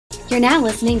You're now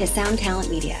listening to Sound Talent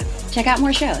Media. Check out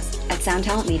more shows at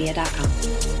soundtalentmedia.com.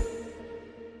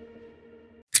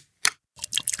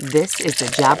 This is the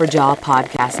Jabberjaw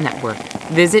Podcast Network.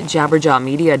 Visit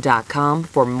jabberjawmedia.com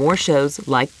for more shows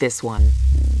like this one.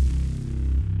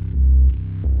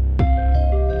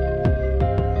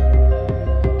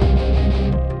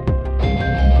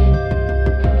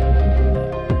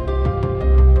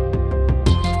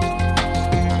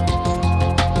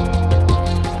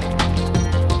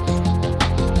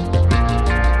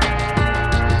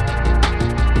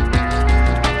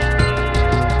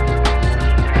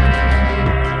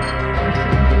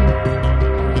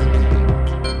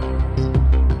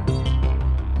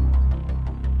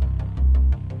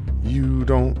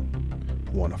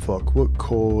 Fuck with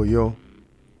Koyo.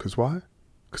 Cause why?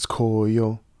 Cause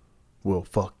Koyo will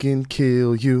fucking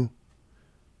kill you.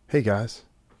 Hey guys,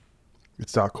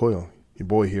 it's Doc Koyo, your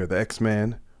boy here, the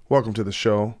X-Man. Welcome to the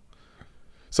show.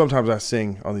 Sometimes I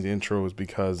sing on these intros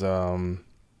because I'm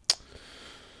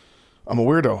a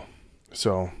weirdo.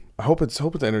 So I hope it's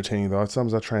entertaining though.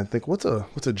 Sometimes I try and think what's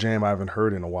a jam I haven't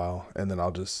heard in a while, and then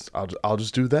I'll just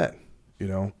do that. You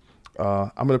know,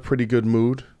 I'm in a pretty good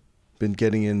mood. Been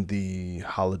getting in the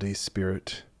holiday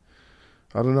spirit.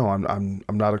 I don't know. I'm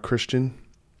not a Christian.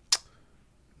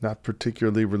 Not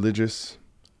particularly religious.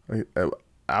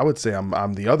 I would say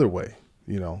I'm the other way,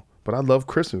 you know. But I love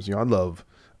Christmas. You know, I love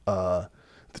the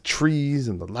trees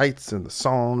and the lights and the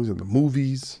songs and the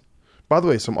movies. By the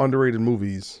way, some underrated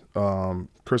movies,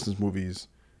 Christmas movies.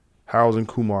 Harold and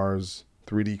Kumar's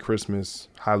 3D Christmas,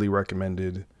 highly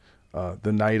recommended.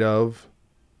 The Night Of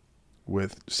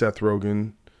with Seth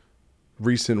Rogen.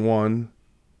 Recent one,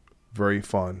 very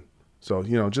fun. So,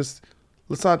 you know, just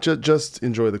let's not just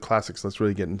enjoy the classics. Let's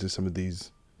really get into some of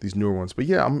these newer ones. But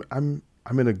yeah, I'm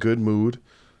in a good mood.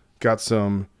 Got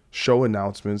some show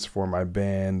announcements for my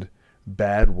band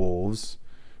Bad Wolves.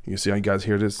 You see how you guys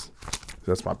hear this?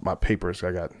 That's my papers.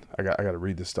 I got to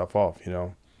read this stuff off, you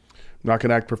know. I'm not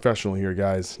gonna act professional here,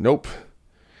 guys. Nope.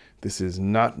 This is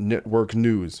not network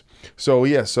news. So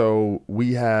yeah, so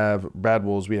we have Bad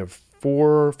Wolves. We have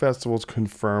 4 festivals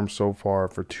confirmed so far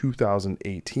for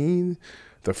 2018.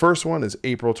 The first one is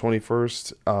April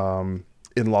 21st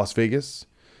in Las Vegas,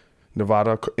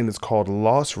 Nevada, and it's called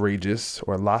Las Rages.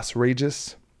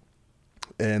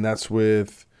 And that's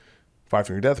with Five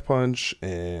Finger Death Punch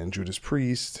and Judas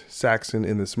Priest, Saxon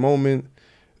in This Moment.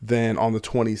 Then on the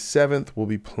 27th, we'll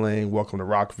be playing Welcome to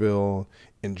Rockville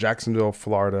in Jacksonville,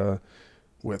 Florida,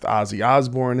 with Ozzy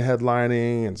Osbourne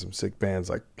headlining and some sick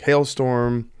bands like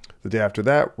Hailstorm. The day after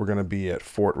that, we're going to be at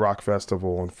Fort Rock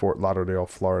Festival in Fort Lauderdale,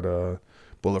 Florida.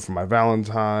 Bullet for My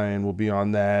Valentine will be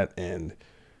on that. And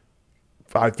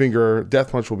Five Finger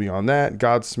Death Punch will be on that.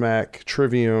 Godsmack,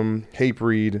 Trivium,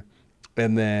 Hatebreed.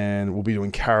 And then we'll be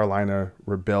doing Carolina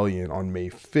Rebellion on May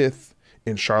 5th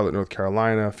in Charlotte, North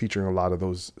Carolina, featuring a lot of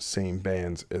those same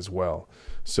bands as well.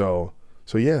 So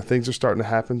yeah, things are starting to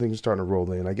happen. Things are starting to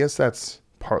roll in. I guess that's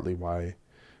partly why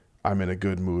I'm in a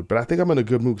good mood. But I think I'm in a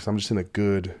good mood because I'm just in a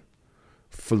good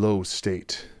flow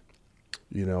state.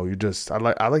 You know,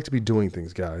 I like to be doing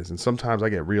things, guys, and sometimes I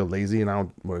get real lazy and I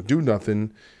don't want to do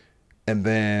nothing, and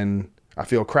then I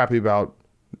feel crappy about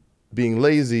being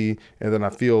lazy, and then I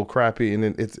feel crappy, and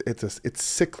then it's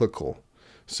cyclical.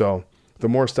 So the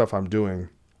more stuff I'm doing,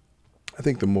 I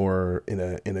think the more in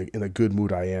a good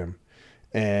mood I am.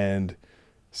 And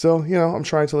so, you know, I'm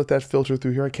trying to let that filter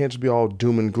through here. I can't just be all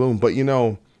doom and gloom, but you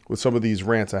know, with some of these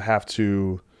rants, I have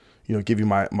to, you know, give you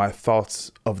my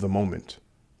thoughts of the moment,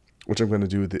 which I'm going to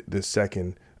do this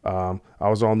second. I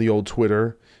was on the old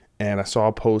Twitter and I saw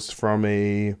a post from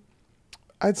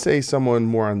I'd say someone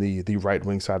more on the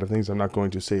right-wing side of things. I'm not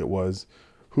going to say it was,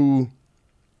 who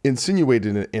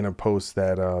insinuated in a post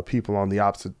that people on the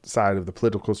opposite side of the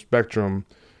political spectrum,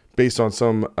 based on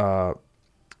some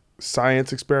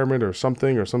science experiment or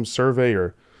something, or some survey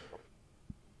or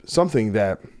something,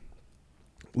 that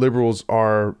liberals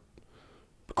are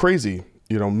crazy,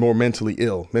 you know, more mentally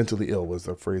ill. Mentally ill was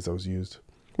the phrase that was used,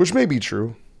 which may be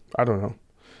true. I don't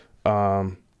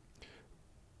know.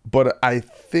 But I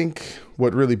think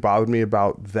what really bothered me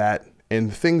about that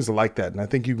and things like that, and I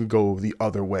think you could go the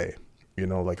other way, you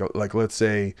know, like let's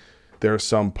say there's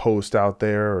some post out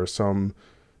there or some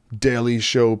Daily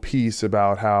Show piece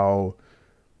about how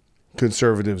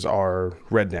conservatives are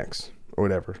rednecks or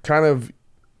whatever, kind of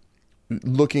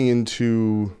looking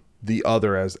into the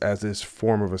other as this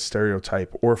form of a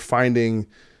stereotype, or finding,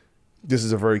 this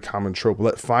is a very common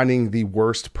trope, finding the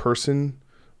worst person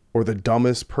or the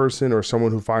dumbest person or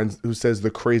someone who says the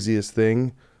craziest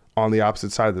thing on the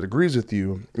opposite side that agrees with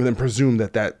you, and then presume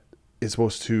that is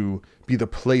supposed to be the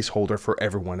placeholder for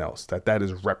everyone else, that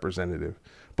is representative.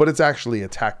 But it's actually a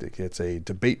tactic. It's a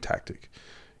debate tactic.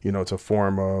 It's a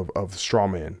form of straw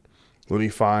man. Let me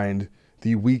find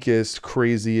the weakest,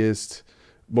 craziest,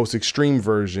 most extreme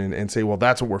version and say, well,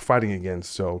 that's what we're fighting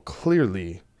against. So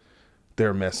clearly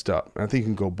they're messed up. And I think you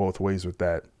can go both ways with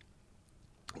that.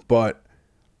 But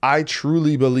I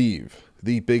truly believe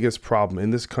the biggest problem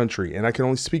in this country, and I can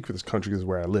only speak for this country because it's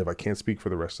where I live. I can't speak for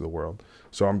the rest of the world.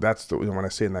 So when I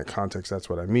say in that context, that's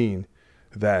what I mean,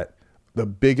 that the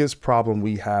biggest problem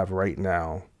we have right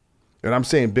now, and I'm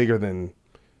saying bigger than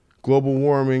global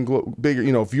warming, bigger,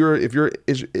 if your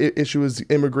issue is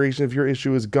immigration, if your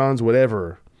issue is guns,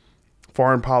 whatever,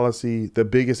 foreign policy, the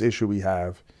biggest issue we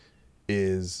have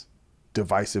is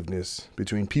divisiveness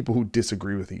between people who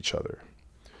disagree with each other.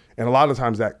 And a lot of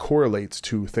times that correlates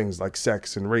to things like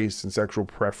sex and race and sexual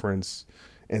preference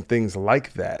and things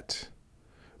like that.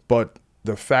 But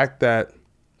the fact that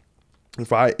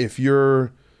if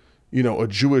you're, a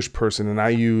Jewish person and I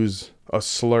use a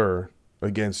slur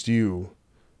against you,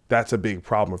 that's a big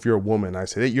problem. If you're a woman, I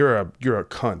say that you're a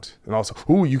cunt. And also,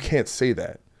 you can't say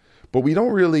that. But we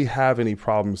don't really have any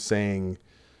problem saying,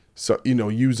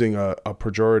 using a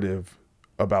pejorative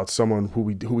about someone who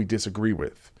we disagree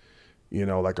with.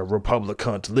 Like a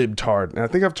Republican, libtard. And I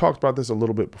think I've talked about this a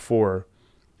little bit before,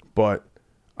 but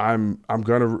I'm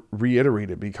going to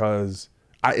reiterate it because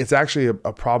it's actually a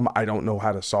problem I don't know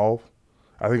how to solve.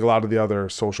 I think a lot of the other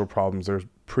social problems, there's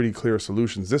pretty clear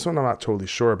solutions. This one I'm not totally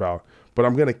sure about, but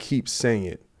I'm going to keep saying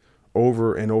it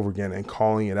over and over again and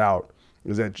calling it out.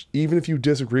 Is that even if you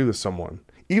disagree with someone,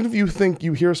 even if you think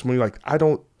you hear someone, you're like, I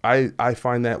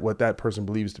find that what that person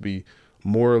believes to be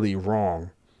morally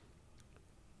wrong,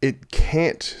 it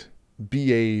can't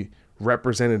be a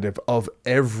representative of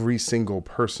every single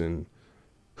person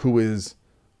who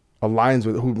aligns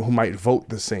with who might vote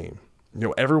the same.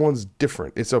 Everyone's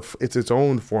different. It's its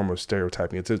own form of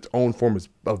stereotyping. It's its own form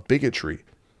of bigotry,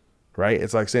 right?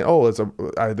 It's like saying,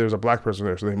 there's a black person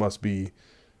there, so they must be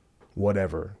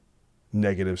whatever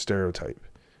negative stereotype.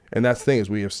 And that's the thing,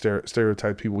 is we have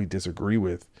stereotyped people we disagree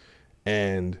with,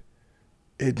 and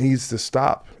it needs to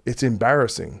stop. It's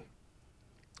embarrassing.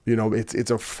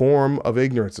 It's a form of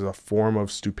ignorance. It's a form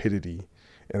of stupidity.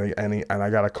 And I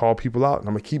got to call people out, and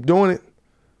I'm going to keep doing it.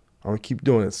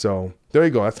 So there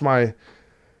you go. It's my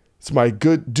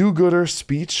good do-gooder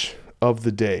speech of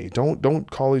the day. Don't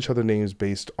call each other names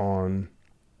based on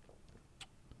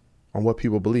what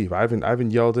people believe. I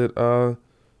haven't yelled at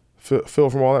Phil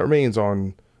from All That Remains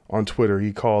on Twitter.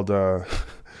 He called a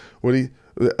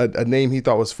name he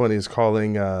thought was funny is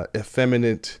calling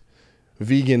effeminate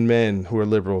vegan men who are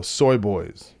liberal soy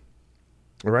boys.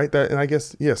 All right, and I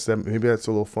guess yes, maybe that's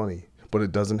a little funny, but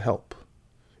it doesn't help.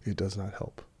 It does not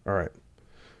help. All right.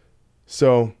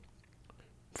 So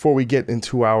before we get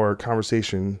into our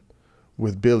conversation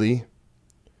with Billy,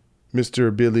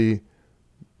 Mr. Billy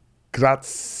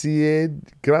Graziadei.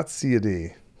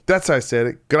 That's how I said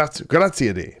it.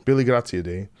 Graziadei. Billy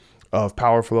Graziadei of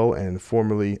Powerflo and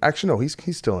formerly, actually no, he's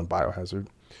still in Biohazard.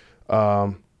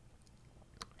 I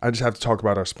just have to talk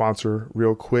about our sponsor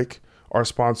real quick. Our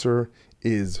sponsor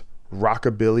is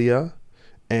Rockabilia.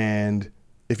 And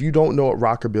if you don't know what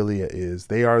Rockabilia is,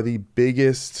 they are the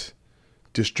biggest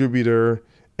distributor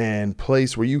and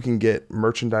place where you can get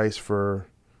merchandise for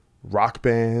rock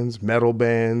bands, metal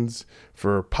bands,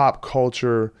 for pop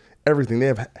culture, everything. They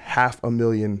have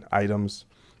 500,000 items,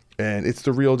 and it's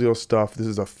the real deal stuff. This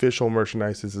is official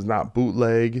merchandise. This is not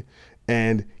bootleg.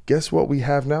 And guess what we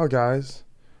have now, guys?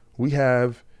 We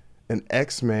have an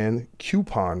X-Men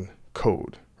coupon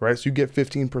code, right? So you get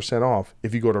 15% off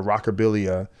if you go to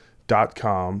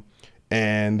rockabilia.com,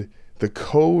 and the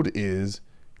code is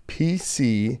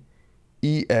PCEXMAN,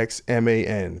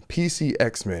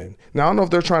 PCXman. Now, I don't know if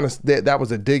they're trying to, that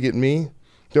was a dig at me.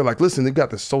 They're like, listen, they've got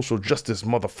this social justice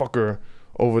motherfucker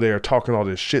over there talking all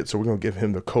this shit, so we're going to give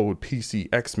him the code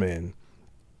PCXman.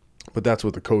 But that's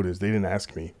what the code is. They didn't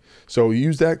ask me. So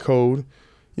use that code.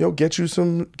 Get you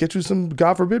some,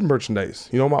 God forbid, merchandise.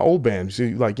 My old band.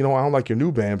 You see, I don't like your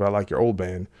new band, but I like your old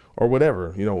band, or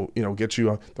whatever. Get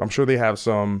you. I'm sure they have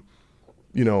some,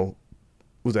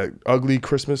 was that ugly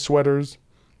Christmas sweaters?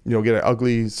 Get an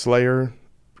ugly Slayer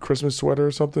Christmas sweater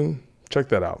or something. Check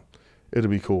that out. It'll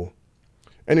be cool.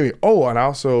 Anyway, and I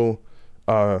also,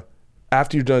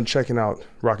 after you're done checking out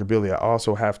Rockabilia, I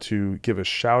also have to give a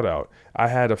shout out. I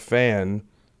had a fan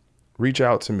reach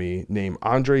out to me named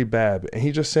Andre Bab, and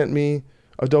he just sent me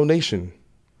a donation.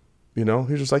 He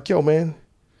was just like, yo, man,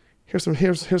 here's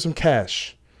some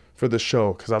cash for the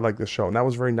show, because I like this show. And that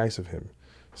was very nice of him.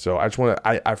 So I just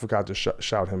I forgot to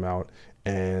shout him out.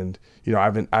 And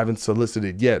I haven't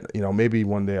solicited yet. Maybe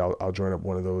one day I'll join up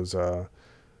one of those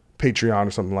Patreon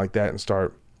or something like that and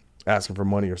start asking for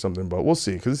money or something. But we'll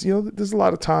see, because there's a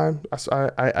lot of time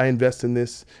I invest in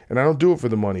this, and I don't do it for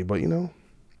the money. But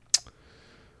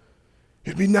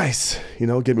it'd be nice,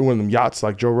 get me one of them yachts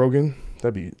like Joe Rogan.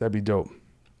 That'd be dope.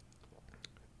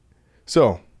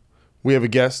 So we have a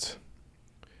guest.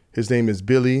 His name is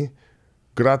Billy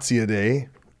Graziadei.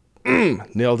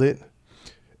 Nailed it.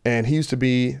 And he used to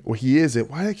be, he isn't.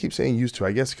 Why do I keep saying used to?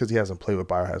 I guess because he hasn't played with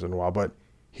Biohazard in a while. But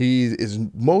he is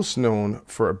most known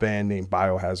for a band named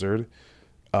Biohazard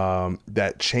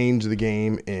that changed the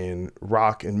game in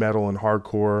rock and metal and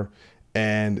hardcore.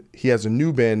 And he has a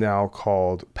new band now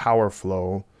called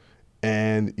Powerflo.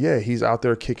 And yeah, he's out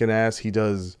there kicking ass. He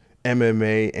does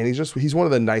MMA, and he's one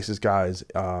of the nicest guys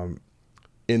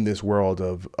in this world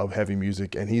of heavy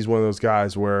music. And he's one of those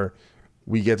guys where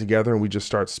we get together and we just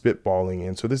start spitballing.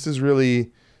 And so this is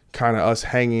really kind of us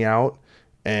hanging out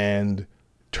and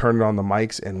turning on the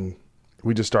mics, and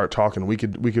we just start talking. We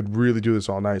could really do this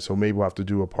all night. So maybe we'll have to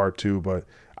do a part 2, but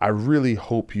I really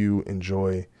hope you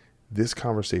enjoy this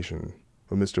conversation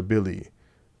with Mr. Billy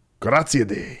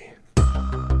Graziadei.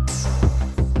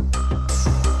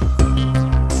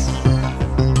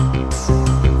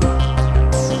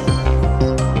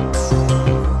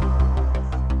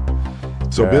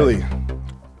 So right. Billy,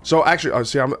 so actually,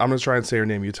 I'm gonna try and say her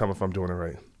name. You tell me if I'm doing it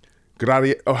right.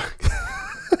 Oh,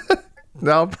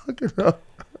 now I'm fucking up.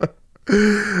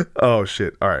 Oh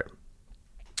shit! All right,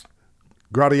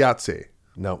 Graziadei.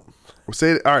 No, we'll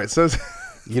say it. All right, so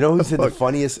you know who's in the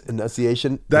funniest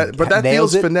enunciation? But that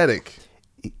feels phonetic.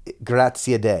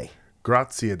 Graziadei.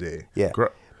 Graziadei. Yeah.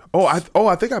 I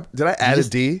think did I add a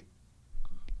D?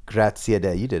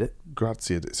 Graziadei. You did it.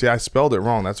 Graziadei. See, I spelled it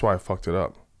wrong. That's why I fucked it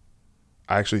up.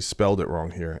 I actually spelled it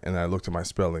wrong here, and I looked at my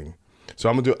spelling. So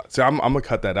I'm gonna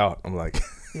cut that out. I'm like,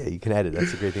 yeah, you can edit.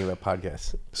 That's the great thing about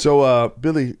podcasts. So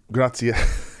Billy, grazie.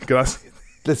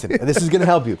 Listen, this is gonna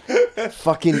help you.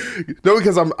 Fucking no,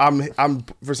 because I'm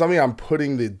for something I'm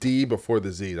putting the D before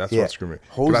the Z. That's what's screwing me.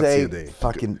 Jose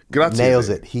fucking nails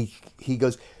it. He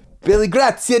goes, Billy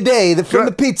Graziadei from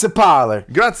the pizza parlor.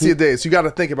 Graziadei. So you got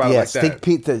to think about it like that. Think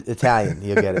pizza Italian.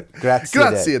 You'll get it.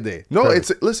 Graziadei. No,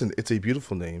 it's a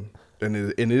beautiful name. And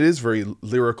it is very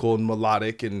lyrical and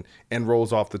melodic and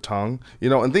rolls off the tongue,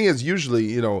 And the thing is,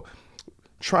 usually,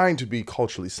 trying to be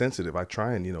culturally sensitive, I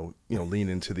try and lean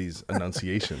into these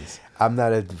enunciations. I'm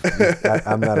not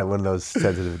one of those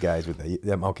sensitive guys with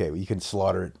that. I'm okay. You can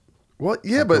slaughter it. Well,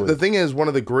 yeah, but the thing is, one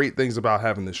of the great things about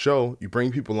having the show, you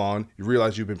bring people on, you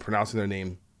realize you've been pronouncing their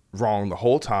name wrong the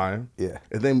whole time. Yeah.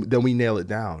 And then we nail it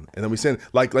down, and then we send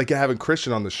like having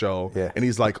Christian on the show. Yeah. And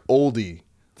he's like oldie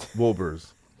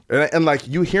Wilbers. And like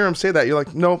you hear him say that, you're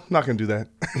like, no, not gonna do that.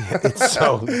 It's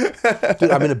so, dude,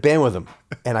 I'm in a band with him,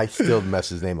 and I still mess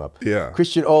his name up. Yeah,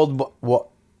 Christian Old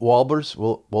Walbers.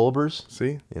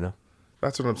 See,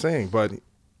 that's what I'm saying. But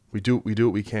we do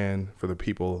what we can for the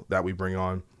people that we bring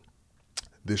on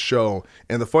this show.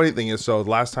 And the funny thing is, so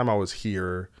last time I was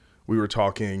here, we were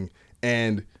talking,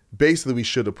 and basically we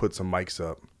should have put some mics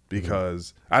up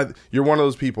because you're one of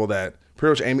those people that.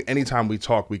 Pretty much anytime we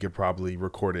talk, we could probably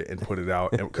record it and put it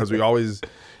out, because we always,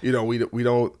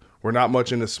 we're not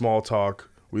much into small talk.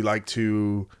 We like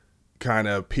to kind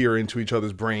of peer into each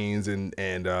other's brains and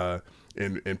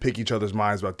pick each other's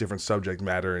minds about different subject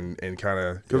matter and kind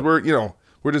of, because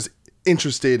we're just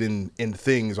interested in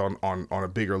things on a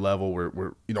bigger level.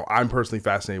 We're I'm personally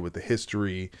fascinated with the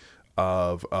history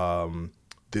of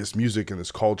this music and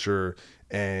this culture,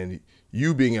 and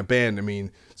you being a band. I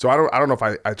mean, so I don't know if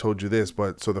I told you this,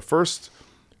 but so the first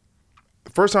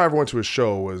time I ever went to a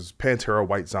show was Pantera,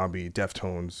 White Zombie,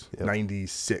 Deftones,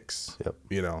 96.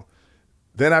 Yep.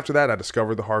 Then after that, I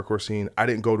discovered the hardcore scene. I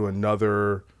didn't go to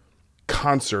another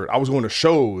concert. I was going to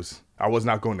shows. I was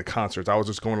not going to concerts. I was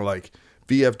just going to like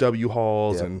VFW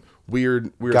halls and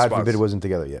weird God spots. forbid it wasn't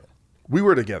together yet. We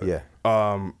were together.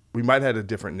 Yeah. We might have had a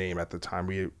different name at the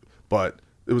time. But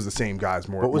it was the same guys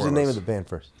more. What was the name of the the band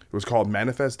first? It was called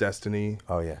Manifest Destiny.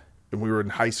 Oh yeah. And we were in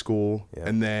high school,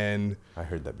 and then I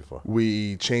heard that before.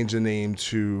 We changed the name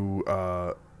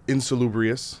to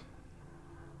Insalubrious,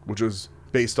 which was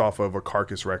based off of a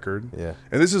Carcass record. Yeah.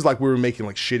 And this is like we were making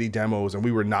like shitty demos, and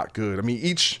we were not good. I mean,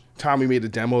 each time we made a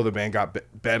demo, the band got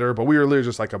better, but we were literally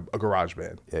just like a garage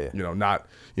band. Yeah. Not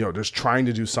just trying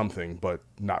to do something, but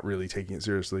not really taking it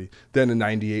seriously. Then in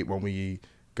 '98, when we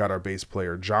got our bass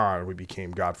player John, we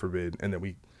became God Forbid, and then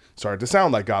we started to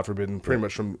sound like God Forbid, and pretty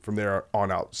much from there on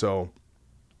out. So,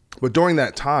 but during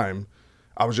that time,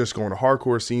 I was just going to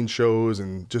hardcore scene shows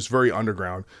and just very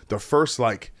underground. The first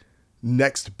like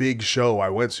next big show I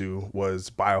went to was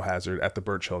Biohazard at the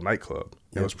Birch Hill nightclub.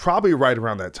 It was probably right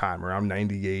around that time, around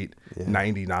 98,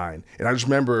 99. And I just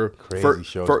remember crazy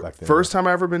shows back then. First time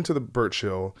I ever been to the Birch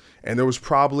Hill, and there was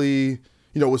probably,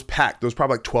 it was packed. There was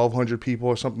probably like 1,200 people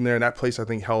or something there. And that place, I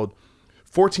think, held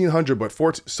 1,400,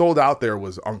 but sold out there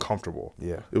was uncomfortable.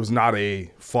 Yeah. It was not a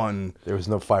fun. There was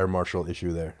no fire marshal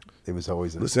issue there. It was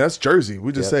always listen, that's Jersey.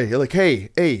 We just say, like,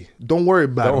 hey, don't worry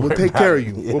about it. We'll take care of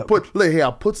you. Yep.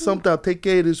 I'll put something. I'll take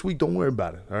care of this week. Don't worry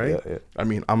about it. All right. Yeah. I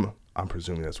mean, I'm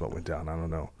presuming that's what went down. I don't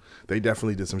know. They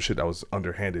definitely did some shit that was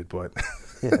underhanded, but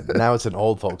now it's an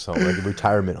old folks home, like a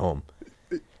retirement home.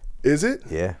 Is it?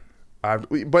 Yeah.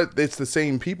 But it's the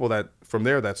same people that from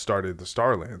there that started the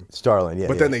Starland. Yeah.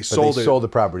 But then they sold the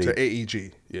property to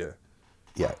AEG. Yeah.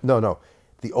 Yeah. No.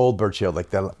 The old Birch Hill,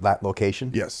 like that location.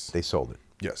 Yes. They sold it.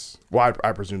 Yes. Well,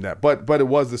 I presume that, but it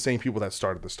was the same people that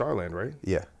started the Starland, right?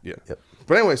 Yeah. Yeah. Yep.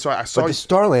 But anyway, so I saw the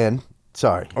Starland.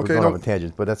 Sorry, okay, we're going off a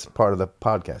tangent, but that's part of the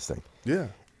podcast thing. Yeah.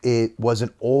 It was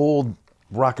an old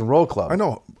rock and roll club. I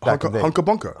know. Hunka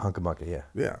Bunka, yeah.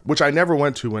 Yeah. Which I never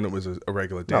went to when it was a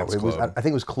regular dance club. I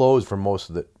think it was closed for most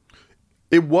of it.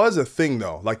 It was a thing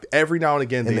though. Like every now and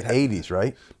again, in the 80s,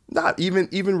 right? Not even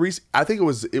recent. I think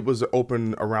it was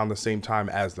open around the same time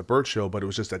as the Birch Hill, but it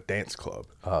was just a dance club.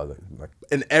 Oh,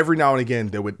 and every now and again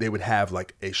they would have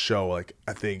like a show, like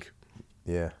I think,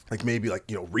 like maybe like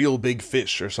Real Big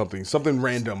Fish or something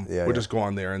random would just go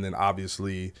on there, and then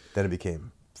obviously then it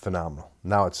became phenomenal.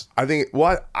 Now it's I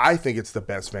think it's the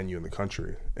best venue in the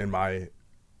country in my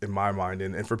mind,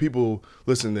 and for people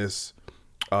listening to this.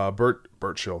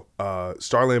 Birch Hill,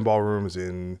 Starland Ballroom is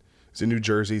in New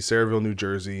Jersey, Sayreville, New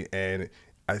Jersey, and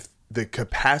the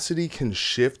capacity can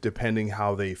shift depending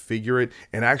how they figure it.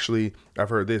 And actually, I've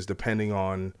heard this depending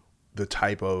on the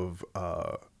type of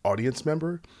audience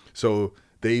member. So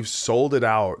they've sold it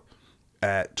out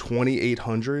at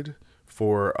 2,800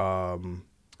 for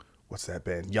what's that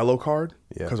band? Yellow Card,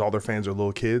 because all their fans are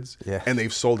little kids. Yeah, and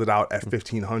they've sold it out at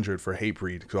 1,500 for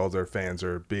Hatebreed because all their fans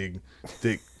are big,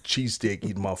 thick. Cheesesteak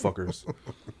eating motherfuckers.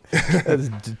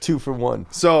 That's 2 for 1.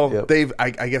 So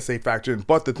I guess they factor in.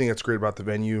 But the thing that's great about the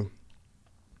venue,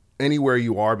 anywhere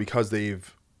you are, because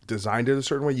they've designed it a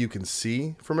certain way, you can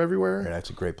see from everywhere. Yeah,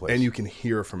 that's a great place. And you can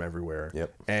hear from everywhere.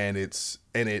 Yep. And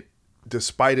it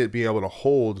despite it being able to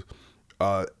hold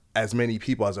as many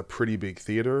people as a pretty big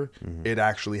theater, it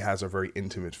actually has a very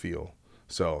intimate feel.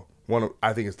 So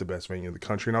I think it's the best venue in the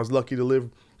country, and I was lucky to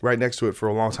live right next to it for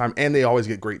a long time. And they always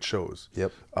get great shows.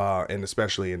 Yep. And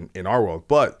especially in our world.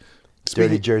 But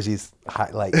Dirty Jersey's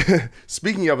highlight.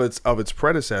 Speaking of its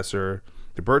predecessor,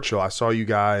 the Birch Hill, I saw you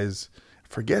guys.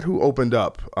 Forget who opened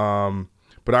up,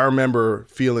 but I remember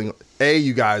feeling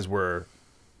you guys were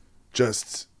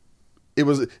just. It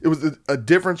was a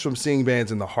difference from seeing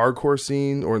bands in the hardcore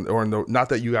scene, or in the, not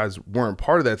that you guys weren't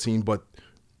part of that scene, but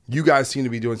you guys seem to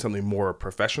be doing something more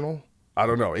professional. I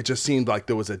don't know. It just seemed like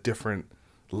there was a different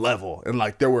level, and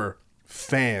like there were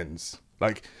fans.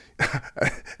 Like,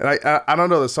 and I don't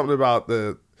know. There's something about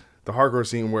the hardcore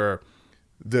scene where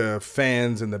the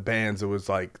fans and the bands, it was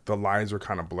like the lines were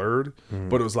kind of blurred,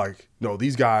 but it was like, no,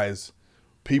 these guys,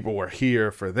 people were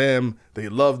here for them. They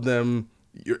loved them.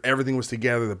 Everything was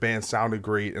together. The band sounded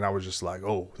great, and I was just like,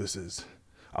 oh,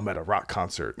 I'm at a rock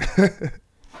concert.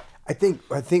 I think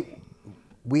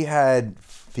we had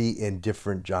feet in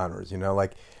different genres,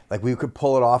 like we could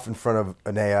pull it off in front of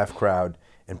an AF crowd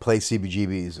and play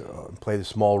CBGBs, and play the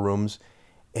small rooms,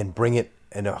 and bring it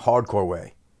in a hardcore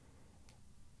way.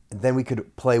 And then we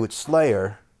could play with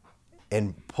Slayer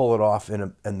and pull it off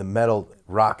in the metal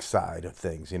rock side of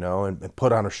things, and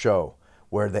put on a show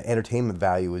where the entertainment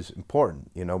value is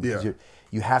important, because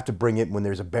you have to bring it when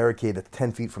there's a barricade that's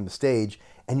 10 feet from the stage,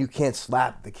 and you can't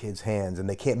slap the kids' hands, and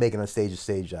they can't make it on stage a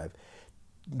stage dive.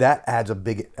 That adds a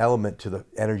big element to the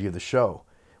energy of the show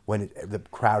when the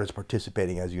crowd is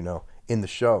participating, as you know, in the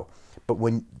show. But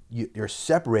when you're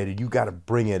separated, you got to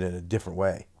bring it in a different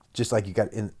way. Just like you got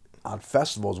on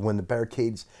festivals, when the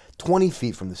barricade's 20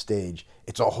 feet from the stage,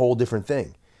 it's a whole different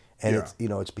thing. And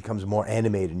it becomes more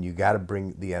animated, and you got to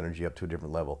bring the energy up to a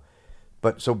different level.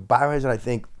 But so Biohazard, I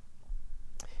think,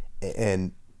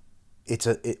 and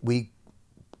we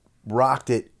rocked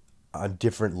it on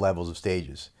different levels of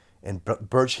stages. And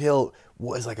Birch Hill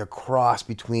was like a cross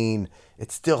between,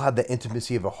 it still had the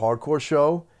intimacy of a hardcore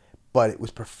show, but it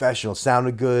was professional,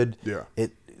 sounded good. Yeah.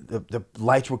 The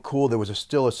lights were cool. There was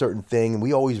still a certain thing.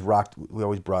 We always brought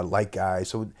light guys.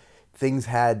 So things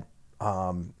had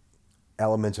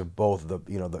elements of both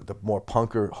the more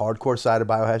punker hardcore side of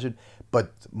Biohazard,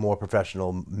 but more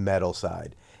professional metal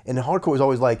side. And the hardcore was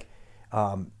always like,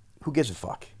 who gives a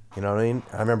fuck? You know what I mean?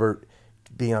 I remember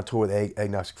being on tour with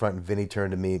Agnostic Front, and Vinny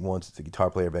turned to me once, the guitar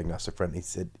player of Agnostic Front, and he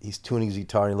said, he's tuning his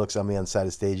guitar, and he looks at me on the side of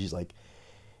the stage, he's like,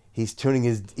 he's tuning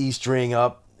his E string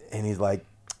up, and he's like,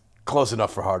 close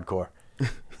enough for hardcore.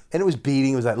 And it was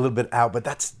beating, it was like a little bit out, but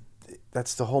that's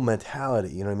the whole mentality,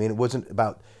 you know what I mean?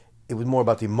 It was more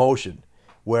about the emotion,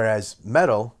 whereas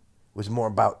metal was more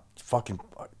about fucking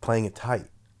playing it tight.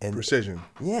 And precision.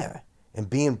 Yeah, and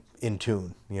being in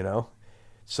tune, you know?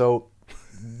 So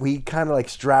we kind of like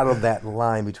straddled that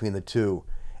line between the two.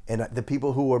 And the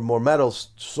people who were more metal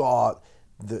saw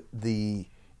the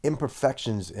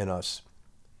imperfections in us,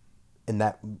 and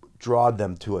that drawed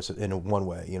them to us in one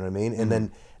way, you know what I mean? And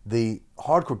then the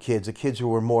hardcore kids, the kids who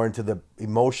were more into the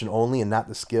emotion only and not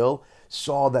the skill,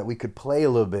 saw that we could play a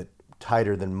little bit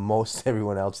tighter than most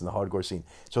everyone else in the hardcore scene.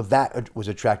 So that was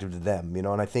attractive to them, you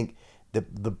know? And I think the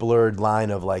blurred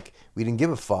line of like, we didn't give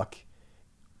a fuck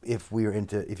if you're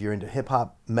into hip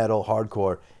hop, metal,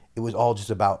 hardcore, it was all just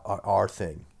about our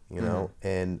thing, you know?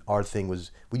 And our thing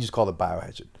was, we just called it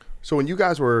Biohazard. So when you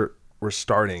guys were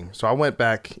starting, so I went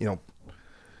back, you know,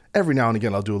 every now and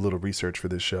again I'll do a little research for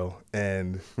this show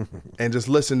and just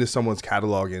listen to someone's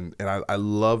catalog, and I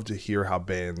love to hear how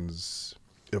bands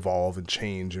evolve and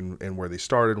change and where they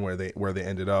started and where they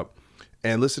ended up.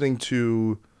 And listening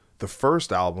to the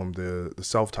first album, the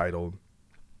self-titled,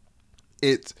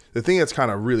 the thing that's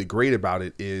kind of really great about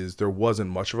it is there wasn't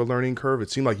much of a learning curve. It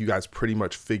seemed like you guys pretty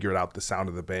much figured out the sound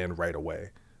of the band right away.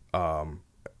 And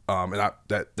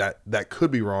that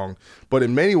could be wrong, but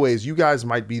in many ways you guys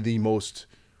might be the most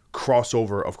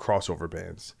crossover of crossover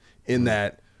bands in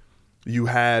that you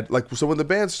had so when the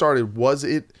band started,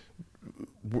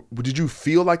 did you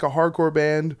feel like a hardcore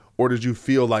band, or did you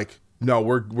feel like, no,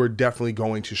 we're definitely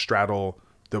going to straddle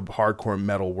the hardcore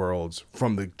metal worlds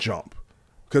from the jump?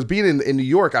 Because being in New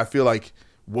York, I feel like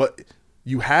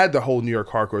you had the whole New York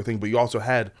hardcore thing, but you also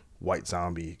had White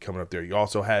Zombie coming up there. You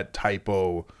also had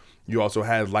Typo. You also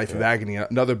had Life of Agony,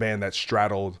 another band that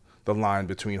straddled the line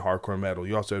between hardcore and metal.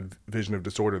 You also had Vision of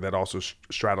Disorder that also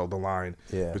straddled the line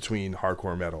between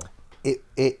hardcore and metal.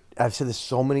 I've said this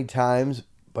so many times,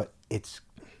 but it's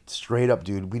straight up,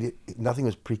 dude. Nothing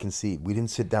was preconceived. We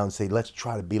didn't sit down and say, let's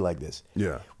try to be like this.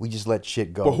 Yeah. We just let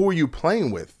shit go. But who were you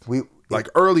playing with?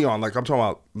 Early on, I'm talking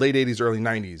about late 80s, early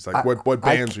 90s. What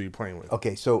bands were you playing with?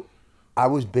 Okay, so I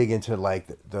was big into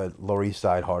the Lower East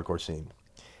Side hardcore scene.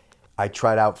 I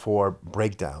tried out for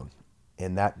Breakdown,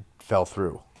 and that fell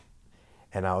through.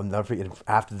 And I'll never forget,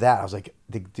 after that, I was like,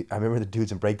 I remember the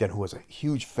dudes in Breakdown who was a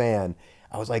huge fan.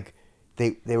 I was like,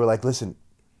 they were like, listen,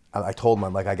 I told them,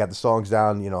 I'm like, I got the songs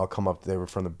down, you know, I'll come up. They were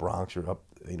from the Bronx or up,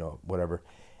 you know, whatever.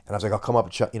 And I was like, I'll come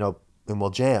up, you know, and we'll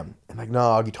jam. And like, no,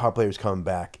 our guitar player's coming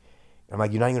back. And I'm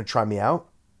like, you're not even going to try me out?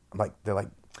 They're like,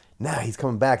 nah, he's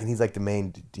coming back. And he's like the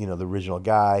main, you know, the original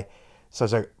guy. So I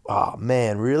was like, oh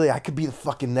man, really? I could be the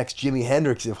fucking next Jimi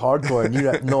Hendrix of hardcore, and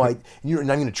you're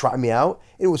not going to try me out?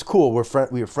 It was cool.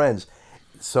 We were friends.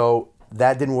 So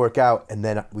that didn't work out, and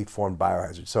then we formed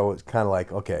Biohazard. So it's kind of like,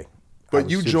 okay. But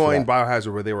you joined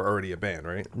Biohazard where they were already a band,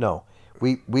 right? No,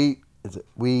 the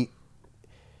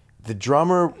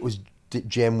drummer was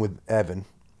jamming with Evan.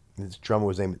 This drummer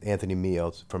was named Anthony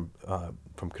Mio from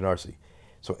Canarsie.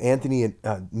 So Anthony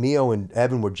and Mio and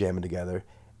Evan were jamming together.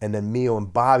 And then Mio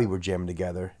and Bobby were jamming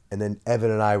together, and then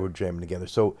Evan and I were jamming together.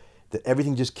 So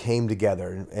everything just came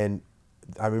together. And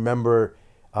I remember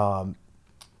Evan.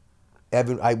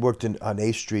 I worked on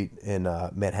 8th Street in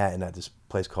Manhattan at this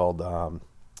place called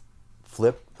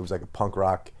Flip. It was like a punk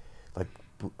rock,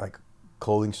 like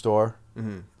clothing store.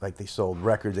 Mm-hmm. Like they sold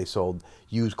records, they sold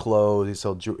used clothes, they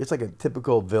sold jewelry. It's like a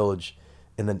typical Village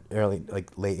in the early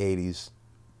late '80s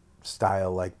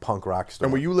style, like punk rock store.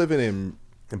 And were you living in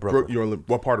Brooklyn? You're in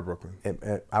what part of Brooklyn?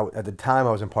 At the time,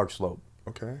 I was in Park Slope.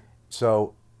 Okay.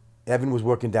 So, Evan was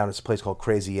working down at this place called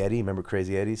Crazy Eddie. Remember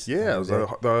Crazy Eddie's? Yeah, it was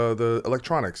the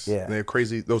electronics. Yeah. And they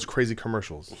have those crazy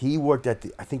commercials. He worked at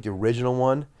I think the original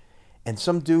one, and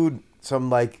some dude,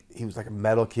 he was like a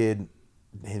metal kid.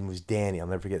 His name was Danny. I'll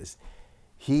never forget this.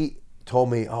 He told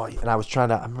me, and I was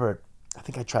I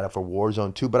think I tried out for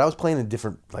Warzone too, but I was playing in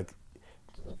different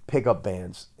pickup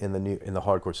bands in the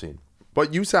hardcore scene.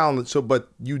 But you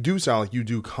do sound like you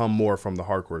do come more from the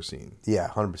hardcore scene. Yeah,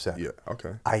 100%. Yeah,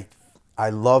 okay. I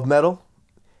love metal,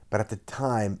 but at the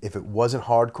time, if it wasn't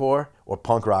hardcore or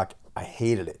punk rock, I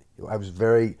hated it. I was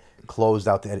very closed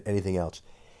out to anything else.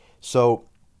 So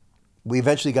we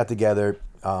eventually got together.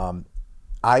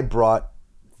 I brought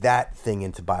that thing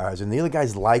into Biohazard, and the other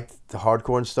guys liked the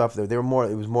hardcore and stuff. They were more.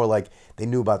 It was more like they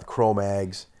knew about the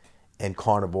Cro-Mags and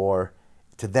Carnivore.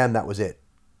 To them, that was it.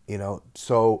 You know,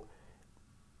 so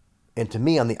And to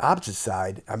me, on the opposite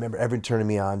side, I remember Evan turning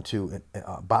me on to,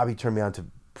 Bobby turned me on to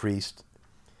Priest.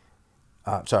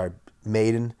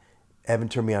 Maiden. Evan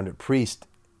turned me on to Priest,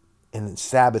 and then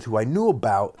Sabbath, who I knew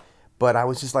about, but I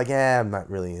was just like, I'm not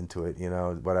really into it,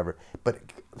 whatever. But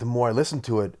the more I listened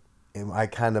to it, I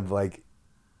kind of like,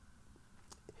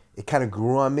 it kind of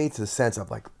grew on me to the sense of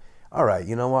like, all right,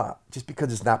 you know what? Just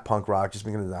because it's not punk rock, just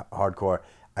because it's not hardcore,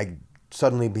 I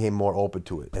suddenly became more open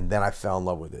to it, and then I fell in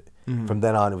love with it. Mm-hmm. From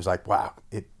then on, it was like, wow,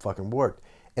 it fucking worked.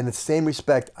 In the same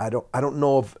respect, I don't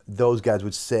know if those guys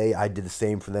would say I did the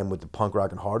same for them with the punk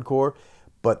rock and hardcore,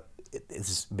 but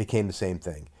it became the same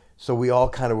thing. So we all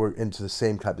kind of were into the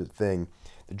same type of thing.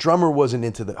 The drummer wasn't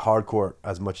into the hardcore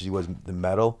as much as he was the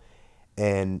metal,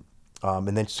 and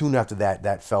then soon after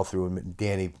that fell through, and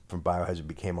Danny from Biohazard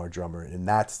became our drummer, and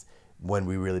that's when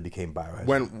we really became Biohazard.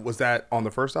 When was that, on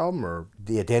the first album, or?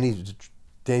 Yeah, Danny's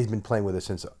been playing with us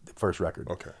since the first record.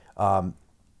 Okay.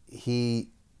 He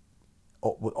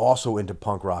was also into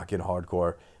punk rock and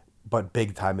hardcore, but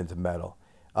big time into metal.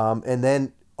 And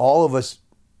then all of us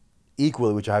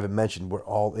equally, which I haven't mentioned, we're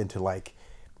all into like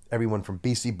everyone from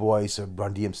Beastie Boys to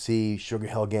Run DMC, Sugar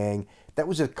Hill Gang. That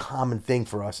was a common thing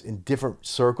for us in different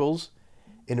circles,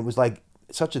 and it was like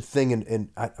such a thing. And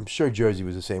I'm sure Jersey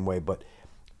was the same way, but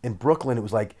in Brooklyn, it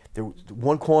was like there was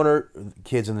one corner,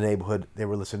 kids in the neighborhood, they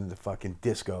were listening to fucking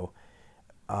disco,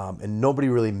 and nobody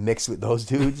really mixed with those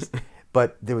dudes.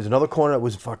 But there was another corner that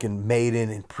was fucking Maiden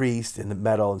and Priest and the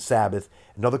metal and Sabbath.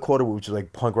 Another corner which was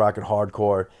like punk rock and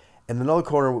hardcore, and another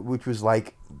corner which was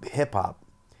like hip hop.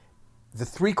 The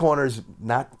three corners,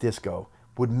 not disco,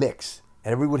 would mix,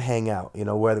 and everyone would hang out.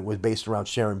 Whether it was based around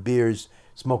sharing beers,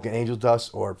 smoking angel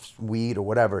dust, or weed or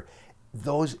whatever.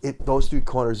 Those three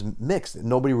corners mixed.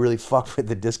 Nobody really fucked with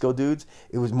the disco dudes.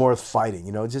 It was more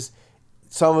fighting, just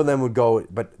some of them would go,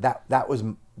 but that was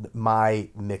my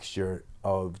mixture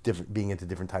of being into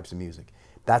different types of music.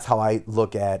 That's how I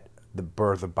look at the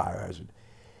birth of Biohazard.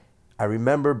 I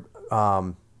remember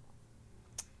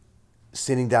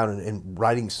sitting down and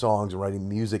writing songs and writing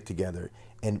music together,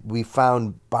 and we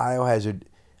found Biohazard,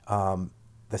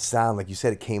 the sound, like you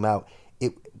said, it came out.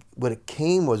 What it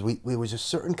came was we was a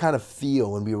certain kind of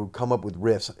feel when we would come up with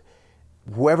riffs.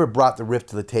 Whoever brought the riff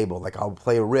to the table, like I'll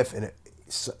play a riff, and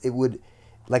it would,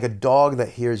 like a dog that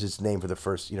hears its name for the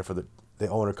first, for the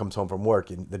owner comes home from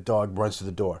work and the dog runs to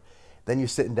the door. Then you're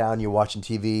sitting down, you're watching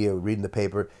TV or reading the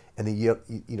paper, and then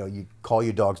you call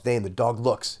your dog's name. The dog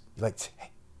looks, you're like,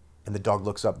 hey, and the dog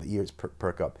looks up, the ears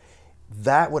perk up.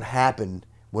 That would happen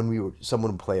when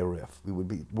someone would play a riff. We would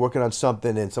be working on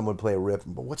something and someone would play a riff,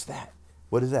 but what's that?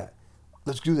 What is that?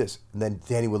 Let's do this. And then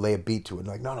Danny would lay a beat to it. And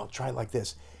like, no, try it like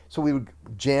this. So we would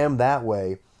jam that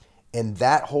way. And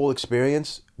that whole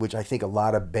experience, which I think a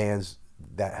lot of bands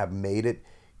that have made it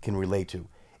can relate to,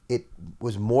 it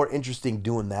was more interesting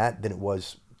doing that than it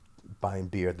was buying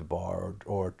beer at the bar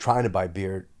or trying to buy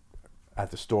beer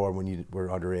at the store when you were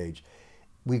underage.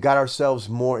 We got ourselves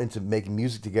more into making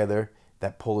music together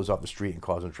that pulled us off the street and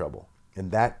causing trouble.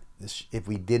 And that, if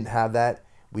we didn't have that,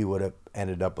 we would have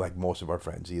ended up like most of our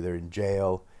friends, either in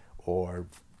jail or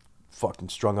fucking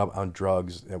strung up on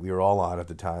drugs that we were all on at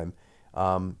the time.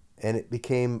 And it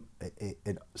became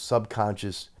a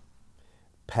subconscious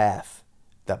path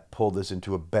that pulled us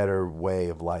into a better way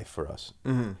of life for us.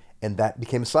 Mm-hmm. And that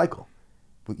became a cycle.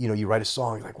 You write a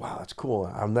song, you're like, wow, that's cool.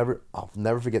 I'll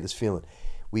never forget this feeling.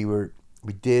 We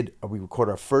recorded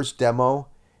our first demo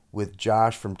with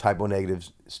Josh from Typo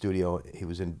Negative's studio. He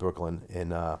was in Brooklyn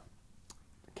in I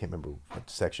can't remember what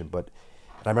section, but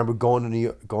I remember going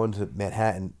to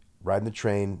Manhattan, riding the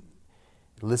train,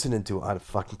 listening to it on a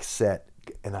fucking cassette,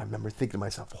 and I remember thinking to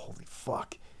myself, holy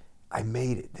fuck, I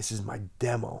made it. This is my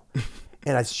demo.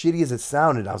 And as shitty as it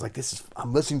sounded, I was like,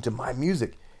 I'm listening to my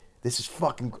music. This is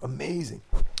fucking amazing.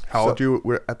 How old you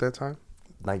were at that time?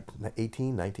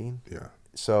 18, 19. Yeah.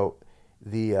 So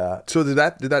So did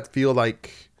that feel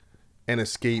like an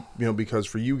escape, because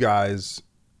for you guys,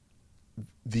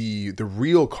 the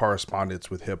real correspondence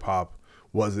with hip hop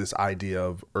was this idea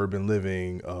of urban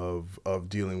living, of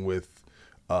dealing with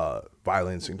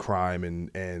violence and crime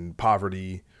and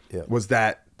poverty. Yeah. Was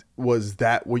that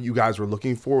what you guys were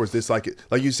looking for? Was this like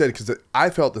you said? Because I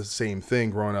felt the same thing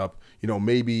growing up.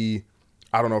 Maybe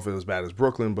I don't know if it was as bad as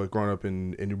Brooklyn, but growing up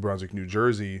in New Brunswick, New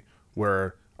Jersey,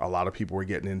 where a lot of people were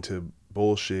getting into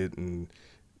bullshit and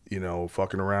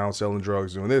fucking around, selling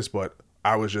drugs, doing this, but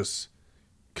I was just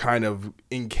kind of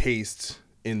encased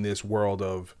in this world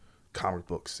of comic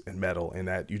books and metal, and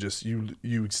that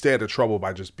you stay out of trouble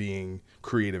by just being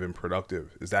creative and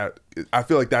productive. I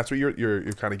feel like that's what you're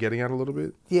kind of getting at a little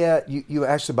bit. Yeah, you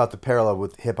asked about the parallel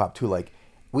with hip hop too. Like,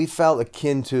 we felt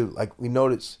akin to, like, we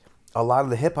noticed a lot of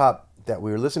the hip hop that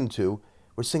we were listening to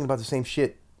were singing about the same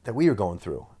shit that we were going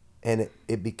through, and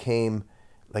it became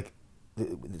like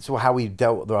so how we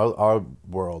dealt with our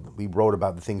world. We wrote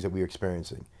about the things that we were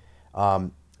experiencing.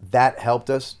 That helped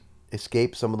us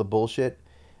escape some of the bullshit.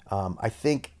 I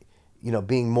think,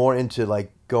 being more into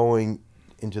like going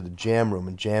into the jam room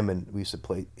and jamming. We used to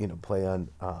play on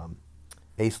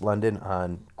Ace London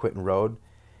on Quinton Road.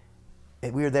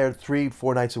 And we were there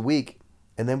 3-4 nights a week,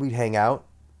 and then we'd hang out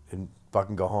and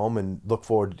fucking go home and look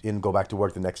forward and go back to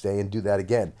work the next day and do that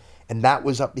again. And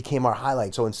that became our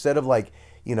highlight. So instead of like,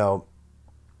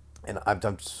 and I've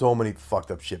done so many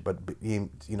fucked up shit, but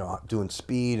doing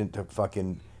speed and to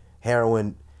fucking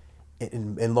heroin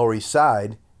in Lower East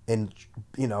Side and,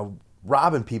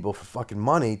 robbing people for fucking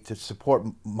money to support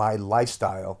my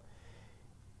lifestyle,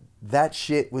 that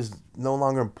shit was no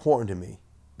longer important to me.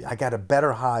 I got a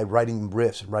better high writing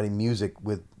riffs, writing music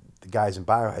with the guys in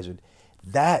Biohazard.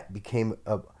 That became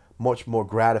a much more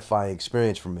gratifying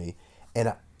experience for me.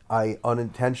 And I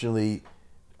unintentionally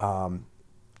found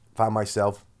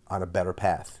myself on a better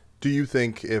path. Do you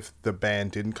think if the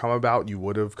band didn't come about, you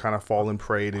would have kind of fallen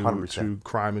prey to 100%.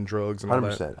 crime and drugs and all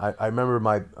that? 100%. I remember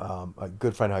my a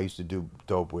good friend who I used to do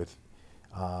dope with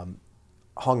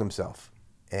hung himself,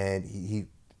 and he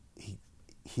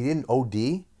didn't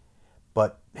OD,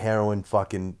 but heroin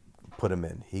fucking put him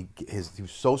in. He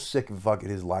was so sick of fucking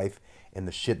his life and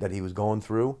the shit that he was going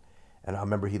through, and I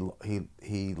remember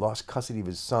he lost custody of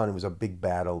his son. It was a big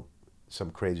battle, some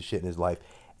crazy shit in his life.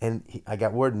 And I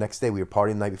got word the next day, we were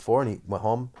partying the night before, and he went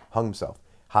home, hung himself,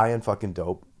 high on fucking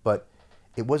dope. But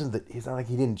it wasn't it's not like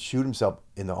he didn't shoot himself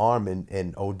in the arm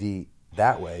and OD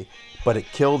that way, but it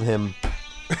killed him.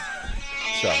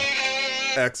 Sorry.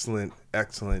 Excellent.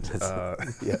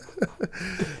 Yeah.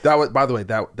 That was, by the way,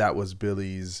 that was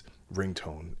Billy's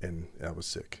ringtone, and that was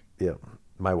sick. Yeah.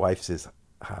 My wife's his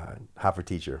Hoffer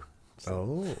teacher.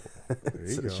 So, oh, there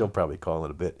you so go. She'll probably call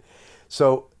it a bit.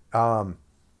 So,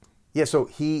 yeah, so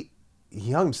he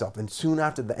hung himself, and soon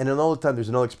after that, and another time, there's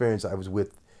another experience I was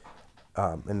with,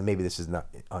 and maybe this is not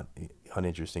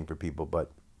uninteresting for people,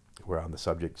 but we're on the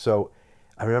subject. So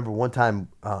I remember one time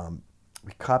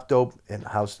we copped dope in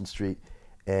Houston Street,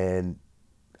 and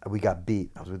we got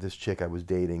beat. I was with this chick I was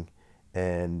dating,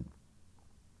 and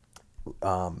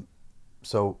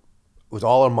so it was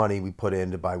all our money we put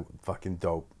in to buy fucking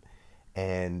dope,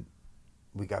 and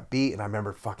we got beat, and I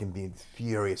remember fucking being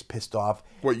furious, pissed off.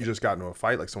 What, you just got into a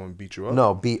fight? Like someone beat you up?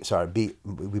 No, beat.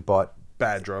 We bought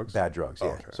Bad drugs? Bad drugs, yeah.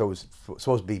 Oh, okay. So it was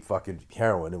supposed to be fucking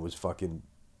heroin. It was fucking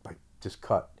like just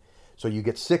cut. So you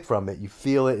get sick from it. You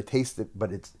feel it, taste it,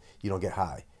 but you don't get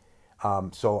high.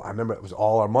 So I remember it was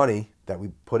all our money that we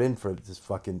put in for this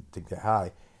fucking to get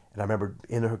high. And I remember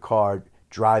in her car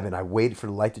driving. I waited for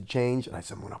the light to change, and I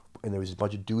said, and there was a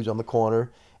bunch of dudes on the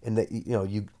corner. And that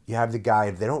you have the guy.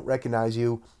 If they don't recognize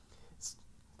you,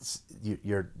 it's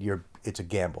a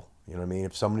gamble. You know what I mean?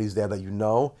 If somebody's there that you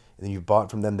know, and then you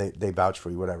bought from them, they vouch for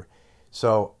you, whatever.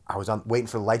 So I was waiting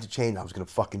for the light to change. I was gonna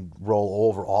fucking roll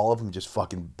over all of them, just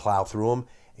fucking plow through them,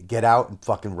 and get out and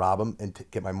fucking rob them and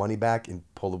get my money back and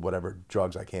pull the whatever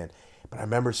drugs I can. But I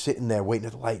remember sitting there waiting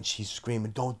at the light, and she's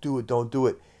screaming, "Don't do it! Don't do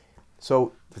it!"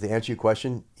 So to answer your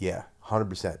question, yeah,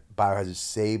 100%.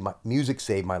 Biohazard music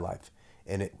saved my life.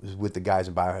 And it was with the guys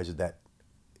in Biohazard that,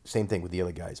 same thing with the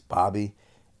other guys. Bobby,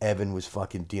 Evan was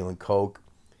fucking dealing coke.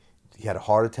 He had a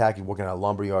heart attack. He was working at a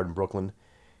lumberyard in Brooklyn.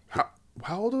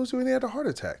 How old was he when he had a heart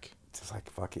attack? It's like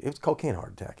fucking, it was cocaine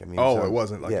heart attack. I mean, it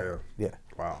wasn't like yeah.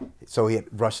 Wow. So he had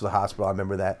rushed to the hospital. I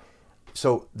remember that.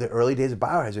 So the early days of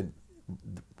Biohazard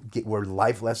were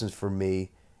life lessons for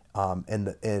me,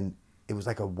 and it was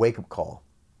like a wake up call.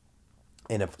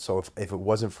 And if it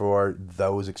wasn't for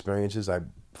those experiences, I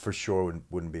for sure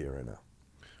wouldn't be here right now.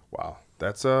 Wow,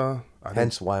 that's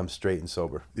hence why I'm straight and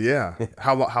sober. Yeah.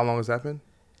 How long has that been?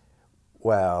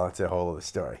 Well, that's a whole other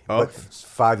story. Okay. But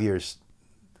 5 years.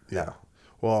 Yeah.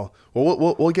 Well,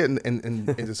 we'll get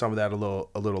into some of that a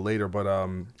little later. But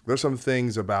there's some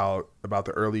things about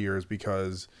the early years,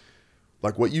 because,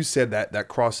 like what you said, that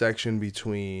cross section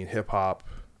between hip hop,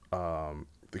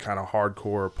 the kind of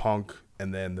hardcore punk,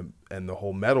 and then the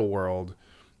whole metal world.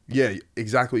 Yeah,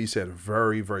 exactly what you said.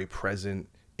 Very, very present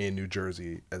in New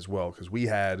Jersey as well, because we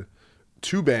had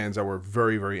two bands that were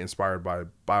very, very inspired by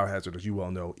Biohazard, as you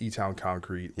well know, E-Town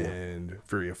Concrete and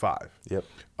Fury of 5. Yep.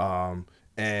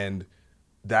 And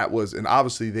that was, and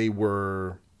obviously they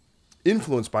were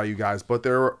influenced by you guys, but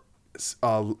they're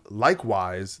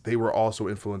likewise, they were also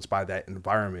influenced by that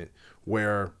environment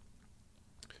where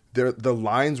the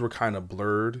lines were kind of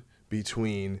blurred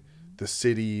between the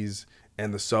cities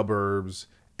and the suburbs,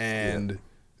 and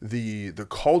the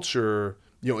culture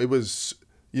it was,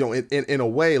 in a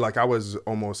way, like I was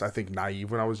almost, I think,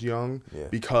 naive when I was young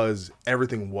because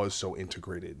everything was so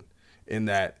integrated in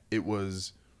that it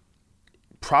was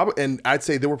probably, and I'd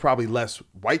say there were probably less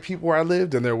white people where I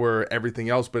lived than there were everything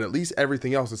else, but at least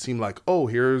everything else, it seemed like, oh,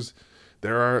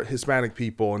 there are Hispanic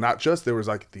people, and not just, there was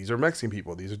like, these are Mexican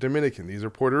people, these are Dominican, these are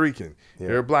Puerto Rican,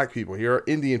 here are black people, here are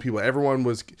Indian people. Everyone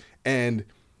was, and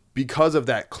because of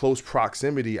that close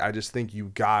proximity, I just think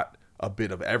you got a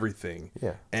bit of everything.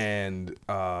 Yeah. And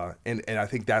I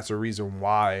think that's a reason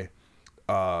why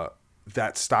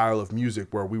that style of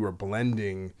music where we were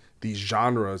blending these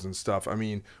genres and stuff. I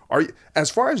mean, as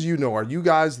far as you know, are you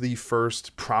guys the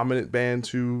first prominent band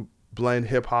to blend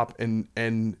hip hop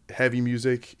and heavy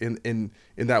music in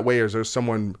that way, or is there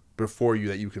someone before you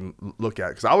that you can look at?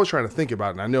 Because I was trying to think about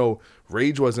it, and I know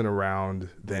Rage wasn't around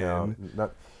then. No,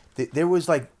 there was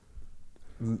like,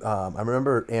 I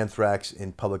remember Anthrax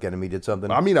and Public Enemy did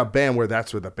something. I mean, a band where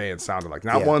that's what the band sounded like,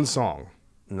 not one song.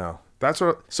 No. That's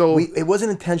what. So it wasn't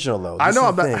intentional though. I know.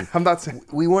 I'm not saying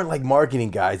we weren't like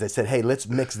marketing guys that said, "Hey, let's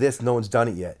mix this." No one's done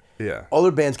it yet. Yeah. Other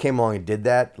bands came along and did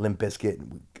that. Limp Bizkit,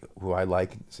 who I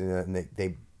like, and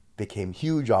they became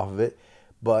huge off of it.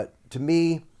 But to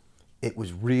me, it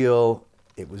was real.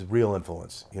 It was real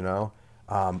influence.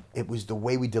 It was the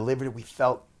way we delivered it. We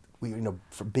felt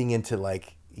for being into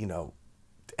like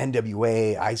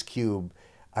NWA, Ice Cube,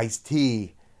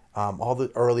 Ice-T, all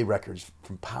the early records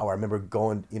from Power. I remember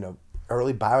going,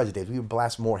 early Biohazard days, we would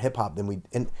blast more hip hop than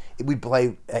we'd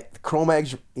play Chrome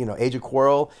Eggs, Age of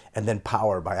Quarrel, and then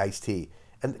Power by Ice-T,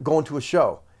 and going to a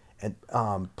show. And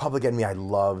Public Enemy I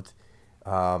loved.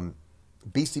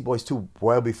 Beastie Boys too,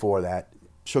 well before that.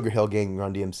 Sugar Hill Gang,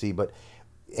 Run DMC, but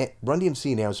Run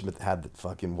DMC and Aerosmith had the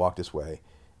fucking Walk This Way.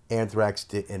 Anthrax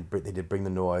did, and they did Bring the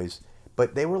Noise.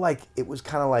 But they were like, it was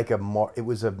kind of like it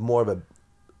was like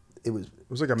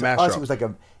a mashup. Us, it was like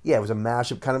it was a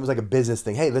mashup. Kind of was like a business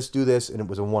thing. Hey, let's do this, and it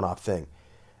was a one-off thing.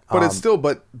 But it's still,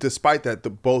 but despite that,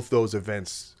 both those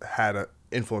events had an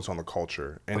influence on the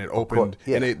culture, and it opened,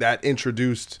 and that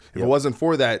introduced. If it wasn't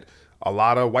for that, a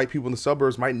lot of white people in the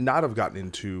suburbs might not have gotten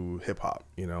into hip hop.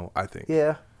 I think.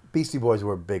 Yeah, Beastie Boys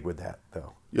were big with that,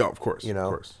 though. Yeah, of course. Of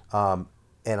course.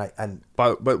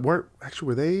 But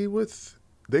were they with?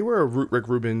 They were a Rick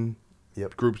Rubin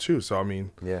group too. So I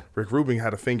mean, Rick Rubin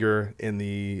had a finger in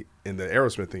the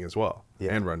Aerosmith thing as well,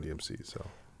 and Run DMC. So,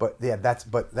 but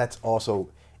that's also,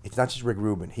 it's not just Rick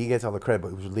Rubin. He gets all the credit, but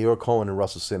it was Leroy Cohen and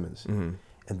Russell Simmons, and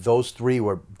those three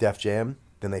were Def Jam.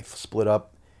 Then they split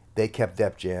up. They kept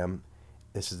Def Jam.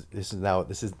 This is when it's all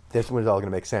going to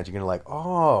make sense. You're going to like,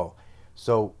 oh,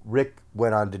 so Rick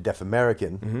went on to Def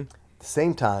American. At the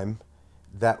same time,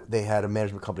 that they had a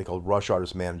management company called Rush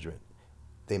Artist Management.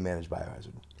 They managed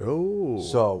Biohazard. Oh.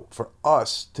 So for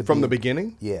us to from the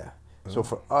beginning? Yeah. Oh. So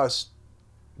for us,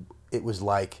 it was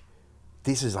like,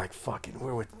 this is like fucking,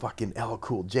 we're with fucking LL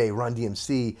Cool J, Run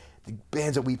DMC, the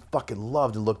bands that we fucking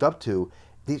loved and looked up to.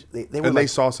 They were and they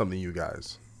saw something, you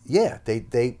guys. Yeah.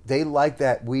 They liked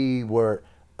that we were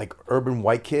like urban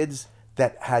white kids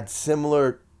that had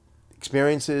similar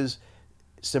experiences,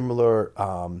 similar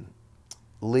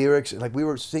lyrics. Like we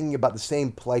were singing about the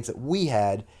same plights that we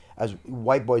had as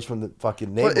white boys from the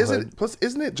fucking neighborhood.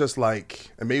 Isn't it just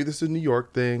like, and maybe this is a New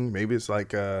York thing, maybe it's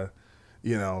like a,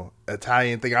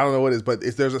 Italian thing, I don't know what it is, but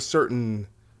there's a certain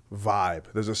vibe,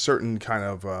 there's a certain kind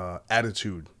of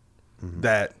attitude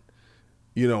that,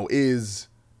 is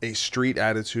a street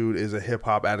attitude, is a hip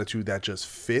hop attitude that just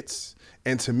fits.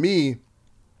 And to me,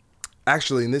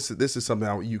 actually, and this is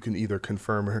something you can either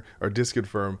confirm or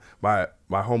disconfirm, my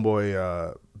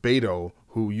homeboy Beto,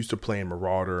 who used to play in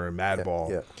Marauder and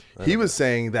Madball, he was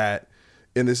saying that,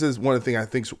 and this is one of the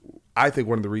things I think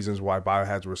one of the reasons why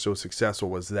Biohazard was so successful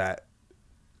was that,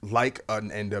 like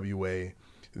an NWA,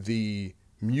 the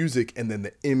music and then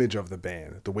the image of the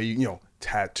band, the way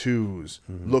tattoos,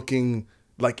 looking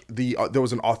like there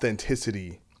was an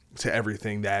authenticity to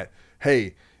everything that,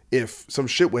 hey, if some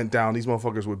shit went down, these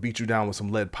motherfuckers would beat you down with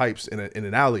some lead pipes in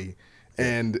an alley,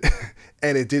 and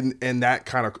it didn't, and that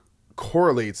kind of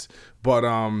correlates. But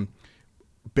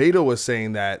Beto was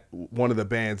saying that one of the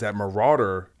bands, that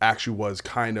Marauder, actually was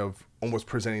kind of almost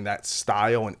presenting that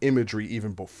style and imagery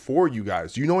even before you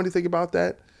guys. Do you know anything about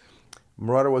that?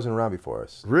 Marauder wasn't around before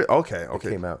us. Okay. It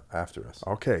came out after us.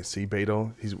 Okay, see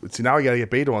Beto. Now we got to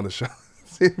get Beto on the show.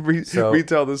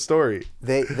 Retell the story.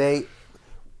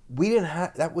 We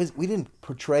didn't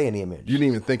portray any image. You didn't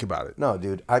even think about it. No,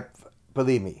 dude.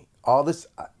 Believe me, all this,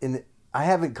 I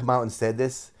haven't come out and said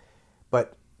this,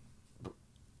 but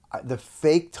the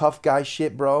fake tough guy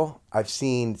shit, bro, I've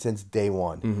seen since day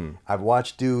one. I've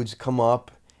watched dudes come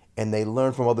up and they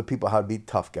learn from other people how to be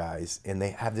tough guys, and they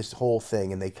have this whole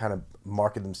thing, and they kind of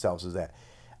market themselves as that.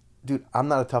 Dude, I'm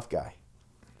not a tough guy.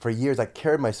 For years, I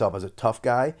carried myself as a tough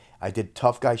guy. I did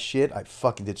tough guy shit. I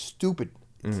fucking did stupid,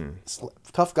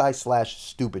 tough guy /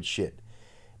 stupid shit.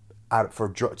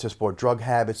 To support drug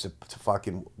habits, to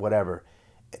fucking whatever.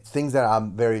 Things that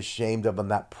I'm very ashamed of, I'm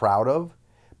not proud of,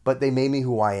 but they made me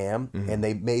who I am, and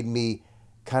they made me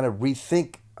kind of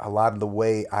rethink a lot of the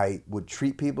way I would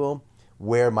treat people,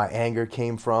 where my anger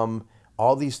came from,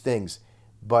 all these things.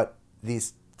 But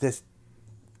this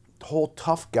whole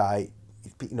tough guy,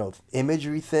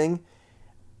 imagery thing,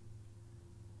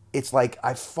 it's like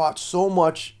I fought so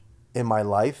much in my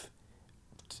life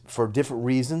for different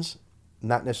reasons,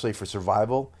 not necessarily for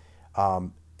survival,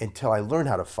 until I learned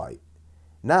how to fight.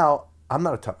 Now, I'm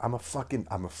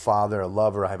a father, a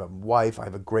lover, I have a wife, I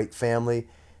have a great family.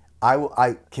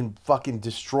 I can fucking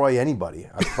destroy anybody.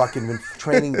 I've fucking been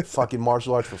training fucking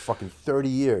martial arts for fucking 30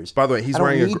 years. By the way, he's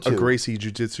wearing a Gracie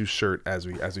Jiu-Jitsu shirt as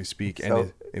we speak,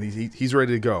 and he's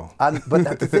ready to go. But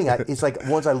that's the thing. It's like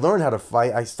once I learned how to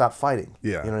fight, I stopped fighting.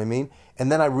 Yeah. You know what I mean?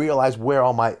 And then I realized where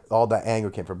all that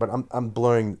anger came from. But I'm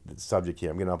blurring the subject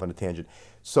here. I'm getting off on a tangent.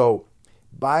 So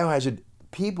Biohazard,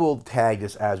 people tagged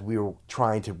us as we were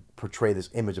trying to portray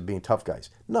this image of being tough guys.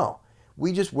 No.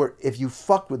 We just were, if you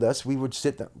fucked with us, we would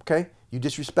sit there, okay? You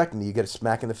disrespect me, you get a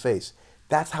smack in the face.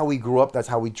 That's how we grew up, that's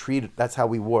how we treated, that's how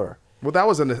we were. Well,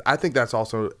 I think that's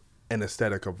also an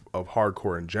aesthetic of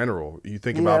hardcore in general. You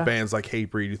think about bands like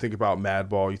Hatebreed, you think about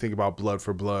Madball, you think about Blood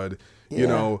for Blood,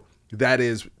 that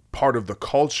is part of the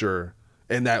culture,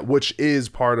 and that which is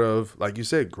part of, like you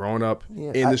said, growing up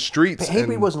in the streets.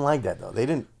 Hatebreed wasn't like that, though. They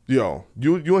didn't. Yo,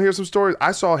 you want to hear some stories?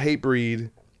 I saw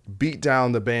Hatebreed beat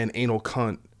down the band Anal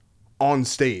Cunt on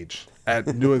stage at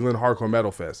New England Hardcore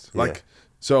Metal Fest.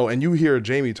 So, and you hear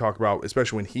Jamie talk about,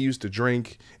 especially when he used to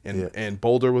drink and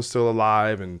Boulder was still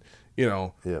alive, and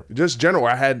just general.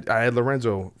 I had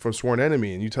Lorenzo from Sworn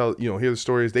Enemy, and hear the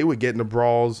stories. They would get into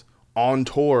brawls on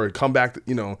tour, come back,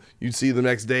 you'd see the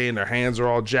next day and their hands are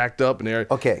all jacked up and they're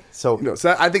okay. So,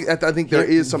 so I think there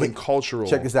is something cultural.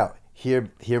 Check this out. Hear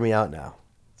me out now.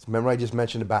 Remember I just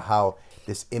mentioned about how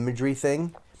this imagery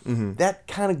thing, that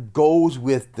kind of goes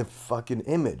with the fucking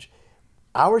image.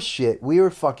 Our shit, we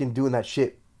were fucking doing that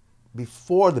shit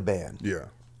before the band. Yeah.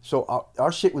 So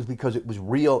our shit was because it was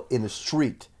real in the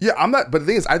street. Yeah, I'm not. But the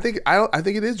thing is, I think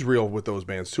it is real with those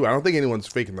bands too. I don't think anyone's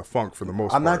faking the funk for the most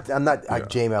part. I'm not.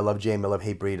 Jamie, I love Jamie. I love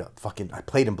Hatebreed. I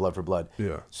played in Blood for Blood.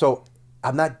 Yeah. So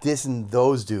I'm not dissing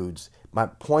those dudes. My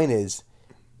point is,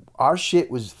 our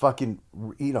shit was fucking.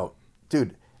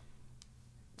 Dude.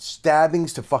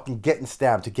 Stabbings to fucking getting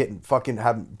stabbed to getting fucking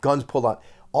having guns pulled out.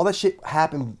 All that shit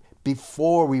happened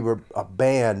before we were a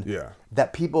band. Yeah.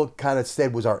 That people kind of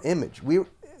said was our image. We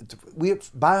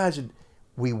Biohazard,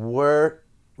 we were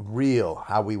real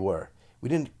how we were. We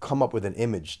didn't come up with an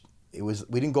image. We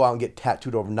didn't go out and get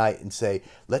tattooed overnight and say,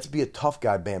 let's be a tough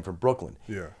guy band from Brooklyn.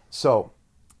 Yeah. So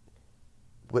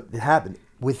what happened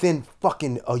within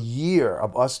fucking a year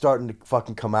of us starting to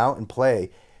fucking come out and play,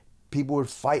 people would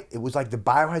fight. It was like the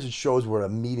Biohazard shows were a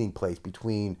meeting place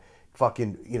between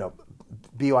fucking,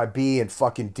 BYB and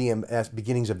fucking DMS,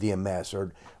 beginnings of DMS,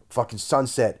 or fucking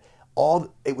Sunset.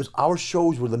 Our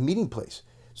shows were the meeting place.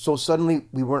 So suddenly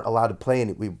we weren't allowed to play,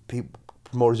 and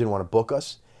promoters didn't want to book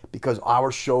us because our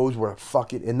shows were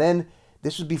fucking. And then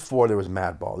this was before there was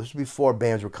Madball. This was before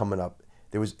bands were coming up.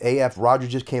 There was AF. Roger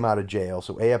just came out of jail,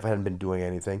 so AF hadn't been doing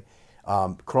anything.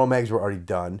 Cro-Mags were already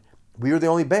done. We were the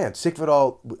only band. Sick of It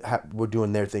All were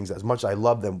doing their things. As much as I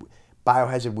love them,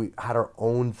 Biohazard, we had our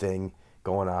own thing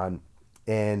going on.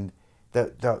 And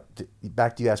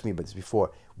back to you asked me about this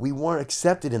before. We weren't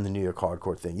accepted in the New York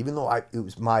hardcore thing, even though I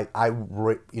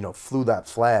flew that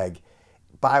flag.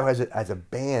 Biohazard as a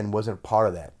band wasn't a part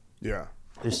of that. Yeah.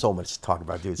 There's so much to talk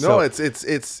about, dude. No,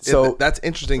 that's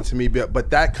interesting to me, but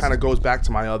that kind of goes back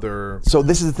to my other. So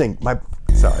this is the thing.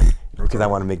 Because I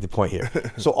want to make the point here.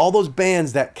 So all those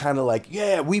bands that kind of like,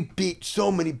 we beat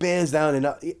so many bands down,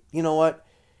 and you know what?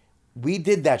 We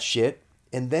did that shit,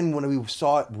 and then when we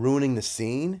saw it ruining the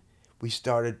scene, we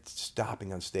started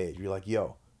stopping on stage. We were like,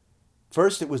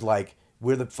 first it was like,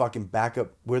 we're the fucking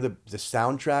backup, we're the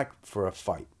soundtrack for a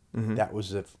fight. Mm-hmm. That was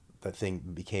the thing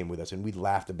became with us, and we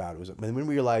laughed about it. And then we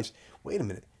realized, wait a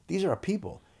minute, these are our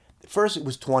people. First it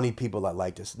was 20 people that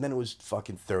liked us, and then it was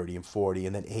fucking 30 and 40,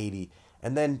 and then 80,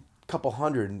 and then couple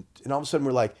hundred, and all of a sudden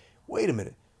we're like, wait a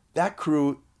minute, that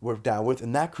crew we're down with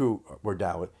and that crew we're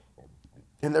down with,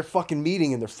 and they're fucking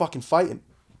meeting and they're fucking fighting.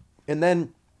 And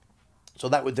then so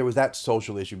there was that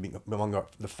social issue among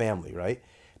the family, right?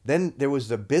 Then there was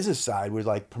the business side where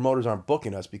like promoters aren't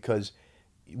booking us because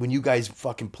when you guys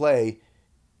fucking play,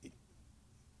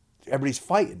 everybody's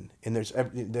fighting, and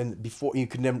then before you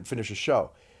could never finish a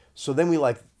show. So then we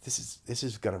like, this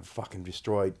is gonna fucking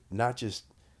destroy not just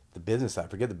the business side.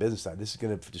 Forget the business side. This is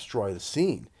gonna destroy the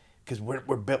scene because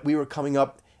we were coming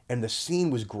up and the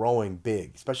scene was growing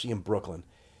big, especially in Brooklyn.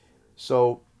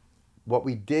 So what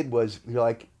we did was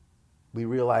we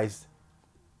realized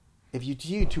if you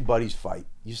see two buddies fight,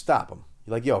 you stop them.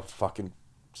 You're like, yo, fucking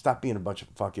stop being a bunch of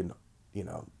fucking,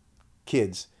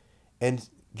 kids, and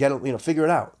figure it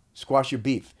out. Squash your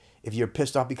beef. If you're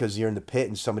pissed off because you're in the pit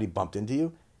and somebody bumped into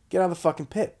you, get out of the fucking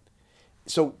pit.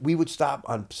 So we would stop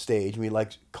on stage and we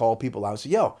call people out and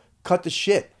say, yo, cut the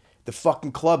shit. The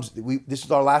fucking clubs, this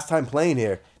is our last time playing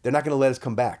here. They're not going to let us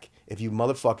come back. If you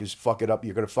motherfuckers fuck it up,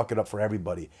 you're going to fuck it up for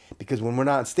everybody. Because when we're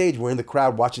not on stage, we're in the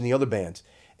crowd watching the other bands.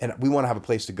 And we want to have a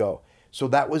place to go. So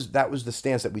that was the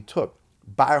stance that we took.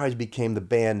 Biohazard became the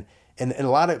band. And a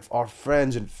lot of our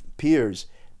friends and peers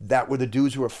that were the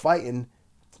dudes who were fighting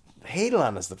hated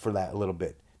on us for that a little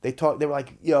bit. They were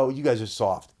like, yo, you guys are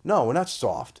soft. No, we're not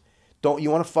soft. Don't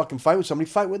you want to fucking fight with somebody?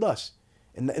 Fight with us.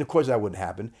 And of course that wouldn't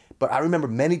happen. But I remember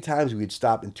many times we'd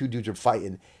stop and two dudes were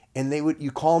fighting and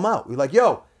you call them out. We're like,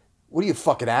 yo, what are you,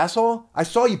 fucking asshole? I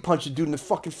saw you punch a dude in the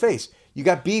fucking face. You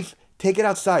got beef? Take it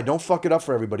outside. Don't fuck it up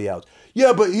for everybody else.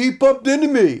 Yeah, but he bumped into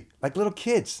me. Like little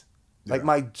kids. Yeah. Like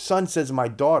my son says to my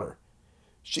daughter.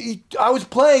 I was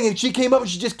playing and she came up and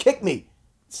she just kicked me.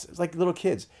 It's like little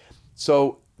kids.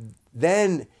 So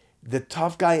then the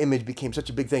tough guy image became such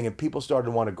a big thing and people started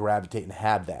to want to gravitate and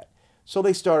have that. So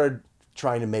they started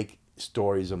trying to make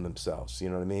stories of themselves, you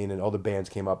know what I mean? And other bands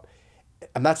came up.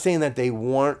 I'm not saying that they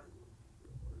weren't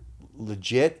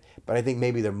legit, but I think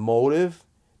maybe their motive,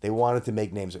 they wanted to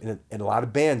make names. And a lot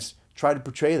of bands tried to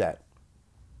portray that,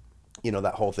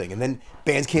 that whole thing. And then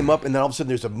bands came up and then all of a sudden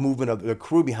there's a movement of the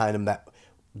crew behind them that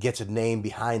gets a name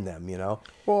behind them,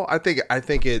 Well, I think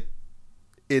it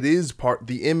is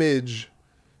the image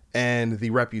and the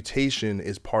reputation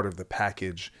is part of the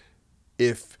package.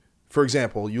 If, for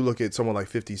example, you look at someone like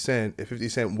 50 Cent, if 50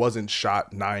 Cent wasn't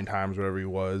shot 9 times, whatever he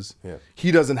was,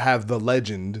 he doesn't have the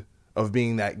legend of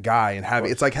being that guy and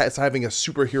having, it's having a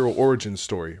superhero origin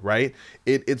story, right?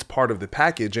 It's part of the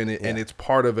package and it's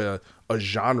part of a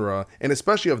genre, and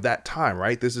especially of that time,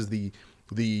 right? This is the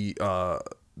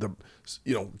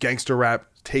gangster rap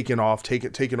taking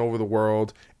over the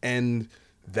world, and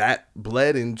that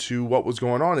bled into what was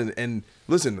going on. And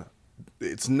listen,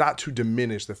 it's not to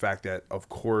diminish the fact that, of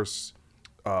course,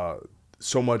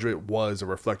 so much of it was a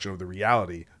reflection of the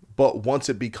reality. But once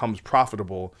it becomes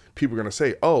profitable, people are going to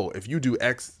say, oh, if you do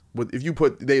X, if you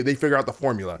put, they figure out the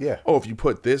formula. Yeah. Oh, if you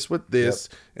put this with this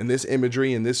and this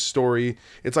imagery and this story,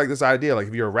 it's like this idea, like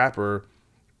if you're a rapper,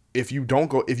 if you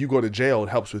go to jail, it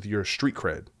helps with your street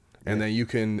cred. And then you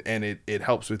can, and it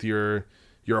helps with your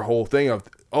whole thing of,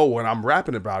 oh, when I'm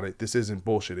rapping about it, this isn't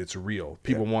bullshit. It's real.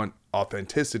 People want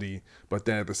authenticity, but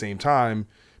then at the same time,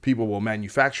 people will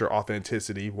manufacture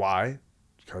authenticity. Why?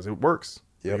 Because it works.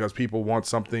 Yep. Because people want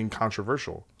something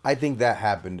controversial. I think that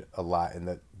happened a lot in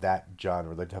that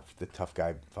genre, the tough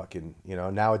guy fucking,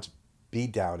 now it's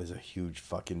beatdown is a huge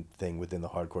fucking thing within the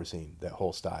hardcore scene, that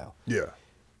whole style. Yeah.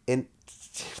 And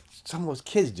some of those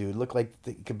kids, dude, look like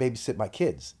they could babysit my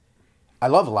kids. I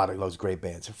love a lot of those great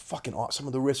bands. They're fucking awesome. Some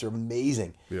of the riffs are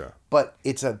amazing. Yeah. But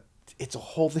it's a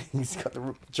whole thing. It's got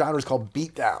the genre's called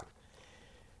beatdown.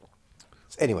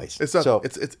 Anyways,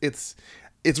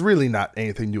 it's really not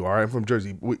anything new. All right, I'm from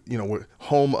Jersey. We're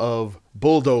home of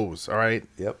Bulldoze. All right.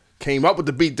 Yep. Came up with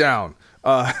the beatdown.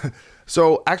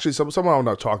 So actually, someone I want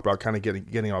to talk about, kind of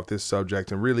getting off this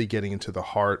subject and really getting into the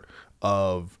heart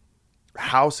of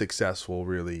how successful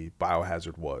really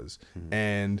Biohazard was,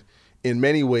 and in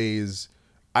many ways,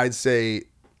 I'd say,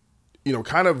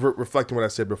 kind of reflecting what I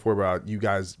said before about you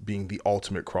guys being the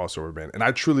ultimate crossover band. And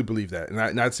I truly believe that.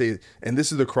 And I'd say, and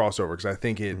this is the crossover, because I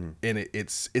think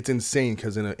it's insane,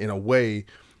 because in a way,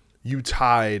 you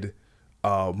tied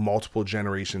multiple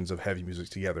generations of heavy music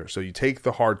together. So you take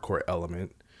the hardcore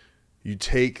element, you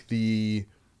take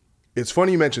it's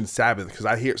funny you mentioned Sabbath, because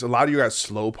I hear a lot of you guys'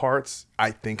 slow parts, I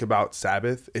think about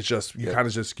Sabbath. It's just, you kind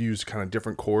of just use kind of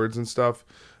different chords and stuff.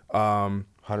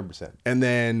 100%. And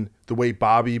then the way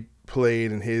Bobby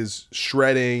played and his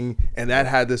shredding, and that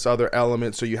had this other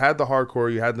element. So you had the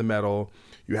hardcore, you had the metal,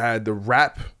 you had the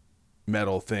rap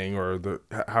metal thing, or the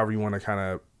however you want to kind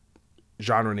of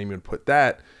genre name and put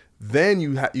that. Then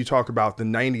you talk about the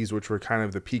 90s, which were kind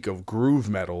of the peak of groove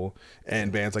metal,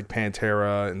 and bands like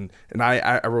Pantera, and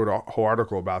I wrote a whole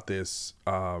article about this,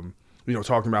 talking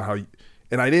about how.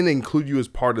 And I didn't include you as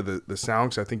part of the sound,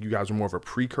 because I think you guys were more of a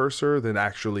precursor than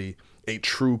actually a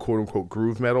true quote unquote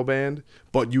groove metal band,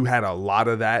 but you had a lot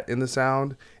of that in the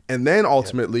sound. And then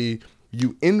ultimately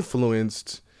you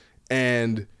influenced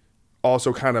and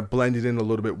also kind of blended in a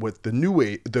little bit with the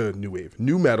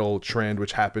new metal trend,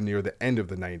 which happened near the end of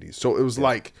the 90s. So it was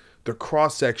like the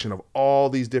cross section of all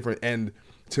these different, and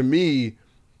to me,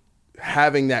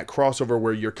 having that crossover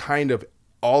where you're kind of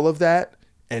all of that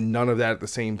and none of that at the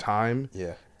same time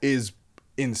is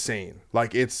insane.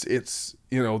 Like it's there's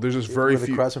just very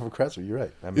few crossover. You're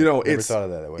right. I never it's thought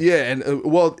of that way. Yeah, and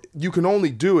well, you can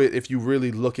only do it if you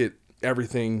really look at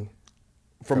everything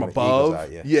from above.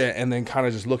 Eye, and then kind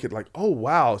of just look at like, oh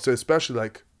wow. So especially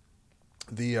like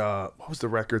the what was the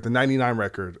record? The 99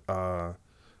 record. I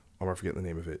forget the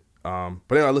name of it. But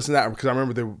anyway, I listened to that because I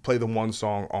remember they would play the one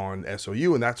song on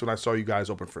SOU, and that's when I saw you guys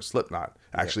open for Slipknot,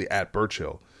 actually at Birch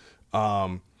Hill.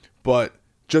 But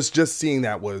just seeing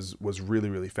that was really,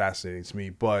 really fascinating to me.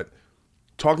 But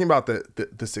talking about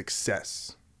the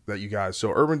success that you guys,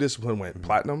 so Urban Discipline went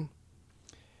platinum.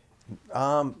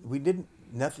 We didn't.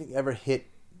 Nothing ever hit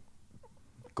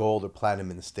gold or platinum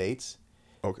in the States.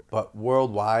 Okay. But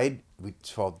worldwide, we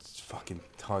sold fucking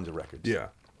tons of records. Yeah.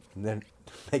 And then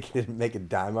make a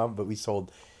dime of, but we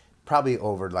sold probably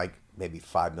over like maybe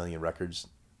 5 million records.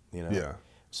 Yeah.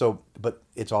 So, but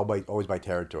it's always by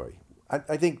territory.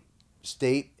 I think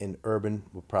state and urban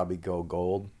will probably go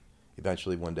gold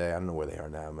eventually one day. I don't know where they are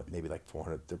now. Maybe like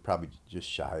 400. They're probably just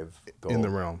shy of gold. In the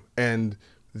realm. And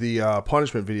the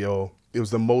Punishment video, it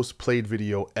was the most played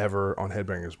video ever on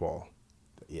Headbangers Ball.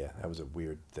 Yeah, that was a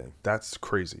weird thing. That's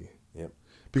crazy. Yep.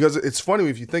 Because it's funny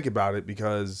if you think about it,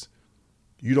 because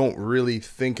you don't really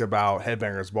think about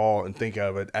Headbangers Ball and think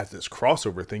of it as this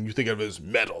crossover thing. You think of it as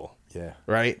metal. Yeah.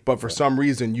 Right? But for some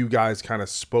reason, you guys kind of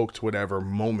spoke to whatever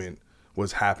moment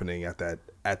was happening at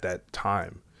that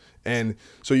time. And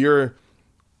so you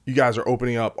guys are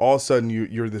opening up. All of a sudden,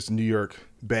 you're this New York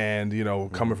band,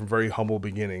 coming from very humble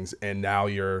beginnings, and now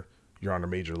you're on a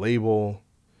major label.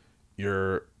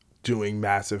 You're doing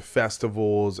massive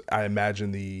festivals. I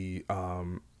imagine the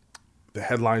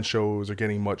headline shows are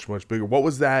getting much, much bigger. What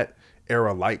was that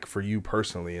era like for you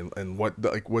personally? And what,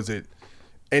 like, was it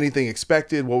anything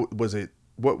expected? What was it?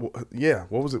 What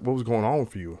was going on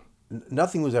for you?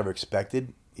 Nothing was ever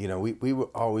expected. We were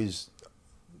always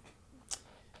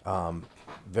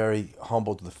very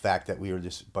humble to the fact that we were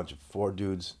just a bunch of 4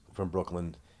 dudes from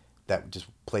Brooklyn that just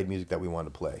played music that we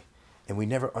wanted to play. And we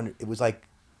never it was like,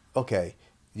 okay,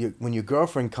 when your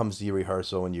girlfriend comes to your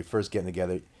rehearsal and you're first getting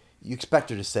together, you expect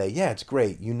her to say, yeah, it's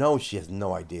great. She has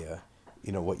no idea,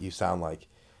 what you sound like.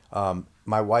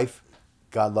 My wife,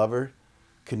 God love her,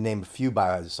 could name a few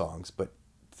Biohazard songs, but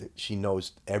she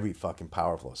knows every fucking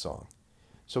Powerflo song.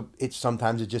 So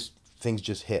sometimes things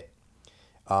just hit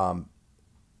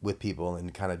with people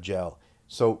and kind of gel.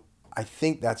 So I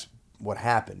think that's what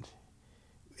happened.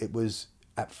 It was,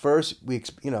 at first,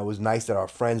 it was nice that our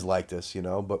friends liked us,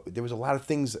 but there was a lot of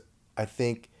things I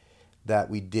think that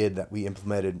we did, that we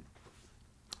implemented.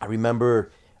 I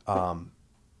remember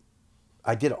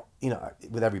I did,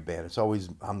 with every band, it's always,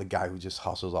 I'm the guy who just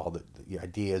hustles all the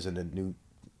ideas and the new,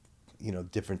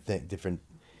 different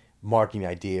marketing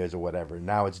ideas or whatever.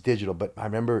 Now it's digital, but I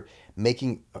remember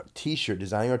making a t-shirt,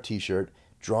 designing our t-shirt,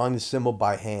 drawing the symbol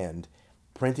by hand,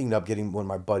 printing it up, getting one of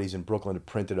my buddies in Brooklyn to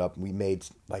print it up. And we made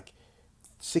like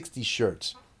 60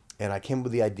 shirts. And I came up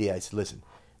with the idea. I said, listen,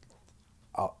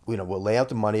 we'll lay out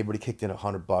the money. Everybody kicked in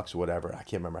 $100 or whatever. I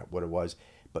can't remember what it was.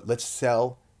 But let's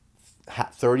sell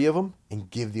 30 of them and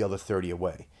give the other 30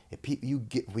 away. If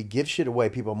we give shit away,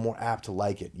 people are more apt to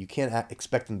like it. You can't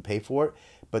expect them to pay for it,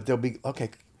 but they'll be,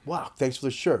 okay, wow, thanks for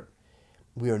the shirt.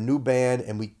 We are a new band,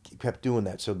 and we kept doing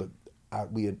that. So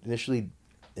we initially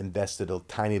invested a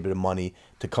tiny bit of money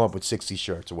to come up with 60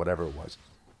 shirts or whatever it was.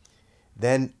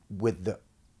 Then with the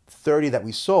 30 that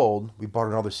we sold, we bought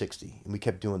another 60, and we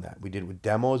kept doing that. We did it with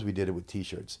demos, we did it with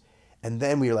t-shirts. And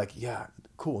then we were like, yeah,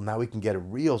 cool, now we can get a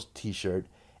real t-shirt,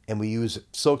 and we use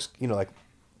silks, like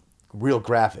real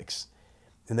graphics.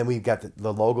 And then we got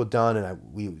the logo done,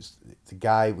 and we used the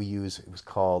guy we used, it was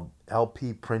called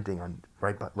LP Printing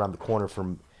right around the corner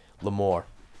from Lemoore,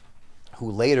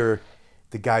 who later,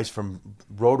 the guys from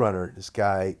Roadrunner, this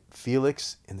guy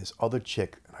Felix and this other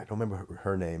chick, I don't remember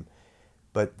her name,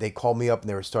 but they called me up and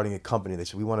they were starting a company. They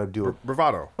said, we want to do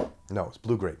Bravado. No, it's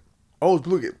Blue Grape. Oh, it's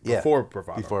Blue Grape. Before Yeah,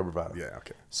 Bravado. Before Bravado. Yeah,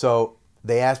 okay. So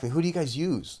they asked me, who do you guys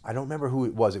use? I don't remember who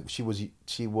it was. She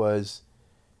was,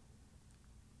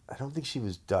 I don't think she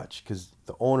was Dutch, because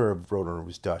the owner of Roadrunner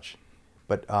was Dutch.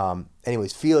 But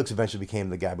anyways, Felix eventually became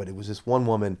the guy, but it was this one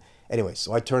woman. Anyway,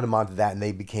 so I turned them on to that, and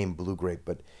they became Blue Grape.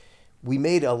 But we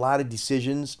made a lot of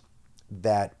decisions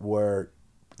that were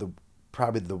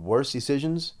probably the worst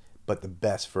decisions, but the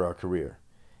best for our career.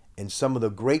 And some of the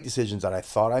great decisions that I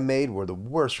thought I made were the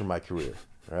worst for my career,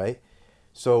 right?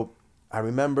 So I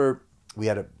remember we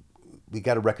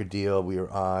got a record deal. We were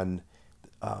on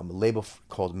a label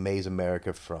called Maze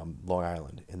America from Long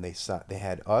Island, and they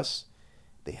had us.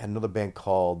 They had another band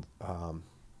called I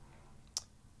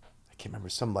can't remember,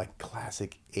 some like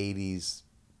classic '80s.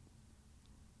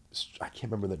 I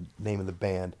can't remember the name of the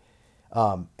band.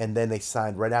 And then they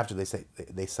signed right after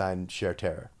they signed Sheer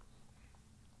Terror.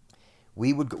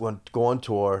 We would go on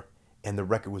tour, and the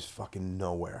record was fucking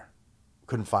nowhere.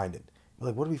 Couldn't find it. We're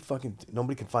like, what do we fucking?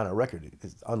 Nobody can find our record.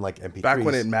 It's unlike MP3s. Back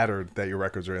when it mattered that your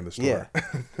records are in the store. Yeah.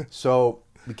 So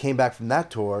we came back from that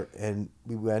tour, and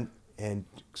we went, and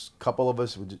a couple of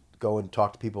us would go and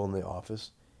talk to people in the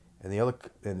office, and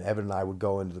Evan and I would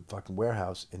go into the fucking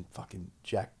warehouse and fucking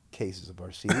jack cases of our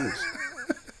CDs.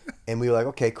 And we were like,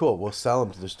 okay, cool, we'll sell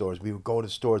them to the stores. We would go to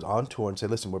stores on tour and say,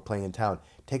 listen, we're playing in town.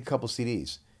 Take a couple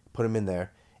CDs, put them in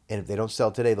there, and if they don't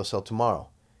sell today, they'll sell tomorrow.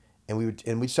 And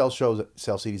we'd sell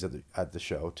CDs at the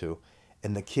show too.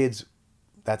 And the kids,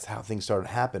 that's how things started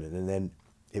happening. And then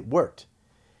it worked.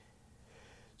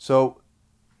 So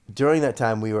during that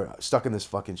time, we were stuck in this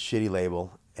fucking shitty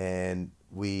label, and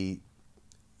we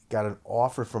got an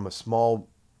offer from a small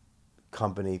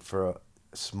company for a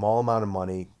small amount of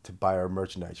money to buy our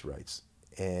merchandise rights.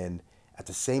 And at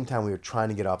the same time, we were trying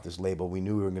to get off this label. We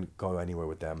knew we weren't going to go anywhere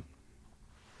with them.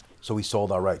 So we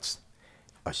sold our rights.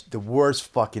 The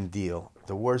worst fucking deal.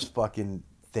 The worst fucking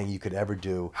thing you could ever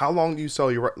do. How long do you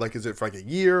sell your, like, is it for like a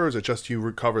year, or is it just you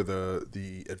recover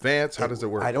the advance? How does it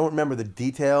work? I don't remember the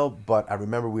detail, but I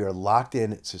remember we were locked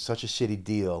in to such a shitty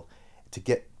deal to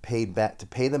get paid back, to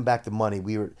pay them back the money.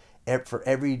 We were, for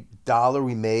every dollar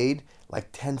we made, like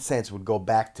 10 cents would go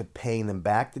back to paying them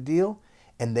back the deal,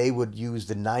 and they would use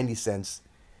the 90 cents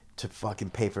to fucking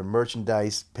pay for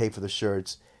merchandise, pay for the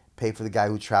shirts, pay for the guy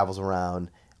who travels around.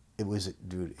 It was a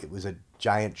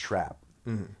giant trap.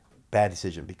 Mm-hmm. Bad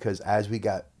decision, because as we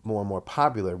got more and more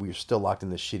popular, we were still locked in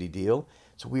this shitty deal.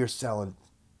 So we were selling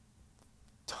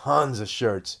tons of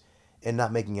shirts and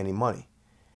not making any money.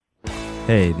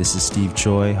 Hey, this is Steve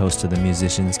Choi, host of the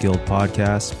Musicians Guild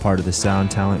podcast, part of the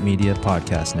Sound Talent Media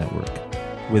podcast network.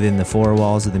 Within the four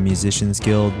walls of the Musicians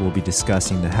Guild, we'll be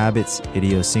discussing the habits,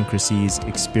 idiosyncrasies,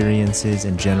 experiences,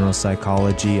 and general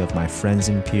psychology of my friends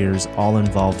and peers, all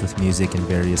involved with music in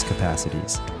various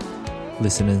capacities.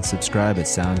 Listen and subscribe at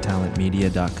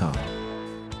soundtalentmedia.com.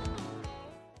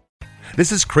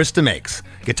 This is Krista Makes,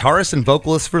 guitarist and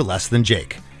vocalist for Less Than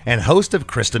Jake, and host of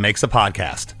Krista Makes a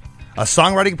Podcast, a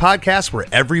songwriting podcast where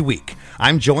every week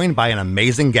I'm joined by an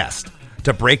amazing guest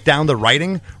to break down the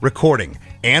writing, recording,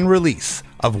 and release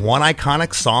of one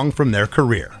iconic song from their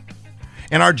career.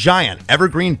 In our giant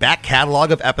evergreen back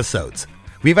catalog of episodes,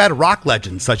 we've had rock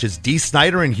legends such as Dee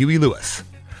Snider and Huey Lewis,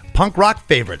 punk rock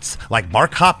favorites like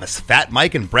Mark Hoppus, Fat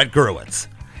Mike, and Brett Gurewitz,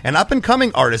 and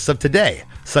up-and-coming artists of today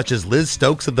such as Liz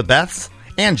Stokes of the Beths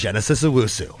and Genesis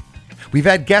Owusu. We've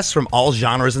had guests from all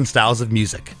genres and styles of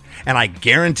music, and I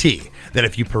guarantee that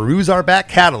if you peruse our back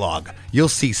catalog, you'll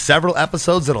see several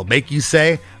episodes that'll make you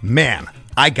say, man,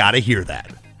 I gotta hear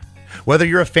that. Whether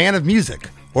you're a fan of music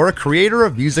or a creator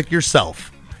of music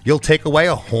yourself, you'll take away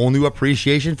a whole new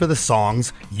appreciation for the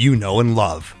songs you know and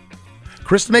love.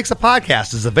 Krista Makes a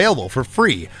Podcast is available for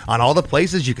free on all the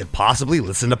places you could possibly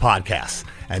listen to podcasts,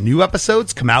 and new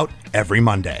episodes come out every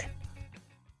Monday.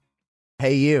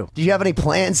 Hey you, do you have any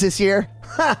plans this year?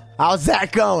 How's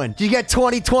that going? Did you get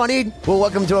 2020? Well,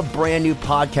 welcome to a brand new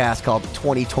podcast called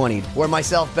 2020, where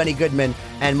myself, Benny Goodman,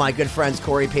 and my good friends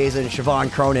Corey Paisley and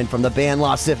Siobhan Cronin from the band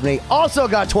Lost Symphony also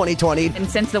got 2020. And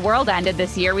since the world ended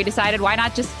this year, we decided why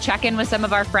not just check in with some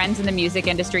of our friends in the music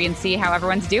industry and see how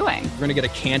everyone's doing. We're going to get a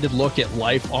candid look at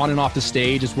life on and off the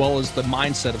stage, as well as the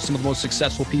mindset of some of the most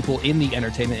successful people in the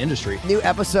entertainment industry. New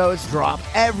episodes drop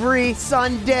every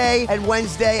Sunday and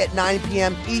Wednesday at 9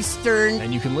 p.m. Eastern.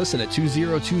 And you can listen at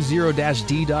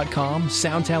 2020-d.com,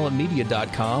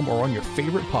 soundtalentmedia.com, or on your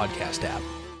favorite podcast app.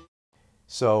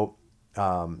 So,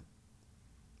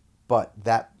 but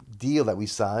that deal that we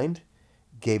signed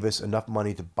gave us enough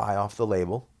money to buy off the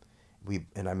label. I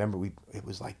remember it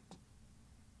was like,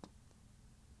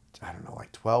 I don't know,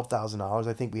 like $12,000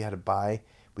 I think we had to buy.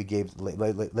 We gave,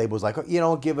 labels like,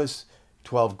 give us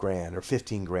 12 grand or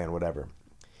 15 grand, whatever.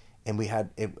 And we had,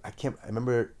 I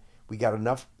remember we got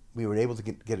enough, we were able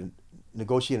to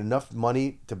negotiate enough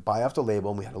money to buy off the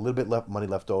label, and we had a little bit money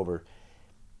left over.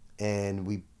 And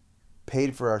we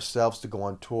paid for ourselves to go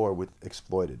on tour with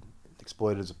Exploited.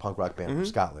 Exploited is a punk rock band from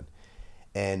Scotland.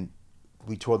 And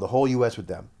we toured the whole U.S. with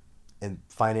them. and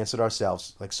finance it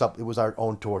ourselves. It was our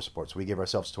own tour support, so we gave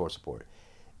ourselves tour support.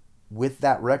 With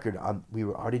that record,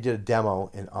 already did a demo,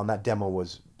 and on that demo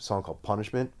was a song called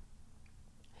Punishment,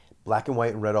 Black and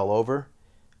White and Red All Over,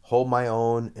 Hold My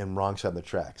Own, and Wrong Side of the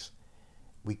Tracks.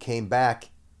 We came back.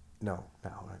 I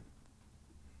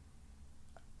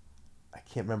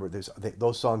can't remember.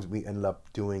 Those songs we ended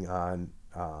up doing on.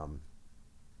 There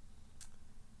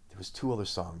was 2 other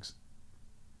songs.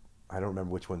 I don't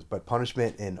remember which ones, but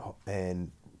Punishment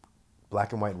and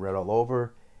Black and White and Red All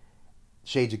Over,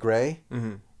 Shades of Grey,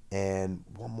 and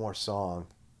one more song.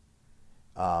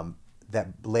 That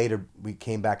later we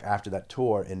came back after that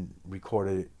tour and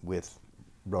recorded it with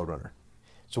Roadrunner.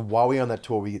 So while we were on that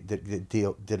tour, we did a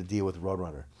deal with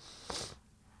Roadrunner.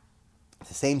 At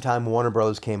the same time, Warner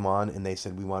Brothers came on and they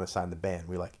said, we want to sign the band.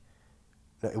 We were like,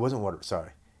 no, it wasn't Warner,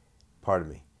 sorry. Pardon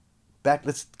me.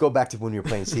 Let's go back to when we were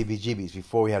playing CBGBs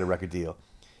before we had a record deal.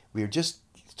 We were just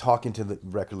talking to the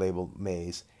record label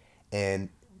Maze, and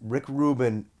Rick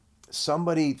Rubin,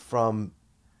 somebody from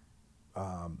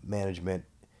management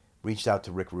reached out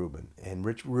to Rick Rubin, and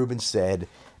Rick Rubin said,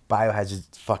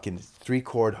 Biohazard's fucking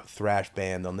 3-chord thrash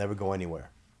band, they'll never go anywhere.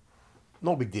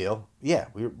 No big deal. Yeah,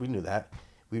 we knew that.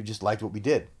 We just liked what we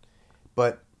did.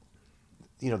 But,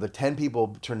 the 10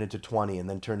 people turned into 20 and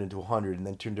then turned into 100 and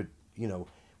then turned to,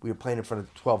 we were playing in front of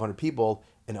 1,200 people,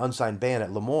 an unsigned band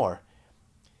at Lemoore.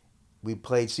 We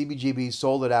played CBGB,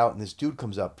 sold it out, and this dude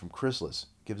comes up from Chrysalis,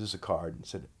 gives us a card, and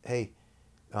said, hey,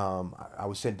 I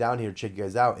was sent down here to check you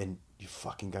guys out, and you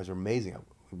fucking guys are amazing.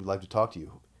 We'd like to talk to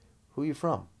you. Who are you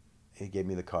from? And he gave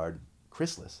me the card.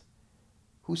 Chrysalis.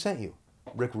 Who sent you?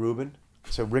 Rick Rubin.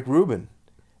 So Rick Rubin.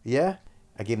 Yeah?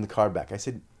 I gave him the card back. I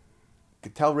said,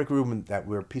 tell Rick Rubin that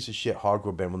we're a piece of shit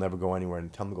hardcore band, we'll never go anywhere,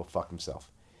 and tell him to go fuck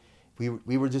himself.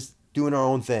 We were just doing our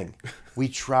own thing. We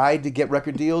tried to get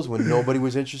record deals when nobody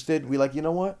was interested. We like, you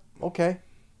know what? Okay.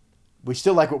 We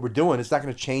still like what we're doing. It's not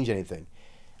going to change anything.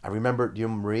 I remember, do you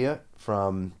remember Maria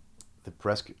from the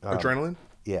press? Adrenaline?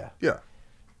 Yeah. Yeah.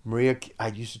 Maria, I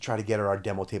used to try to get her our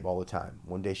demo tape all the time.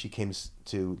 One day she came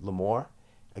to Lemoore,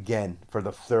 again, for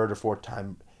the 3rd or 4th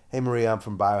time. Hey, Maria, I'm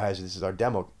from Biohazard. This is our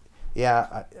demo.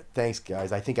 Yeah, thanks,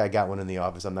 guys. I think I got one in the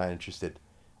office. I'm not interested.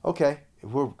 Okay.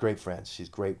 We're great friends. She's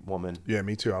a great woman. Yeah,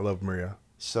 me too. I love Maria.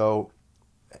 So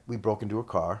we broke into her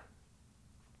car,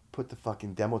 put the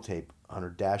fucking demo tape on her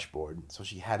dashboard, so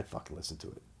she had to fucking listen to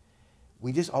it.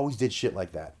 We just always did shit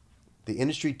like that. The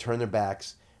industry turned their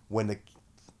backs when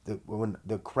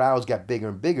the crowds got bigger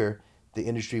and bigger. The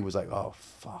industry was like, oh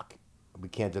fuck, we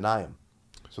can't deny them.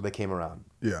 So they came around.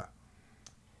 Yeah.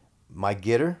 Mike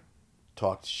Gitter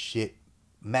talked shit,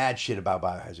 mad shit about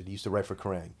Biohazard. He used to write for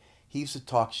Kerrang. He used to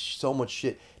talk so much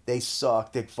shit. They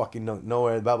sucked. They fucking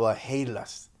nowhere. Blah, blah, hated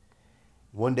us.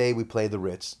 One day we played the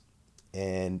Ritz,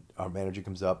 and our manager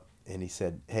comes up, and he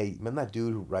said, hey, remember that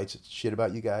dude who writes shit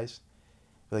about you guys?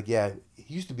 We're like, yeah,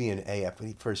 he used to be in AF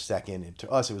for a second. And to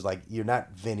us, it was like, you're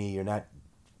not Vinny, you're not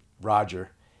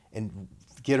Roger. And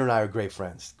Gitter and I are great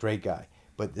friends. Great guy.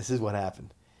 But this is what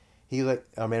happened.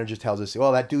 Our manager tells us,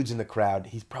 well, that dude's in the crowd.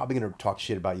 He's probably going to talk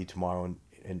shit about you tomorrow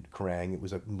in Kerrang. It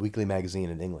was a weekly magazine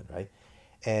in England, right?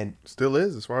 And still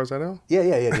is, as far as I know. Yeah,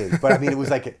 it is. But I mean, it was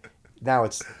like now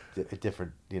it's a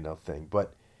different, thing.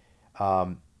 But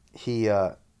so he's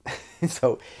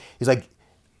like,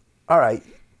 all right,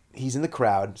 he's in the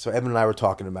crowd. So Evan and I were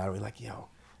talking about it. We're like, yo,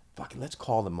 fucking, let's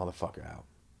call the motherfucker out.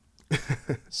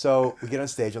 So we get on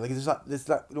stage. I'm like,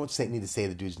 we don't need to say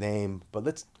the dude's name, but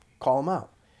let's call him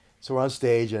out. So we're on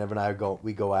stage, and Evan and I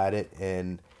we go at it,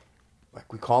 and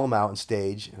like we call him out on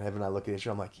stage, and Evan and I look at each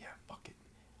other. I'm like, yeah, fuck it.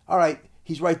 All right,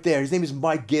 he's right there. His name is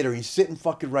Mike Gitter. He's sitting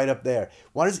fucking right up there.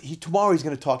 Tomorrow he's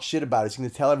gonna talk shit about us. He's gonna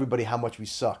tell everybody how much we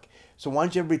suck. So why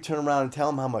don't you everybody turn around and show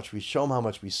him how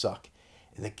much we suck?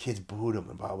 And the kids booed him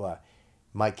and blah blah.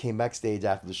 Mike came backstage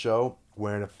after the show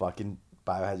wearing a fucking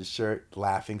Biohazard shirt,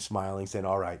 laughing, smiling, saying,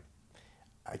 "All right,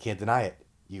 I can't deny it.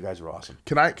 You guys are awesome."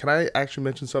 Can I actually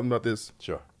mention something about this?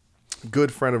 Sure.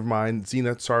 Good friend of mine,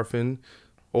 Zena Sarfin,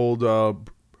 old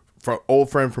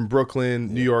friend from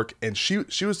Brooklyn, New York, and she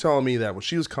was telling me that when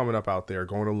she was coming up out there,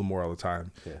 going to Lemoore all the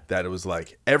time, that it was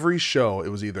like every show, it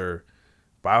was either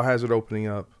Biohazard opening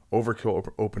up, Overkill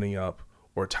opening up,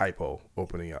 or Typo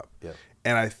opening up. Yeah.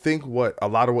 And I think a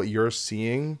lot of what you're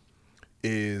seeing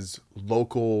is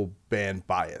local band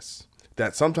bias.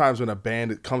 That sometimes when a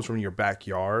band comes from your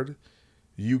backyard,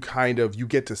 you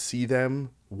get to see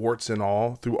them, warts and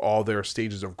all, through all their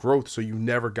stages of growth. So you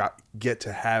never get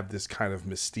to have this kind of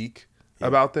mystique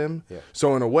about them. Yeah.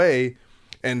 So in a way,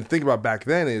 and think about back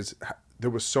then is there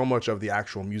was so much of the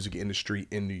actual music industry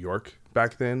in New York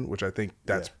back then, which I think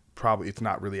that's it's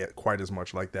not really quite as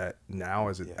much like that now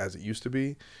as it used to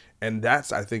be. And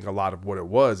that's, I think, a lot of what it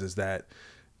was, is that,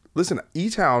 listen,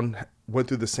 E-Town went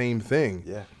through the same thing.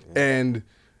 Yeah. And,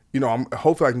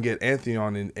 hopefully I can get Anthony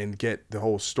on and get the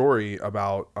whole story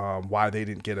about why they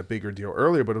didn't get a bigger deal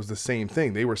earlier, but it was the same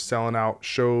thing. They were selling out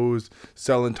shows,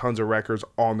 selling tons of records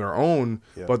on their own,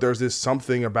 but there's this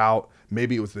something about,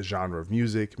 maybe it was the genre of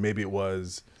music, maybe it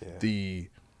was the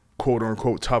quote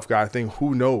unquote tough guy thing,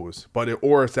 who knows? But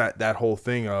it's that whole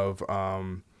thing of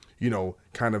kind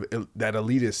of that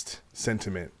elitist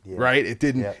sentiment, right? It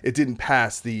didn't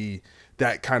pass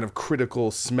that kind of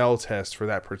critical smell test for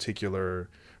that particular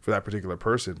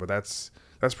person. But that's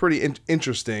pretty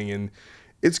interesting, and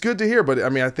it's good to hear. But I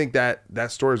mean, I think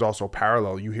that story is also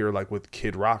parallel. You hear like with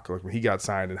Kid Rock, like when he got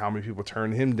signed, and how many people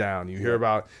turned him down. You hear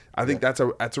about. I think that's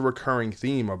a recurring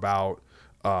theme about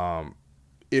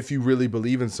if you really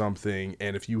believe in something,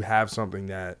 and if you have something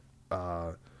that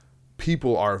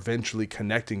people are eventually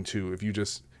connecting to, if you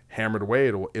just hammer it away,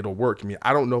 it'll work. I mean,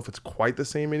 I don't know if it's quite the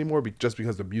same anymore, just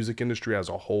because the music industry as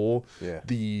a whole,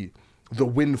 the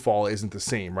windfall isn't the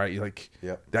same, right? Like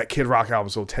that Kid Rock album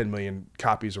sold 10 million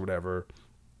copies or whatever,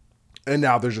 and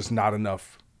now there's just not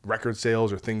enough record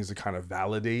sales or things to kind of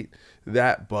validate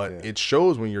that. But it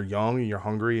shows when you're young and you're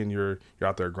hungry and you're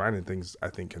out there grinding, things I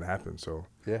think can happen. So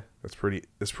that's pretty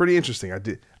interesting.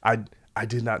 I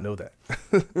did not know that.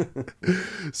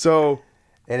 So,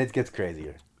 and it gets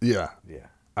crazier. Yeah,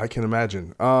 I can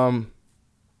imagine.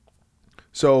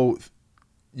 So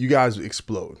you guys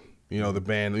explode. The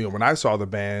band. When I saw the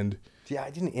band. Yeah, I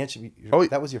didn't answer. Oh,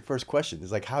 that was your first question.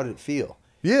 It's like, how did it feel?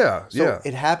 Yeah, so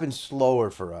it happened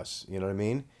slower for us. You know what I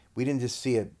mean? We didn't just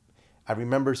see it. I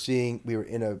remember we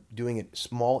were doing it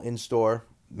small in store.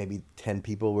 Maybe 10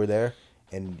 people were there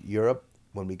in Europe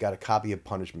when we got a copy of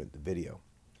Punishment, the video.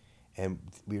 And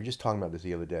we were just talking about this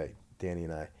the other day, Danny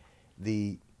and I.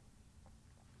 I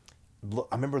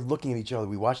remember looking at each other.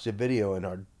 We watched the video and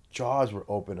our jaws were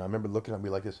open. I remember looking at me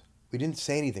like this. We didn't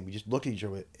say anything. We just looked at each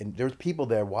other. And there was people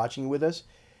there watching with us.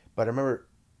 But I remember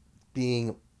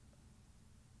being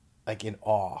like in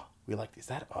awe. We were like, is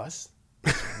that us?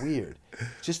 It's weird.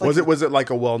 Just like was it like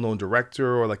a well-known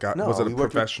director or like was it a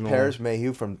professional? Paris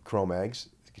Mayhew from Cro-Mags,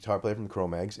 guitar player from the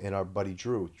Cro-Mags, and our buddy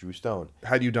Drew Stone.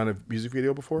 Had you done a music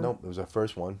video before? No, it was our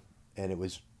first one, and it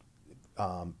was,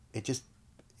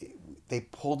 they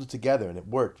pulled it together and it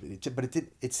worked. But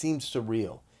it seemed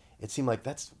surreal. It seemed like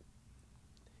that's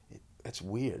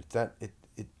weird. It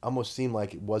almost seemed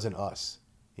like it wasn't us,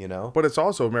 But it's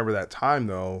also, remember that time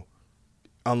though,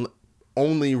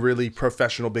 only really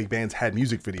professional big bands had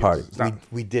music videos.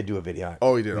 We did do a video.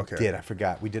 Oh, we did? Okay. We did. I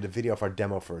forgot. We did a video of our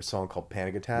demo for a song called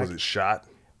Panic Attack. Was it shot?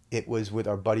 It was with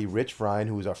our buddy Rich Frine,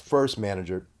 who was our first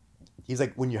manager. He's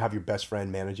like when you have your best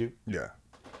friend manage you. Yeah.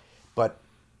 But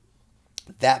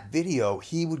that video,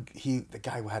 the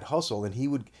guy who had hustle, and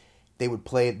they would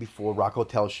play it before Rock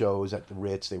Hotel shows at the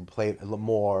Ritz. They would play it a little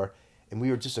more, and we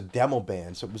were just a demo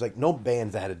band. So it was like no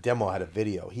bands that had a demo had a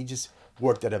video. He just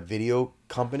worked at a video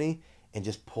company and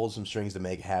just pulled some strings to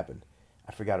make it happen.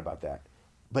 I forgot about that.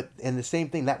 And the same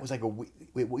thing, that was like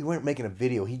we weren't making a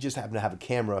video. He just happened to have a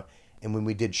camera, and when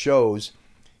we did shows,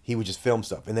 he would just film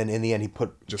stuff. And then in the end, he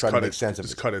tried to make sense of it.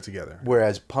 Just cut it together.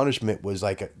 Whereas Punishment was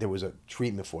like there was a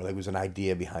treatment for it. There was an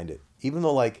idea behind it. Even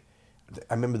though I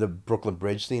remember the Brooklyn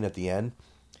Bridge scene at the end.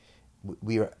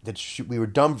 We were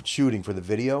done shooting for the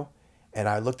video, and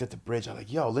I looked at the bridge. I was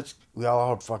like, "Yo,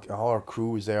 all our crew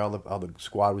was there, all the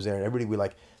squad was there, and everybody, we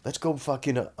like, let's go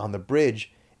fucking on the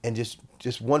bridge and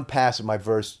just one pass of my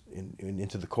verse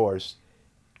into the chorus,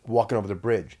 walking over the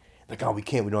bridge. Like, oh, we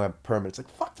can't. We don't have permits. Like,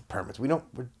 fuck the permits.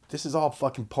 This is all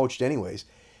fucking poached anyways.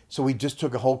 So we just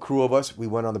took a whole crew of us. We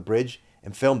went on the bridge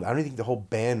and filmed. I don't even think the whole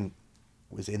band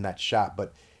was in that shot,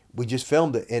 but we just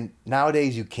filmed it. And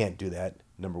nowadays you can't do that.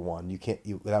 Number one, you can't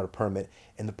without a permit,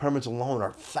 and the permits alone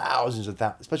are thousands,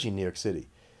 especially in New York City.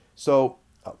 So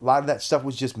a lot of that stuff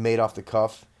was just made off the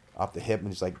cuff, off the hip, and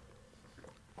just like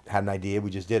had an idea. We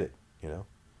just did it, You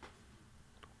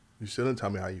still didn't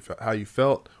tell me how you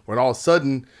felt when all of a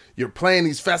sudden you're playing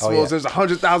these festivals. There's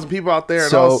 100,000 people out there,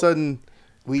 and all of a sudden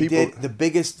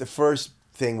the first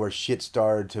thing where shit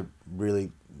started to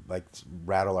really like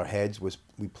rattle our heads was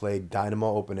we played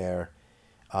Dynamo Open Air.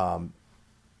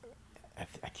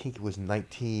 I think it was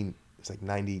 91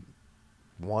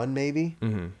 maybe.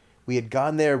 Mm-hmm. We had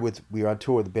gone there we were on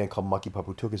tour with a band called Monkey Pup,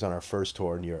 who took us on our first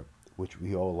tour in Europe, which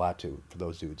we owe a lot to for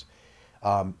those dudes.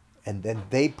 And then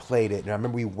they played it, and I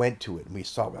remember we went to it and we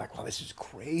saw it. We're like, wow, this is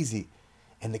crazy.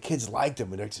 And the kids liked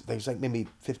them. And there was like maybe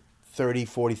 30,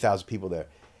 40,000 people there.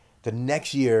 The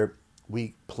next year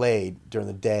we played during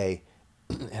the day,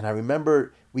 and I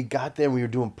remember we got there and we were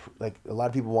doing, like, a lot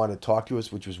of people wanted to talk to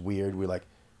us, which was weird. We were like,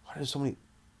 why there's so many,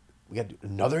 we got to do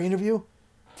another interview?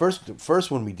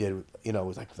 First one we did, you know,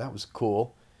 was like, that was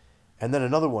cool. And then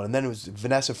another one. And then it was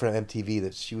Vanessa from MTV,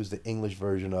 that she was the English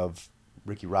version of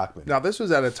Ricky Rockman. Now, this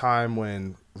was at a time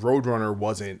when Roadrunner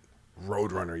wasn't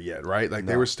Roadrunner yet, right? Like,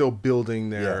 they were still building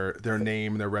their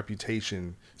name, their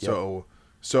reputation. Yep.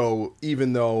 So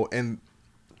even though, and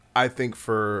I think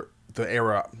for the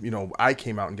era, you know, I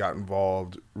came out and got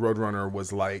involved, Roadrunner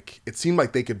was like, it seemed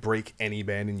like they could break any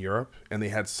band in Europe, and they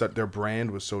had their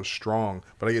brand was so strong.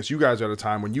 But I guess you guys are at a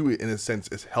time when you, in a sense,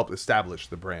 helped establish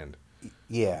the brand.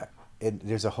 Yeah. And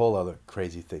there's a whole other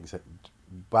crazy thing.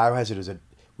 Biohazard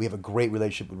we have a great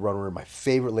relationship with Roadrunner, my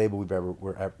favorite label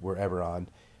we're ever on.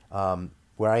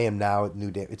 Where I am now at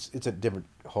New Day, it's a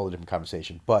whole different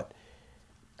conversation. But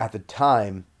at the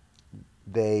time,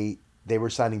 they were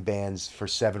signing bands for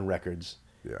 7 records.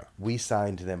 Yeah. We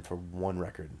signed them for 1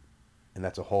 record, and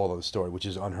that's a whole other story, which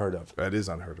is unheard of. That is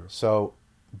unheard of. So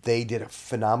they did a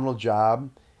phenomenal job.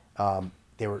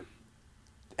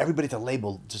 Everybody at the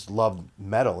label just loved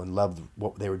metal and loved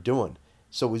what they were doing.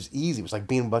 So it was easy. It was like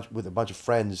being with a bunch of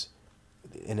friends,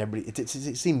 and everybody. It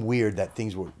seemed weird that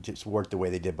things were just worked the way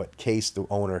they did. But Case, the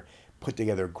owner, put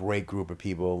together a great group of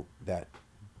people that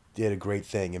did a great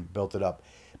thing and built it up.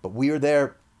 But we were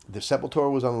there. The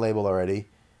Sepultura was on the label already,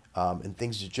 and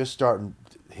things were just starting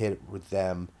to hit with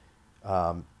them.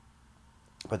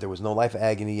 But there was no Life of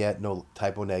Agony yet, no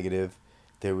Typo Negative.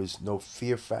 There was no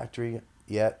Fear Factory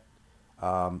yet.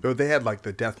 They had like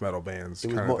the death metal bands.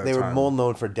 They were more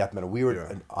known for death metal. We were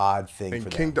an odd thing and for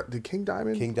them. Did King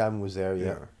Diamond? King Diamond was there,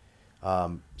 yeah.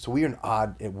 So we were an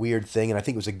odd and weird thing, and I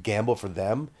think it was a gamble for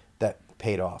them that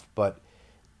paid off. But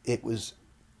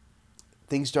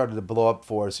things started to blow up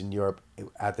for us in Europe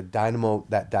at the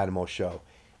Dynamo show.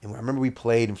 And I remember we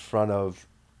played in front of,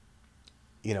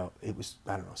 you know, it was,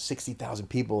 I don't know, 60,000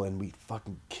 people, and we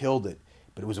fucking killed it.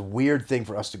 But it was a weird thing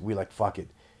for us to be like, fuck it.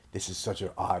 This is such an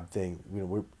odd thing. You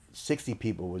know, 60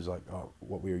 people was like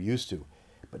what we were used to.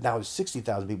 But now it's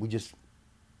 60,000 people. We just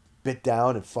bit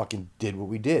down and fucking did what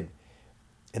we did.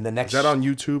 And the next... Is that on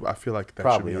YouTube? I feel like that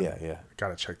probably, should be yeah.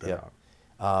 Gotta check that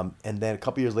out. And then a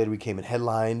couple years later, we came and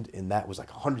headlined, and that was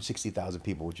like 160,000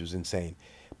 people, which was insane.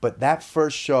 But that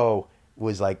first show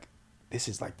was like, this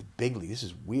is like the big league. This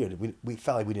is weird. We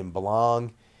felt like we didn't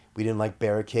belong. We didn't like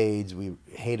barricades. We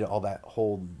hated all that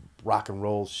whole rock and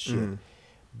roll shit. Mm-hmm.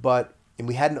 But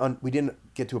we didn't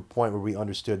get to a point where we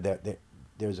understood that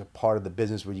there's a part of the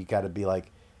business where you got to be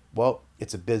like, well,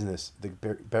 it's a business. The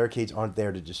barricades aren't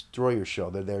there to destroy your show.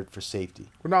 They're there for safety.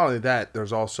 Well, not only that,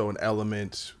 there's also an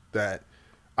element that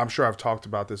I'm sure I've talked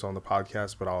about this on the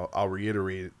podcast, but I'll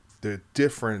reiterate it. One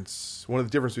of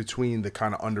the differences between the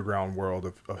kind of underground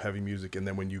world of heavy music and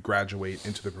then when you graduate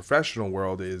into the professional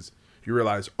world is you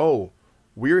realize, oh,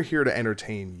 we're here to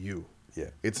entertain you.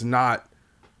 Yeah. It's not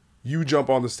you jump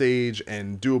on the stage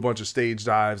and do a bunch of stage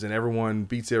dives and everyone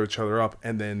beats each other up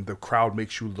and then the crowd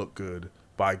makes you look good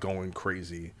by going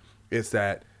crazy. It's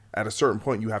that at a certain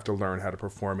point you have to learn how to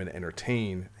perform and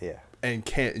entertain. Yeah. And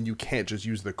you can't just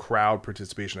use the crowd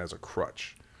participation as a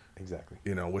crutch. Exactly.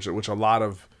 You know, which a lot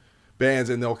of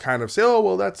bands, and they'll kind of say, oh,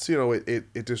 well, that's, you know,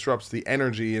 it disrupts the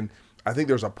energy. And I think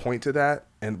there's a point to that.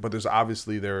 But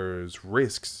there's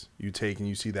risks you take, and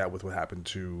you see that with what happened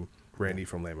to Randy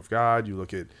from Lamb of God. You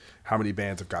look at how many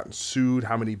bands have gotten sued,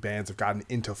 how many bands have gotten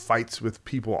into fights with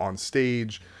people on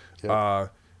stage.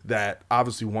 Yep. That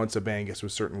obviously once a band gets to a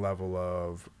certain level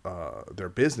of their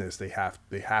business, they have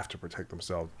to protect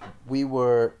themselves. We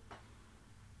were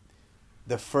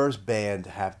the first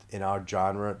band in our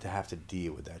genre to have to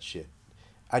deal with that shit.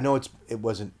 I know it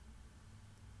wasn't.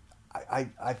 I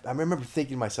remember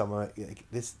thinking to myself, like,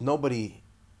 this nobody.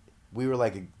 We were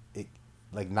like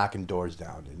knocking doors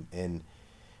down and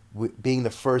being the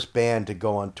first band to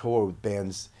go on tour with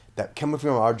bands that coming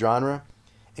from our genre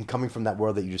and coming from that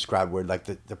world that you described, where like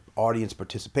the audience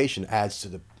participation adds to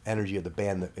the energy of the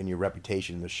band and your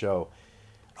reputation in the show.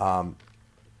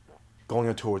 Going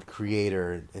on tour with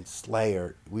Creator and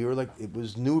Slayer, we were like, it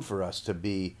was new for us to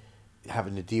be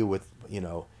having to deal with, you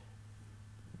know,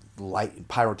 light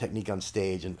pyrotechnique on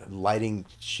stage and lighting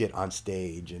shit on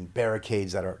stage and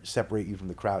barricades that separate you from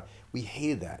the crowd. We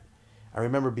hated that. I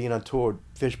remember being on tour with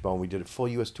Fishbone. We did a full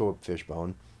U.S. tour with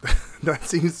Fishbone. That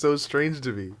seems so strange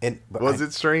to me. Was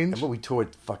it strange? Remember we toured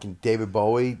with fucking David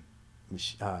Bowie.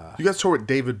 You guys toured with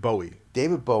David Bowie.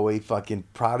 David Bowie, fucking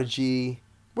Prodigy.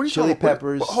 What are you Chili talking about?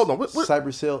 Peppers. Hold on.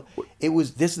 Cypress Hill.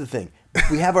 This is the thing.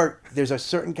 We have there's a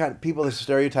certain kind of people that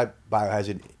stereotype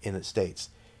Biohazard in the States.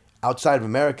 Outside of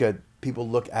America, people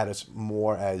look at us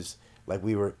more as like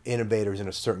we were innovators in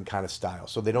a certain kind of style.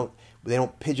 So they don't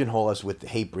pigeonhole us with the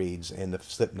hate breeds and the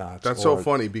Slipknots. That's so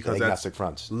funny because the that's agnostic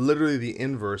fronts. literally the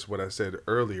inverse of what I said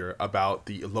earlier about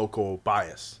the local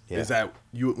bias. Yeah. Is that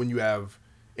when you have,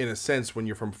 in a sense, when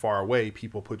you're from far away,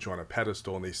 people put you on a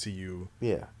pedestal and they see you.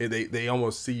 Yeah. They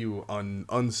almost see you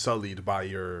unsullied by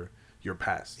your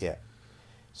past. Yeah.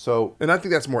 So, and I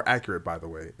think that's more accurate, by the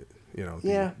way. You know.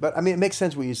 Yeah, but I mean, it makes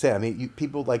sense what you say. I mean,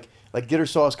 people like Gitter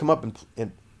saw us come up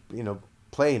and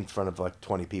play in front of like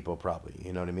 20 people, probably.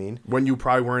 You know what I mean? When you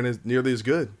probably weren't nearly as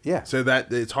good. Yeah. So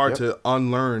that it's hard to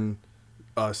unlearn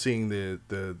seeing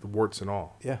the warts and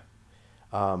all. Yeah.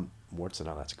 Warts and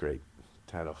all. That's a great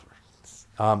title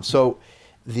for. So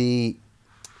the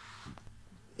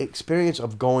experience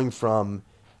of going from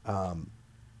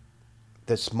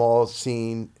the small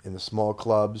scene in the small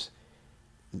clubs,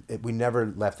 we never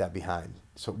left that behind.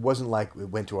 So it wasn't like it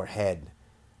went to our head,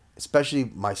 especially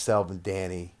myself and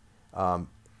Danny,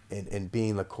 and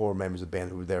being the core members of the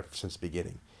band who were there since the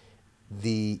beginning.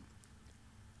 The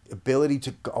ability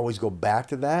to always go back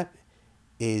to that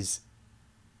is,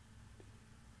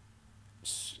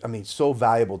 I mean, so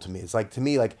valuable to me. It's like, to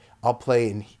me, like, I'll play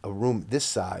in a room this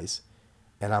size,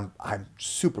 and I'm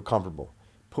super comfortable.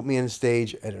 Put me on a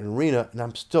stage at an arena, and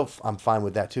I'm fine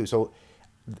with that too. So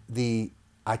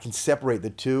I can separate the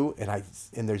two,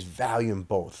 and there's value in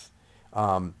both.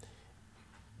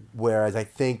 Whereas I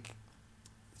think,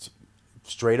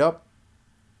 straight up,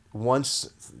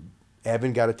 once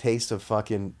Evan got a taste of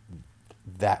fucking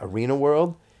that arena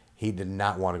world, he did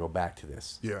not want to go back to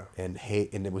this. Yeah. And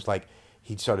it was like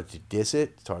he started to diss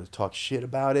it, started to talk shit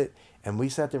about it, and we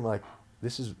sat there and were like,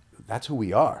 that's who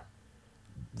we are.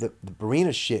 The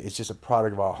arena shit is just a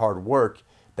product of our hard work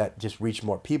that just reached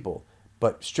more people.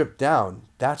 But stripped down,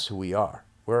 that's who we are.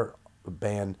 We're a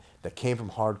band that came from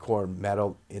hardcore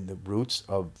metal in the roots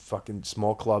of fucking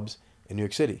small clubs in New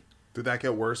York City. Did that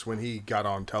get worse when he got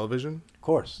on television? Of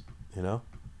course,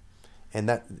 And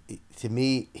that, to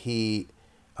me,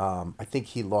 I think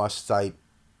he lost sight,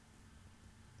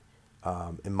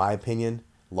 in my opinion,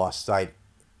 lost sight.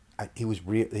 He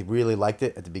really liked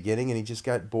it at the beginning, and he just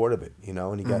got bored of it,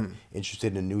 and he got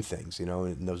interested in new things,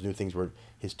 and those new things were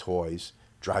his toys,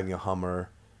 driving a Hummer,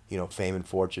 fame and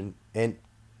fortune, and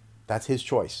that's his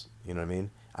choice. You know what I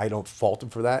mean? I don't fault him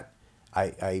for that.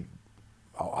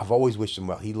 I've always wished him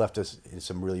well. He left us in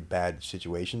some really bad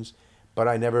situations, but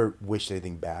I never wished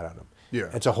anything bad on him.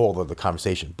 Yeah, it's a whole other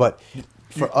conversation. But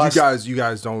for us, us, you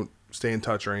guys don't stay in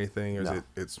touch or anything. Or no.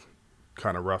 It's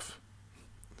kind of rough.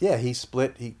 Yeah, he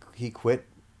split. He quit.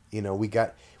 We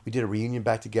did a reunion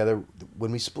back together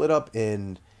when we split up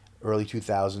in early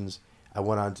 2000s. I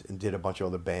went on and did a bunch of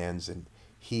other bands, and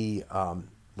he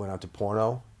went on to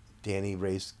porno. Danny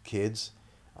raised kids,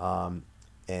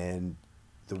 and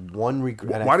the one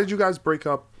regret. Why did you guys break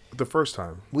up the first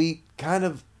time?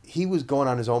 He was going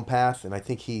on his own path, and I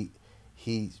think he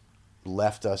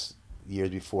left us years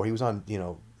before. He was on,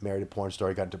 Married a Porn Star.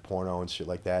 He got into porno and shit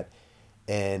like that.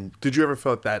 And did you ever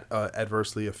feel that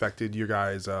adversely affected your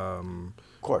guys' kind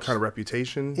of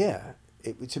reputation? Yeah,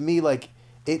 to me, like,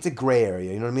 it's a gray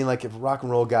area. You know what I mean? Like, if a rock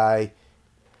and roll guy,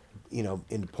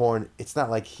 in porn, it's not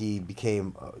like he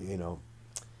became,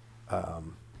 a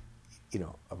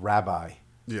rabbi.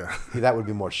 Yeah, that would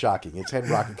be more shocking. It's head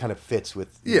rock. It kind of fits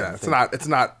with. It's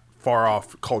not far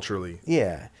off culturally.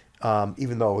 Yeah,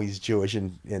 even though he's Jewish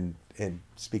and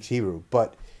speaks Hebrew,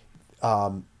 but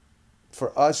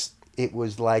for us, it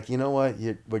was like, you know what?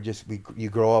 You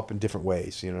grow up in different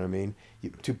ways. You know what I mean?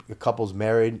 A couple's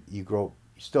married, you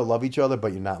still love each other,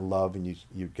 but you're not in love, and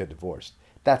you get divorced.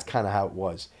 That's kind of how it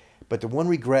was. But the one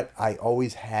regret I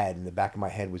always had in the back of my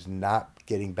head was not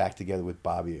getting back together with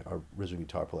Bobby, our original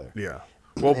guitar player. Yeah.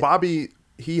 Well, Bobby,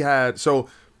 he had... So,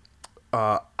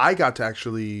 I got to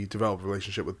actually develop a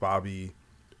relationship with Bobby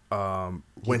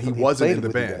when he wasn't in the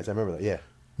band. You guys. I remember that, yeah.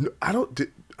 No, I don't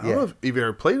know if he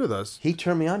ever played with us. He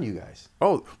turned me on to you guys.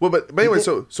 Oh, well, but anyway,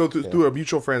 so through a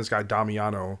mutual friend, this guy,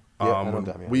 Damiano, I know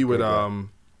Damiano.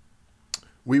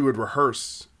 we would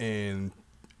rehearse in...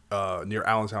 near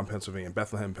Allentown, Pennsylvania,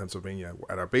 Bethlehem, Pennsylvania,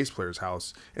 at our bass player's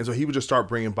house. And so he would just start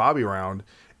bringing Bobby around,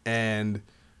 and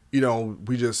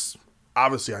we just,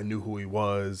 obviously I knew who he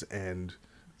was, and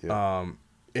he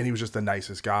was just the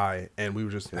nicest guy, and we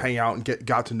would just hang out and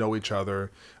got to know each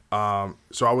other.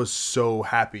 So I was so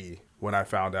happy when I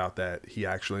found out that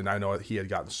and I know he had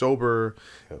gotten sober,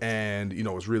 and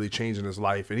was really changing his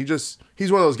life. And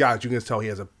he's one of those guys, you can just tell he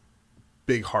has a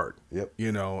big heart. Yep.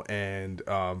 And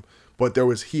but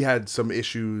he had some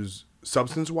issues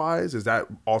substance wise. Is that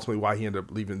ultimately why he ended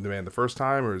up leaving the band the first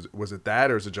time, or was it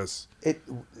that, or is it just?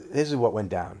 This is what went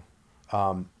down.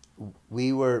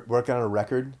 we were working on a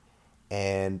record,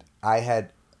 and I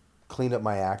had cleaned up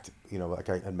my act, like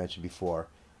I had mentioned before.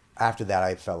 After that,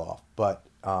 I fell off. But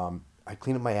I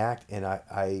cleaned up my act,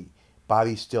 and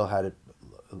Bobby still had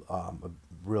a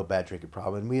real bad drinking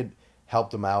problem. And we had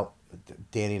helped him out.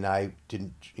 Danny and I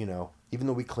didn't, even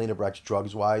though we cleaned up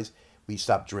drugs-wise, we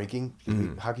stopped drinking.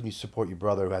 How can you support your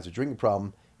brother who has a drinking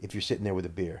problem if you're sitting there with a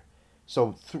beer?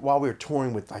 So while we were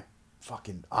touring with like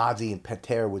fucking Ozzy and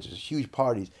Pantera, which is huge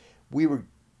parties, we were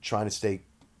trying to stay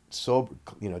sober,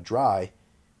 dry,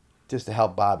 just to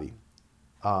help Bobby.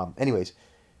 Anyways,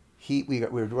 we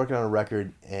were working on a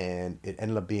record, and it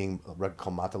ended up being a record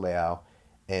called Mata Leao,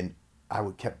 and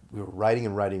we were writing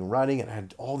and writing and writing, and I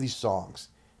had all these songs.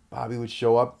 Bobby would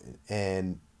show up,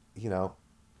 and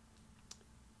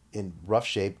in rough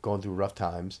shape, going through rough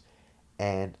times,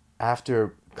 and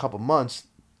after a couple months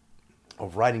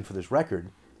of writing for this record,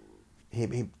 he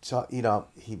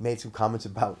made some comments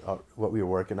about what we were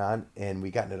working on, and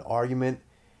we got in an argument,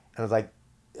 and I was like,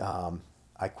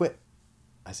 I quit.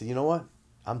 I said, you know what?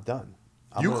 I'm done.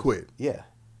 Quit? Yeah.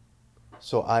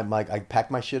 So I'm like, I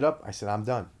packed my shit up. I said, I'm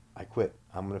done. I quit.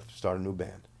 I'm going to start a new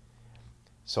band.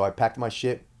 So I packed my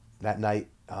shit that night.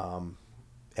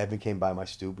 Evan came by my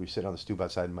stoop. We were sitting on the stoop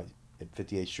outside at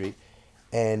 58th Street,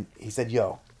 and he said,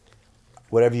 yo,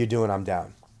 whatever you're doing, I'm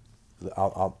down.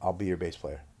 I'll be your bass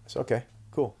player. I said, okay,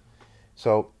 cool.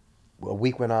 So a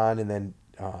week went on, and then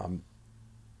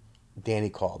Danny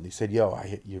called. And he said, yo,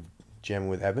 you're jamming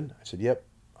with Evan? I said, yep,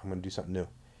 I'm going to do something new.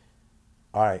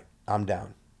 All right, I'm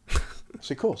down. I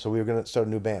said, cool. So we were going to start a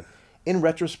new band. In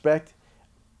retrospect,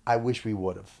 I wish we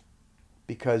would have,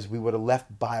 because we would have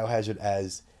left Biohazard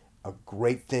as a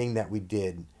great thing that we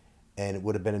did, and it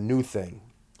would have been a new thing.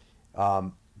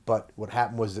 But what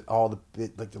happened was that all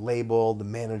the label, the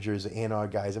managers, the A&R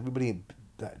guys, everybody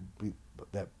that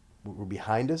were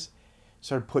behind us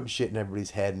started putting shit in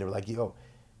everybody's head, and they were like, yo,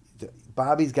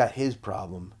 Bobby's got his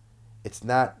problem. It's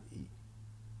not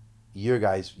your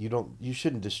guys. You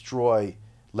shouldn't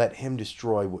let him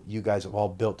destroy what you guys have all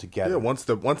built together. Yeah, once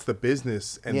the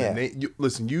business and the name.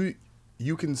 Listen,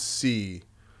 you can see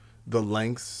the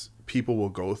lengths people will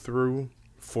go through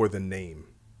for the name,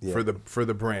 for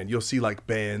the brand. You'll see like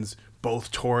bands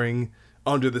both touring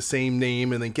under the same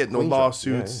name and then getting no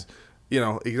lawsuits.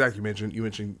 Yeah. Exactly. You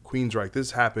mentioned Queensryche.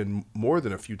 This happened more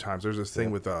than a few times. There's this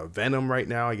thing with Venom right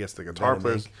now. I guess the guitar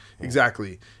players.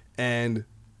 Exactly. And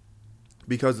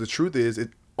because the truth is,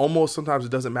 it almost sometimes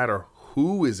it doesn't matter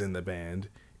who is in the band.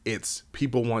 It's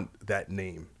people want that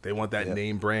name. They want that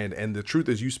name brand. And the truth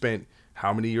is, you spent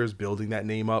how many years building that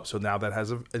name up? So now that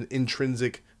has an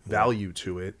intrinsic value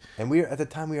to it. And at the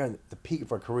time we were at the peak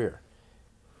of our career.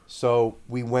 So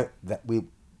we let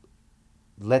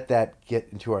that get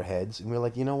into our heads, and we were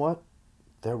like, you know what?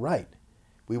 They're right.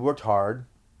 We worked hard.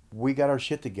 We got our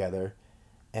shit together,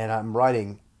 and I'm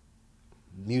writing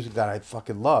music that I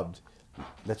fucking loved.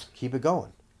 Let's keep it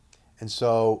going. And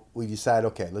so we decided,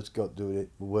 okay, let's go do it.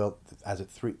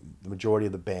 The majority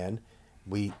of the band,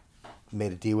 we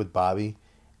made a deal with Bobby,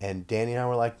 and Danny and I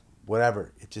were like,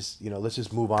 whatever. It just, let's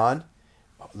just move on.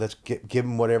 Let's give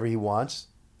him whatever he wants,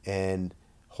 and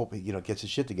hope he, gets his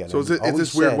shit together. So is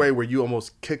this weird way where you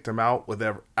almost kicked him out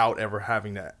without ever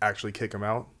having to actually kick him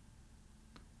out?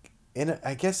 And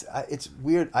I guess it's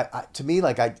weird. To me,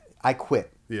 like I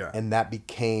quit. Yeah. And that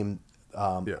became.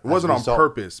 It wasn't on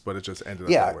purpose, but it just ended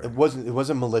up that way. It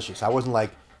wasn't malicious. I wasn't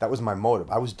like, that was my motive.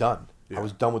 I was done. Yeah. I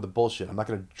was done with the bullshit. I'm not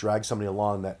going to drag somebody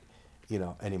along that,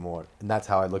 anymore. And that's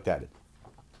how I looked at it.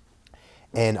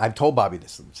 And I've told Bobby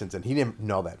this since then. He didn't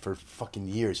know that for fucking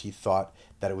years. He thought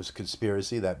that it was a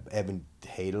conspiracy, that Evan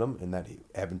hated him, and that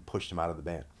Evan pushed him out of the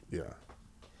band. Yeah.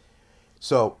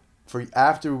 So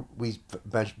after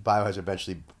Biohazard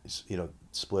eventually,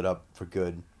 split up for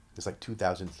good. It's like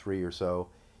 2003 or so.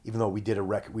 Even though we did a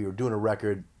record, we were doing a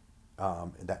record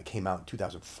that came out in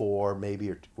 2004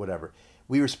 maybe, or whatever.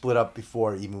 We were split up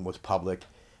before it even was public,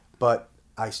 but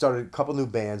I started a couple new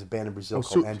bands, a band in Brazil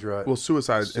called Endra. Well,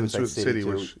 Suicide City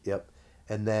too. Yep.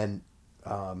 And then,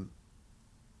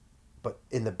 but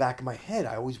in the back of my head,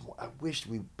 I wished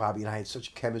Bobby and I had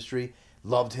such chemistry,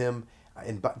 loved him.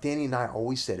 And Danny and I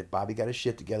always said, if Bobby got his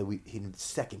shit together, in a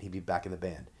second he'd be back in the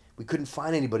band. We couldn't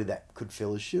find anybody that could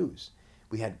fill his shoes.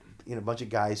 We had a bunch of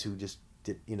guys who just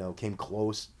did, came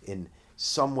close in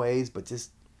some ways, but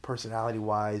just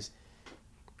personality-wise,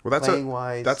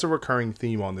 playing-wise. That's a recurring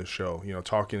theme on this show.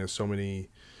 Talking to so many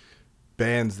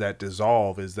bands that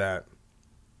dissolve is that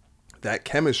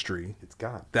chemistry. It's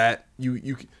gone. That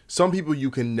some people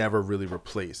you can never really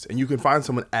replace, and you can find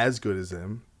someone as good as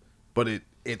them, but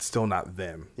it's still not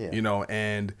them. Yeah.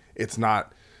 And it's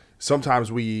not.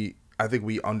 Sometimes I think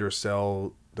we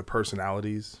undersell the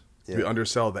personalities. Yeah. We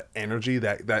undersell the energy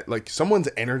that like someone's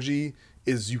energy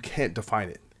is, you can't define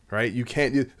it, right? You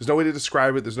can't, there's no way to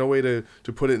describe it. There's no way to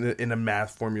put it in a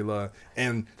math formula.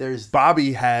 And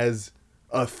Bobby has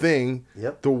a thing.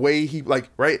 Yep. The way he, like,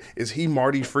 right? Is he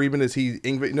Marty Friedman? Is he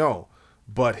Ingrid? No.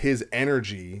 But his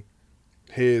energy,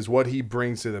 what he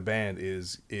brings to the band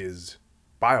is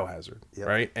Biohazard, Yep.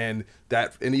 right? And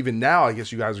even now, I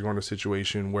guess you guys are going to a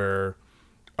situation where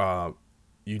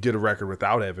you did a record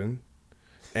without Evan,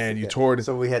 and you toured.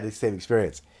 So we had the same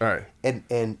experience. All right.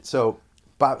 And so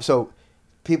bunch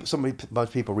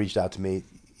of people reached out to me,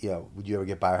 would you ever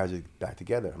get Biohazard back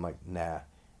together? I'm like, nah,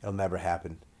 it'll never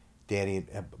happen.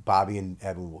 Bobby and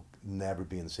Evan will never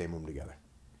be in the same room together.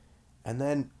 And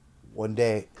then one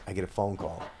day I get a phone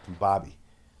call from Bobby.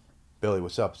 Billy,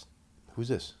 what's up? Who's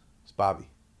this? It's Bobby.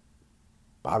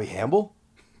 Bobby Hamble?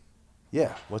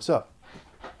 Yeah, what's up?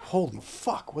 Holy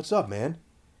fuck, what's up, man?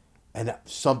 And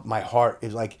my heart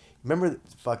is like, remember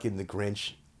fucking the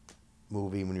Grinch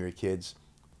movie when we were kids?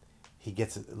 He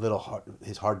gets a little heart,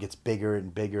 his heart gets bigger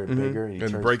and bigger and bigger.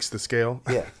 And breaks the scale.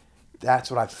 Yeah, that's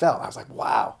what I felt. I was like,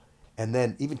 wow. And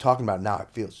then even talking about it now, I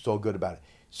feel so good about it.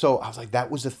 So I was like,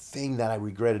 that was the thing that I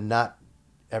regretted not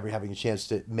ever having a chance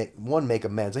to make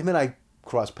amends. I mean, I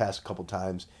crossed paths a couple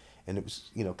times, and it was,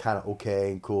 kind of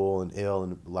okay and cool and ill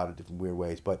in a lot of different weird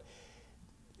ways. But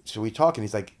so we talk, and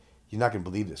he's like, you're not going to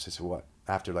believe this. I said, what?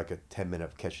 After like a 10-minute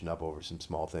of catching up over some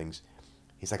small things,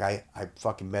 he's like, I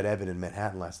fucking met Evan in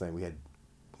Manhattan last night.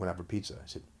 Went out for pizza. I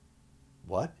said,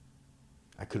 what?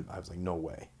 I was like, no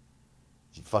way.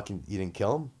 You didn't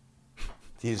kill him?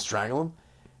 Did you strangle him?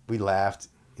 We laughed.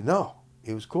 No,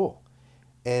 it was cool.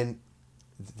 And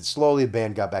slowly the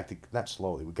band got back to, not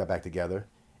slowly, we got back together.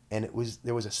 And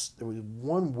there was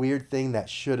one weird thing that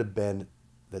should have been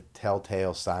the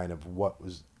telltale sign of what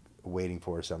was waiting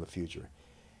for us in the future.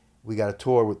 We got a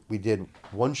tour. We did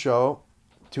one show,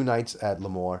 2 nights at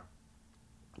Lemoore.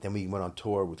 Then we went on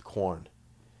tour with Korn.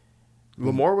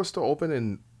 Lemoore was still open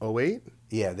in 2008?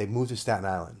 Yeah, they moved to Staten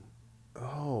Island.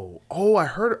 Oh, I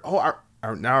heard. Now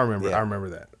I remember. Yeah. I remember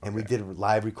that. Okay. And we did a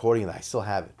live recording, and I still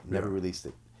have it. Never released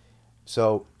it.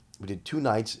 So we did 2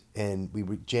 nights, and we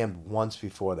jammed once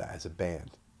before that as a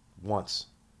band. Once.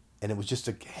 And it was just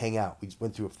to hang out. We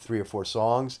went through 3 or 4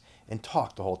 songs and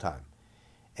talked the whole time.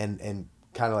 And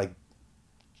kind of like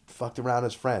fucked around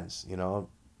as friends,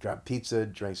 grabbed pizza,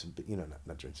 drank some,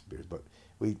 not drank some beers, but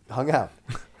we hung out.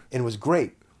 And it was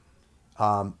great.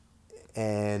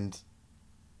 And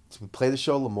so we played the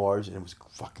show at Lemoore's, and it was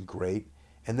fucking great.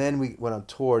 And then we went on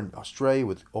tour in Australia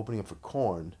with opening up for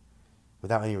Korn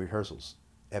without any rehearsals.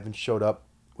 Evan showed up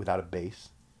without a bass.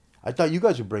 I thought you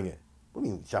guys would bring it. What do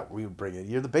you mean you thought we would bring it?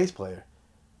 You're the bass player.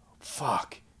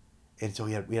 Fuck. And so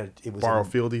we had it was borrow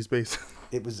Fieldy's bass.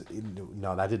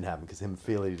 No, that didn't happen because him and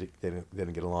Fieldy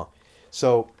didn't get along.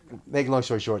 So, make a long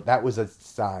story short, that was a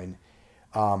sign.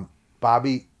 Evan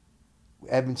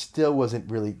still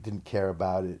didn't care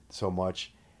about it so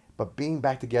much, but being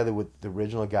back together with the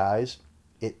original guys,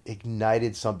 it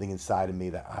ignited something inside of me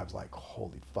that I was like,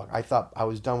 holy fuck. I thought I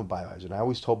was done with Biohazard. And I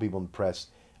always told people in the press,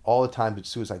 all the times with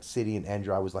Suicide City and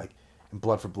Andrew, I was like, and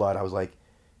Blood for Blood, I was like,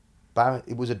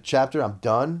 it was a chapter, I'm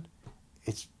done.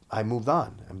 I moved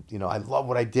on. I love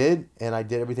what I did, and I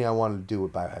did everything I wanted to do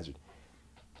with Biohazard.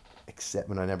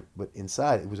 But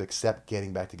inside, it was except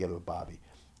getting back together with Bobby.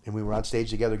 And we were on stage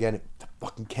together again. The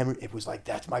fucking chemistry, it was like,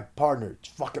 that's my partner. It's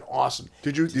fucking awesome.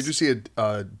 Did you see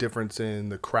a difference in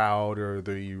the crowd or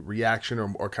the reaction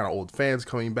or kind of old fans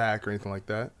coming back or anything like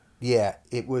that? Yeah,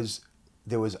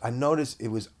 I noticed it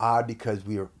was odd because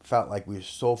felt like we were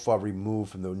so far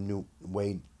removed from the new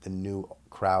way the new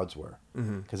crowds were.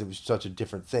 Because it was such a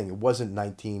different thing. It wasn't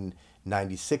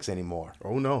 1996 anymore.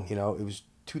 Oh, no. It was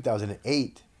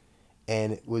 2008,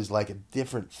 and it was like a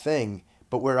different thing.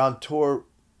 But we're on tour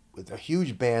with a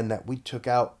huge band that we took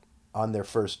out on their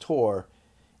first tour,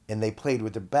 and they played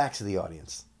with their backs to the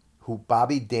audience. Who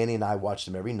Bobby, Danny, and I watched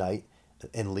them every night,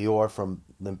 and Lior from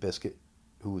Limp Bizkit,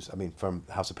 from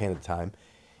House of Pain at the time,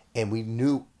 and we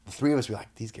knew, the 3 of us were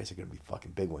like, these guys are gonna be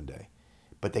fucking big one day.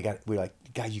 But we were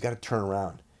like, guys, you got to turn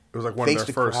around. It was like one of their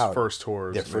first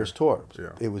tours. Their first tour.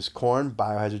 Yeah. It was Korn,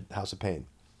 Biohazard, House of Pain.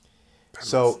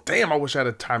 Damn, I wish I had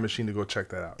a time machine to go check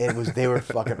that out. They were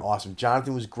fucking awesome.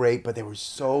 Jonathan was great, but they were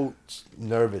so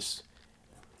nervous.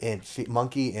 And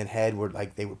Monkey and Head were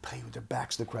like, they would play with their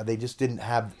backs to the crowd. They just didn't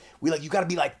have, you got to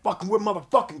be like, fucking, we're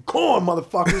motherfucking Korn,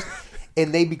 motherfuckers.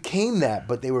 And they became that,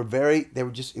 but it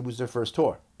was their first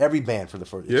tour. Every band for the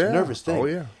first, it's a nervous thing. Oh,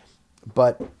 yeah.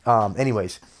 But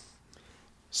anyways,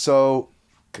 so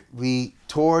we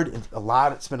toured a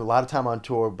lot, spent a lot of time on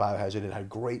tour with Biohazard, and had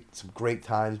some great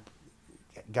times.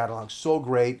 Got along so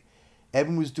great.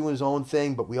 Evan was doing his own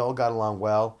thing, but we all got along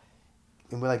well.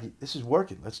 And we're like, this is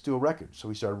working. Let's do a record. So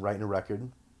we started writing a record.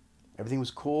 Everything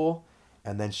was cool,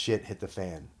 and then shit hit the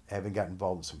fan. Evan got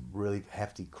involved in some really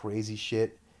hefty, crazy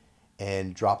shit,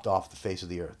 and dropped off the face of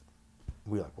the earth.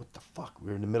 We were like, what the fuck? We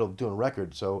were in the middle of doing a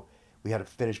record, so we had to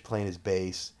finish playing his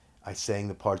bass. I sang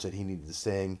the parts that he needed to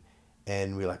sing,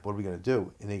 and we were like, what are we going to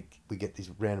do? And we get these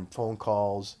random phone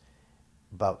calls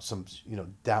about some,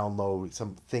 download,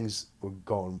 some things were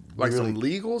going like really, some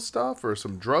legal stuff or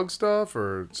some drug stuff,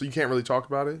 or so you can't really talk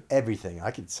about it? Everything.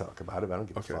 I can talk about it. I don't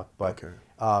give a fuck. But,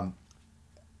 okay.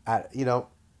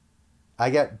 I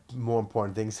got more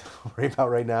important things to worry about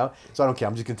right now, so I don't care.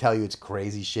 I'm just going to tell you it's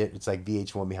crazy shit. It's like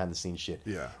VH1 behind the scenes shit.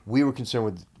 Yeah. We were concerned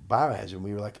with Biohazard.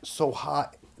 We were like so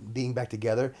hot being back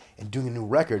together and doing a new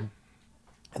record,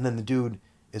 and then the dude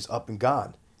is up and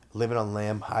gone, living on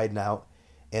lamb, hiding out,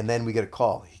 and then we get a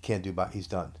call. He can't do he's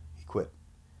done. He quit.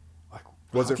 Like,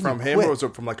 was it from him or was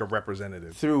it from like a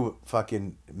representative? Through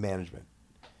fucking management.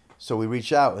 So we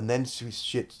reach out, and then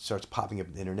shit starts popping up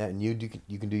on the internet, and you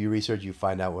can do your research, you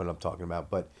find out what I'm talking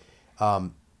about. But,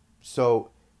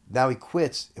 so now he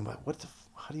quits, and we're like,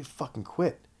 how do you fucking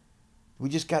quit? We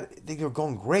just they were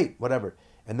going great, whatever.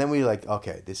 And then we like,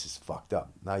 okay, this is fucked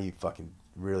up. Now you fucking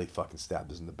really fucking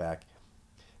stabbed us in the back.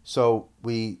 So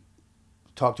we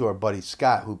talked to our buddy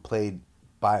Scott, who played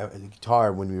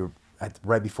guitar when we were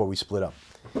right before we split up,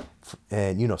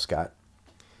 and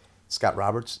Scott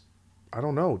Roberts. I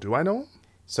don't know. Do I know him?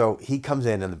 So he comes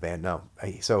in the band. No.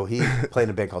 So he played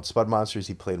in a band called Spud Monsters.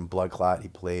 He played in Blood Clot. He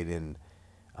played in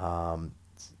Alan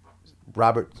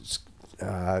Roberts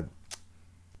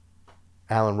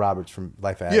from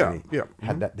Life Agony. Yeah.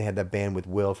 Mm-hmm. They had that band with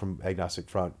Will from Agnostic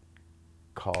Front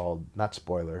called, not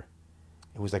Spoiler,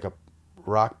 it was like a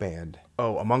rock band.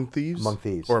 Oh, Among Thieves? Among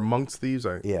Thieves. Or Amongst Thieves?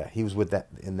 Yeah, he was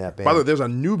in that band. By the way, there's a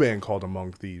new band called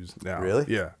Among Thieves now.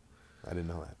 Really? Yeah. I didn't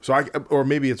know that. So or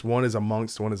maybe it's one is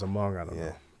amongst, one is among. I don't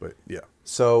know. But yeah.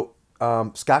 So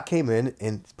Scott came in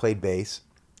and played bass,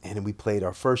 and we played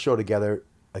our first show together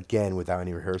again without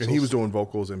any rehearsals. And he was doing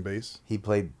vocals and bass. He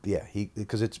played,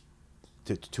 because it's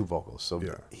two vocals. So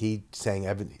he sang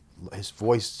Evan. His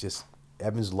voice just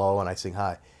Evan's low, and I sing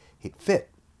high. He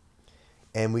fit,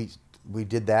 and we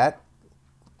did that.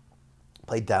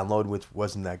 Played Download, which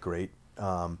wasn't that great,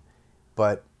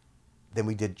 but. Then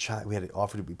we did China.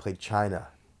 We played China,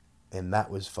 and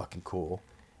that was fucking cool.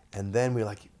 And then we were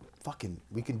like,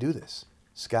 we can do this.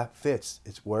 Scott fits.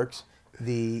 It works.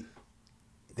 Then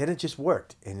it just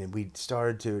worked. And then we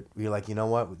were like, you know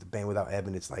what? With the band without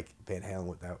Evan, it's like Van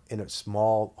Halen in a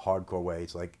small, hardcore way,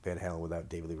 it's like Van Halen without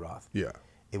David Lee Roth. Yeah.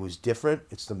 It was different.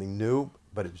 It's something new,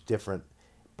 but it was different.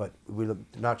 But we're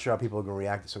not sure how people are going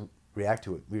to react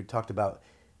to it. We talked about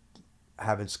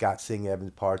having Scott sing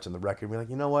Evan's parts on the record. We're like,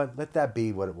 you know what? Let that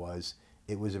be what it was.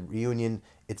 It was a reunion.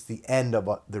 It's the end of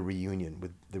the reunion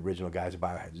with the original guys of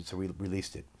Biohazard, so we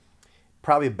released it.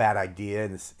 Probably a bad idea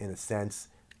in a sense.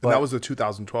 But, and that was the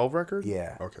 2012 record?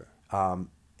 Yeah. Okay.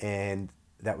 And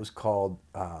that was called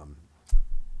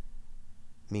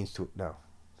Means to... No.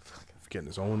 Forgetting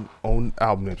his own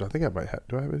album names. I think I might have...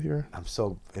 Do I have it here? I'm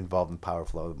so involved in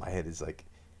Powerflo that my head is like...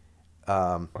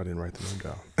 I didn't write the name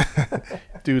down.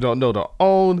 Dude, don't know the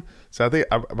own. So I think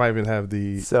I might even have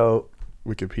the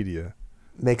Wikipedia.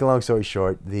 Make a long story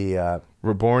short, the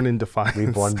Reborn in Defiance.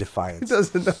 Reborn Defiance. He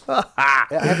doesn't know. I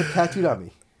have it tattooed on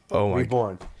me. Oh my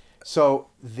Reborn. So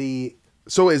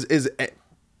is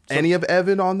any of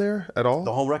Evan on there at all?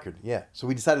 The whole record, yeah. So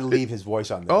we decided to leave his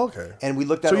voice on there. Oh, okay. And we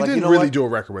looked at it like, you didn't really do a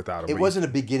record without him. It wasn't a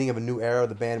beginning of a new era of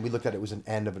the band. We looked at it was an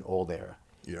end of an old era.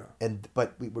 Yeah.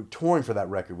 But we were touring for that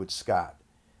record with Scott,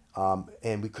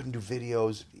 and we couldn't do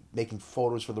videos, making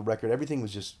photos for the record. Everything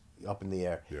was just up in the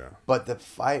air. Yeah. But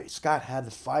Scott had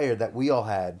the fire that we all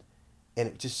had, and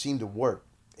it just seemed to work,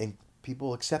 and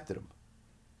people accepted him.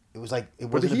 It was like it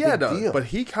wasn't a big deal. But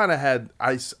he kind of had.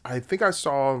 I think I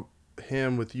saw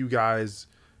him with you guys.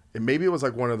 And maybe it was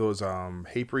like one of those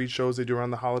hate breed shows they do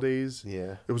around the holidays.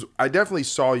 Yeah. It was. I definitely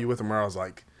saw you with him where I was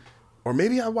like. Or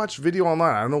maybe I watched video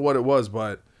online. I don't know what it was,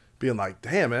 but being like,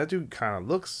 damn, man, that dude kind of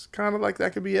looks kind of like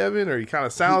that could be Evan, or he kind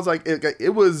of sounds like it.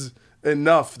 It was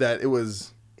enough that it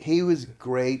was. He was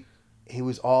great. He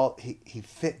was he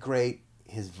fit great.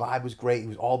 His vibe was great. He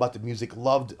was all about the music.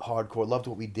 Loved hardcore. Loved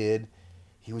what we did.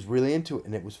 He was really into it,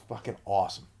 and it was fucking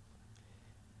awesome.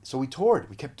 So we toured.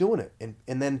 We kept doing it,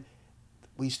 and then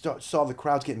we saw the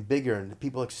crowds getting bigger, and the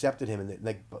people accepted him, and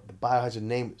the Biohazard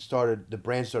name the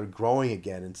brand started growing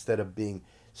again instead of being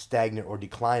stagnant or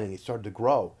declining. It started to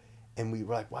grow, And we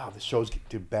were like, wow, the shows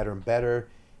get better and better.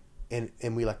 And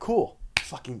we like, cool,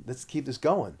 fucking, let's keep this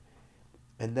going.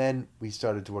 And then we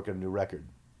started to work on a new record.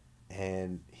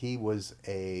 And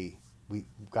we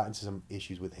got into some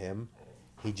issues with him.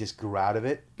 He just grew out of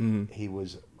it. Mm-hmm. He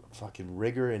was a fucking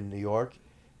rigger in New York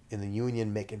in the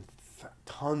union, making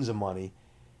tons of money,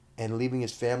 and leaving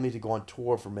his family to go on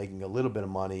tour for making a little bit of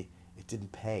money. It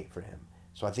didn't pay for him.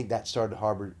 So I think that started to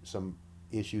harbor some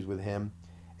issues with him.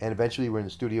 And eventually we're in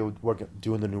the studio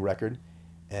doing the new record,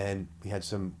 and we had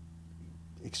some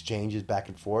exchanges back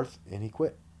and forth, and he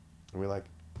quit. And we're like,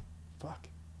 fuck,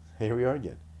 here we are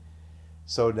again.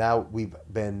 So now we've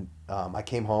been, I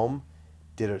came home,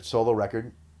 did a solo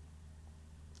record.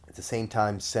 At the same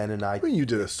time, Sen and I... When you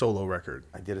did a solo record?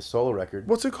 I did a solo record.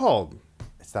 What's it called?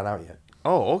 It's not out yet.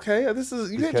 Oh, okay.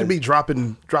 You can't just be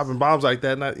dropping bombs like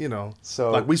that, not,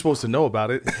 like we supposed to know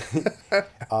about it.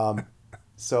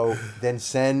 So then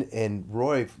Sen and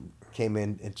Roy came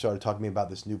in and started talking to me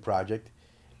about this new project.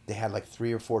 They had like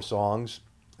 3 or 4 songs.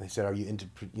 They said, "Are you into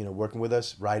working with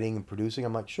us, writing and producing?"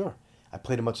 I'm like, "Sure." I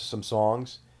played a bunch of some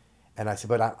songs, and I said,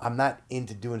 "But I'm not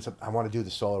into doing something. I want to do the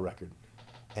solo record,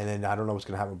 and then I don't know what's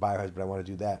going to happen with Biohazard, but I want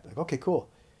to do that." Like, okay, cool.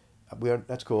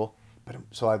 That's cool. But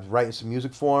so I was writing some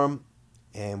music for him,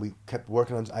 and we kept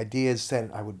working on ideas.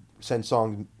 I would send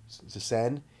songs to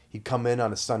Sen. He'd come in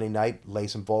on a Sunday night, lay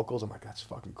some vocals. I'm like, that's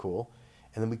fucking cool.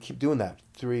 And then we keep doing that.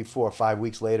 3, 4, 5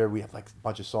 weeks later, we have like a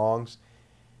bunch of songs.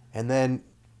 And then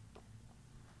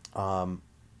I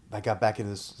got back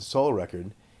into this solo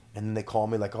record, and then they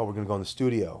called me like, "Oh, we're going to go in the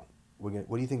studio. What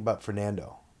do you think about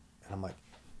Fernando?" And I'm like,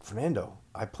 "Fernando?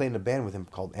 I played in a band with him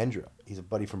called Endra. He's a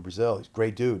buddy from Brazil. He's a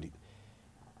great dude.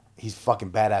 He's a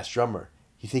fucking badass drummer.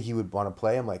 You think he would want to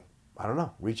play?" I'm like, "I don't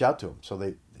know. Reach out to him."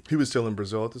 So he was still in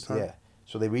Brazil at this time? Yeah.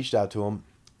 So they reached out to him,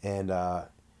 and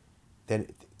then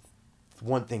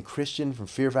one thing, Christian from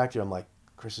Fear Factor, I'm like,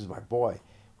 Chris is my boy.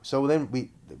 So then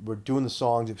we're doing the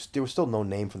songs. There was still no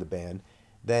name for the band.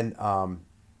 Then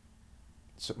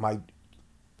so my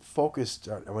focus,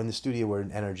 we're in the studio, we're in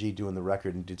NRG doing the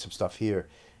record and did some stuff here.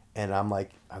 And I'm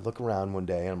like, I look around one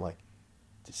day and I'm like,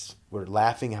 we're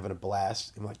laughing, having a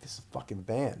blast. I'm like, this is a fucking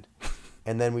band.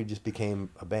 And then we just became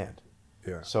a band.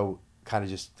 Yeah. So kind of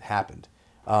just happened.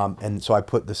 And so I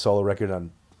put the solo record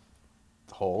on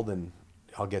hold, and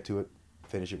I'll get to it,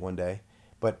 finish it one day.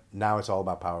 But now it's all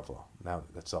about Powerflo. Now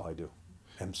that's all I do.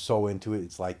 I'm so into it.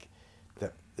 It's like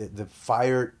the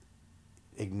fire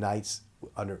ignites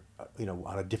under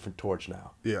on a different torch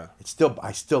now. Yeah.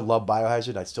 I still love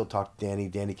Biohazard. I still talk to Danny.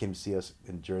 Danny came to see us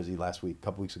in Jersey a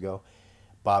couple weeks ago.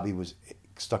 Bobby was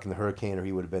stuck in the hurricane, or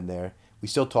he would have been there. We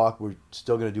still talk. We're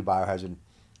still going to do Biohazard.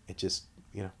 It just,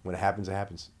 when it happens, it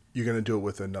happens. You're going to do it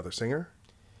with another singer?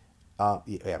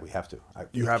 Yeah, we have to.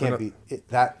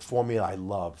 That formula I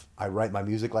love. I write my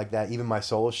music like that. Even my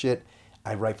solo shit,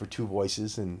 I write for 2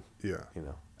 voices, and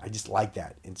I just like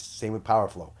that. And same with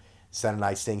Powerflo. Sen and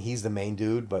I sing. He's the main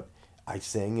dude, but I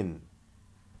sing, and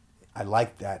I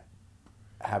like that,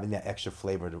 having that extra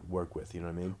flavor to work with. You know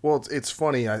what I mean? Well, it's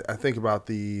funny. I think about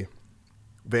the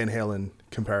Van Halen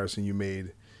comparison you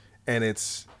made, and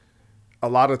it's a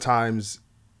lot of times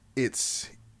it's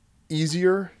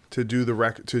easier to do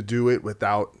to do it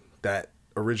without that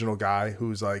original guy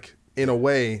who's like, in a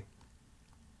way,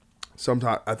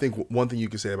 sometimes I think one thing you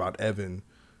could say about Evan,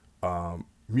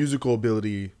 musical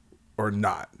ability or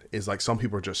not, is like some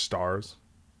people are just stars,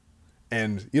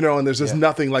 and and there's just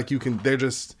nothing like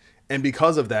and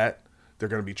because of that, they're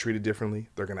going to be treated differently,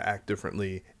 they're going to act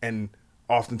differently, and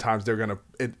oftentimes they're going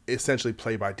to essentially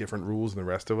play by different rules than the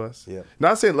rest of us. Yeah.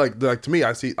 Not saying like to me,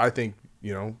 I think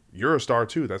you're a star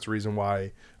too. That's the reason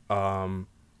why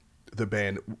the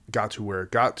band got to where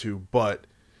it got to, but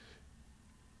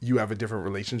you have a different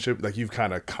relationship. Like, you've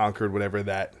kind of conquered whatever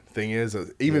that thing is.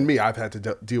 Even me, I've had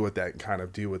to deal with that and kind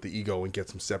of deal with the ego and get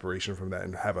some separation from that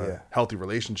and have a healthy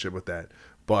relationship with that.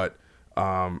 But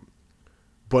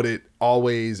it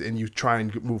always, and you try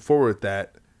and move forward with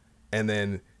that, and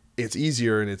then it's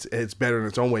easier and it's better in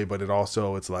its own way, but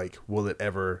it's like, will it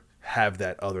ever have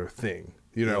that other thing?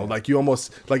 Like you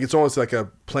almost, like it's almost like a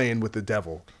playing with the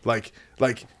devil. Like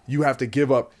you have to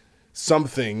give up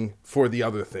something for the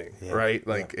other thing, right?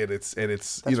 Like it's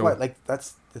that's why, like,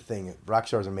 that's the thing. Rock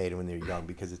stars are made when they're young,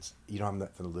 because you don't have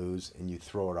nothing to lose and you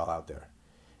throw it all out there.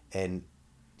 And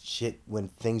shit, when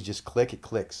things just click, it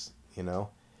clicks. I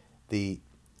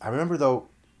remember though,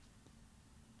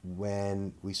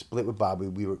 when we split with Bobby,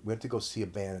 we went to go see a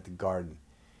band at the Garden.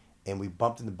 And we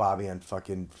bumped into Bobby on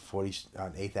fucking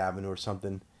 8th Avenue or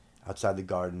something outside the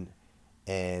Garden.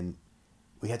 And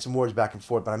we had some words back and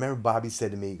forth. But I remember Bobby said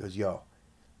to me, he goes, "Yo,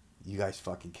 you guys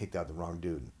fucking kicked out the wrong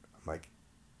dude." I'm like,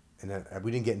 and then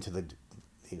we didn't get into the,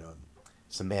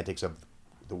 semantics of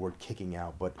the word kicking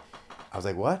out, but I was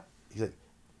like, what? He's like,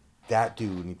 that dude,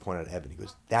 and he pointed at Evan, he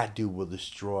goes, that dude will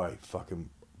destroy fucking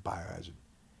Biohazard.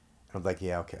 And I was like,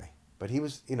 yeah, okay. But he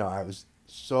was, we were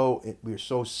so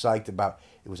psyched about,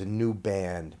 it was a new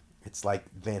band. It's like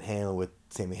Van Halen with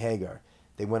Sammy Hagar.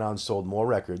 They went on and sold more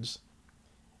records,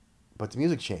 but the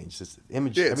music changed. It's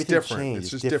image, everything different. changed.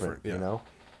 It's just different, yeah.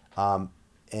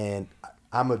 And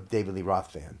I'm a David Lee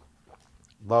Roth fan.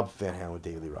 Love Van Halen with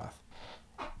David Lee Roth.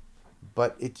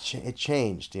 But it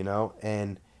changed,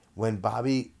 and when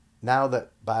Bobby, now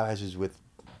that Biohazard is with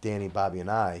Danny, Bobby, and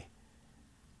I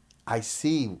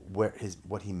see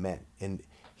what he meant, and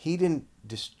he didn't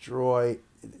destroy.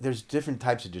 There's different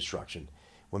types of destruction.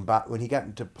 When he got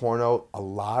into porno, a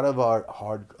lot of our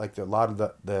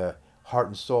the heart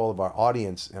and soul of our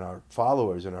audience and our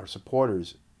followers and our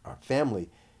supporters, our family,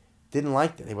 didn't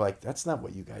like that. They were like, "That's not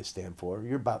what you guys stand for.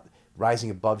 You're about rising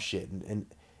above shit." And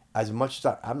as much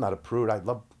as I'm not a prude, I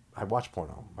watch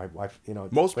porno. My wife,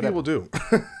 most people do,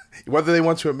 whether they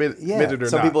want to admit it or not.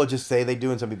 Some people just say they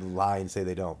do, and some people lie and say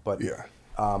they don't. But yeah,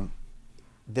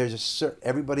 there's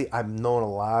everybody. I've known a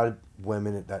lot of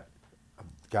women that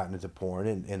have gotten into porn,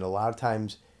 and a lot of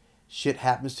times, shit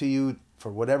happens to you for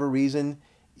whatever reason.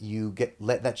 You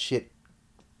let that shit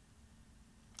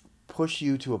push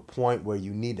you to a point where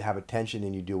you need to have attention,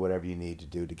 and you do whatever you need to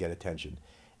do to get attention.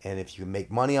 And if you make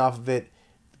money off of it,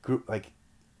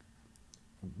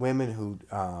 women who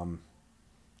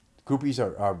groupies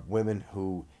are women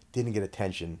who didn't get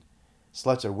attention.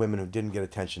 Sluts are women who didn't get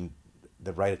attention,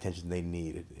 the right attention they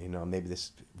needed. Maybe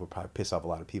this will probably piss off a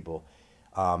lot of people.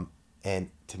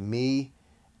 And to me,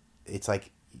 it's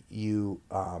like the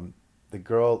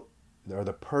girl or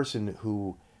the person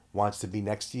who wants to be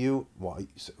next to you,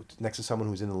 next to someone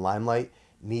who's in the limelight,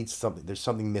 needs something. There's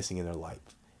something missing in their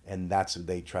life, and that's what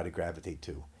they try to gravitate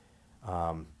to.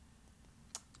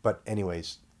 But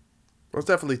anyways, well, it's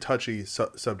definitely touchy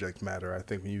subject matter. I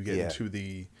think when you get into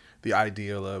the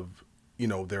ideal of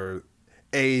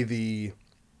the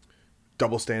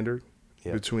double standard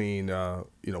between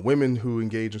women who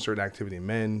engage in certain activity and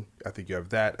men. I think you have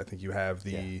that. I think you have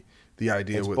the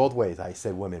idea. It's both ways. I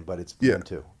say women, but it's men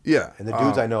too. Yeah, and the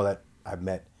dudes I know that I've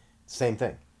met, same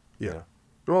thing. Yeah.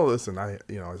 Well, listen, I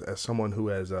as someone who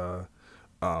has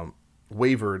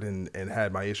wavered and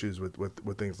had my issues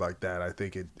with things like that, I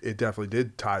think it definitely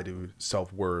did tie to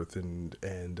self-worth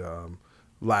and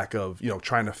lack of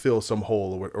trying to fill some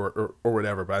hole or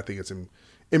whatever. But I think it's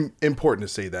important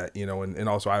to say that, and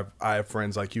also I have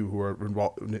friends like you who are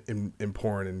involved in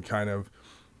porn, and kind of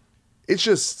it's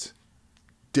just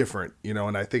different,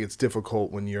 and I think it's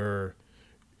difficult when you're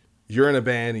in a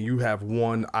band and you have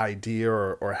one idea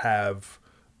or have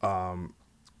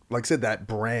like I said, that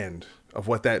brand of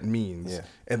what that means,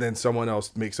 and then someone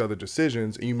else makes other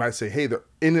decisions, and you might say, hey,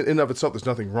 in and of itself, there's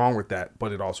nothing wrong with that,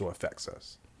 but it also affects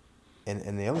us.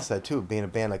 And the other side too, being a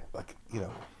band like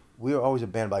we were always a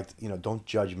band like don't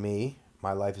judge me,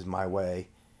 my life is my way,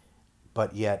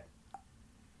 but yet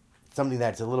something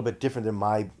that's a little bit different than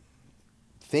my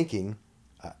thinking,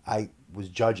 I was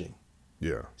judging.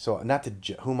 Yeah. So not to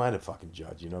who am I to fucking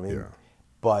judge? You know what I mean? Yeah.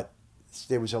 But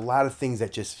there was a lot of things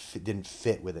that just didn't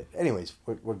fit with it. Anyways,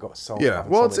 we're going so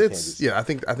well, it's I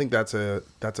think that's a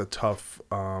tough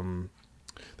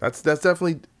that's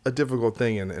definitely a difficult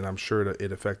thing, and I'm sure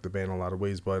it affected the band in a lot of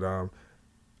ways. But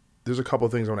there's a couple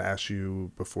of things I want to ask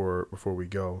you before we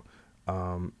go.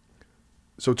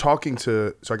 So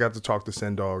I got to talk to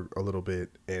Sendog a little bit,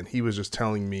 and he was just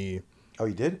telling me. Oh,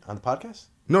 you did on the podcast?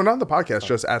 No, not on the podcast.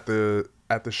 Just at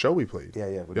the show we played.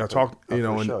 Yeah. I talked, and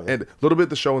a little bit at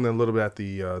the show, and then a little bit at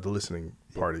the listening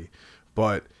party.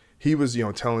 But he was,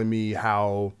 telling me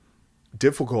how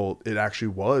difficult it actually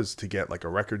was to get like a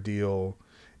record deal,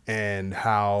 and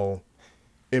how,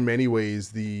 in many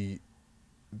ways, the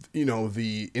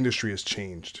industry has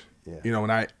changed. Yeah.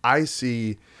 And I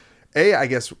see, I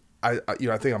guess I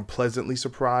think I'm pleasantly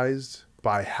surprised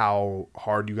by how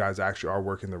hard you guys actually are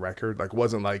working the record. Like, it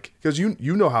wasn't like, because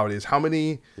you know how it is. How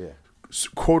many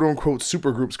quote unquote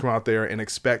super groups come out there and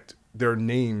expect their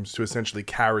names to essentially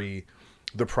carry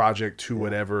the project to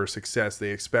whatever success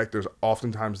they expect.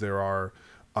 Oftentimes there are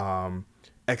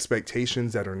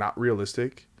expectations that are not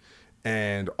realistic,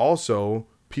 and also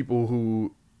people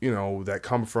who that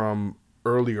come from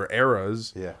earlier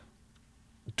eras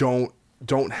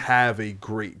don't have a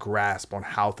great grasp on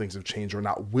how things have changed, or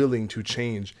not willing to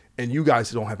change. And you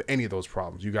guys don't have any of those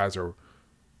problems. You guys are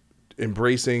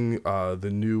embracing the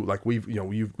new, like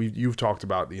you've talked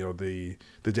about, the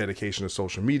dedication to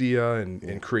social media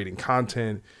and creating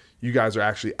content. you guys are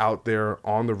actually out there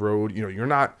on the road. You know, you're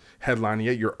not headlining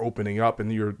yet, you're opening up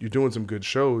and you're doing some good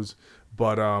shows.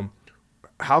 But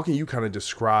how can you kind of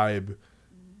describe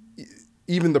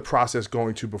even the process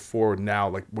going to before now,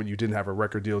 like when you didn't have a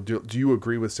record deal? Do you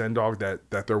agree with Sendog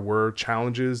that there were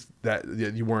challenges that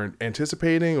you weren't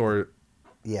anticipating, or?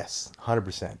 Yes,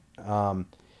 100%.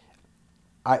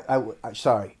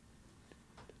 Sorry.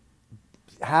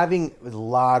 Having a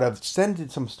lot of, Sen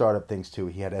did some startup things too.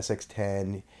 He had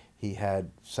SX10. He had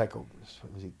Psycho.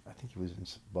 I think he was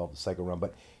involved with Psycho Run,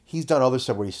 but he's done other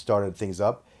stuff where he started things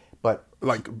up. But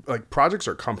like projects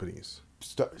or companies?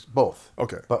 Both.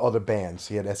 Okay. But other bands.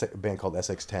 He had a band called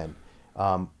SX10.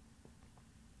 But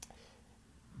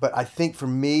I think for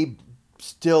me,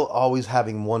 still always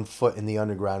having one foot in the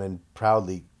underground and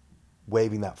proudly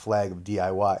waving that flag of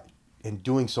DIY and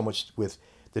doing so much with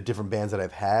the different bands that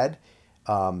I've had,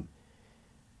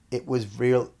 it was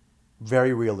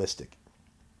very realistic.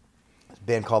 A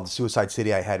band called the Suicide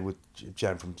City I had with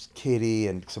Jen from Kitty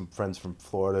and some friends from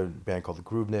Florida, a band called the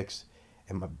Groovenicks,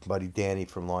 and my buddy Danny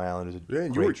from Long Island, who's a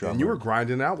great drummer. And you were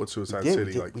grinding out with Suicide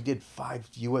City. We did 5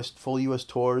 full US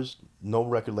tours, no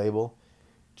record label.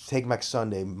 Take Back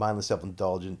Sunday, Mindless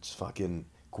Self-Indulgence, fucking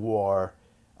Gwar.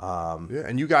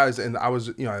 And you guys, and I was,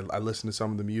 I listened to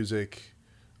some of the music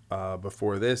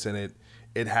before this, and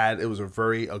it was a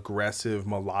very aggressive,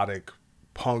 melodic,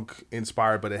 punk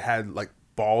inspired, but it had like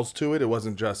balls to it. It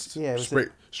wasn't just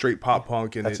straight pop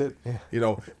punk, and that's it. Yeah.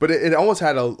 But it almost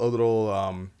had a little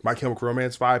My Chemical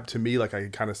Romance vibe to me. Like I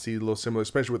kind of see a little similar,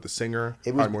 especially with the singer,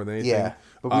 probably more than anything. Yeah,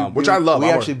 but which I love. We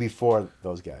actually before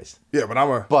those guys. Yeah,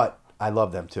 but But I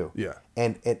love them too. Yeah,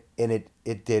 and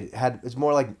it's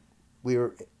more like we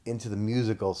were into the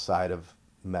musical side of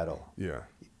metal. Yeah,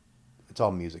 it's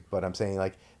all music, but I'm saying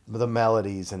like the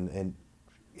melodies and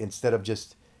instead of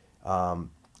just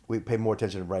we pay more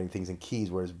attention to writing things in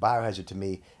keys. Whereas Biohazard, to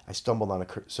me, I stumbled on a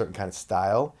certain kind of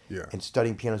style. Yeah. And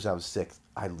studying piano since I was 6,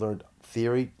 I learned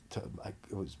theory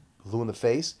it was blue in the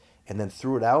face, and then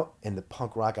threw it out. And the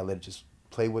punk rock, I let it just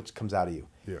play what comes out of you.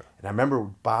 Yeah. And I remember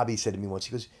Bobby said to me once,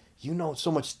 he goes,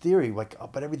 so much theory, like,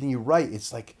 but everything you write,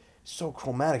 it's like so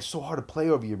chromatic, so hard to play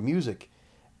over your music.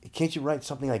 Can't you write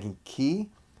something like in key?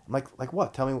 I'm like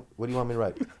what? Tell me, what do you want me to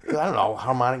write? I don't know,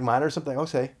 harmonic minor or something.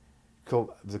 Okay.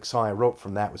 Cool. The song I wrote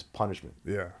from that was Punishment.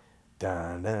 Yeah.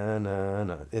 Dun, dun, dun,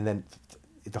 dun. And then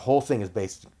the whole thing is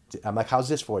based. I'm like, how's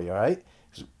this for you? All right.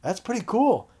 That's pretty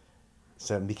cool.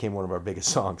 So it became one of our biggest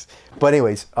songs. But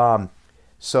anyways,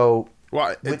 so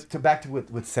back to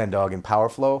with Sendog and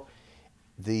Powerflo,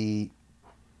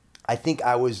 I think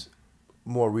I was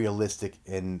more realistic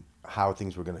in how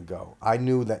things were gonna go. I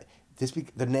knew that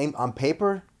the name on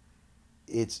paper,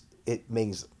 it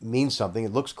means something.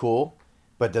 It looks cool,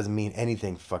 but it doesn't mean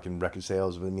anything. Fucking record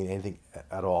sales doesn't mean anything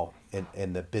at all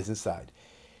in the business side.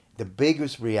 The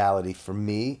biggest reality for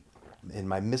me, and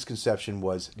my misconception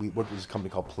was, we worked with this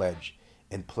company called Pledge,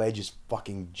 and Pledge is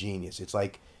fucking genius. It's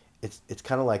like it's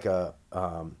kind of like a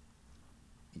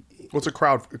what's a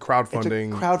crowdfunding?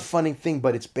 It's a crowdfunding thing,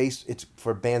 but it's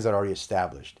for bands that are already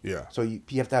established. Yeah. So you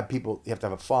have to have people. You have to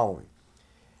have a following.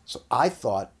 So I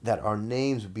thought that our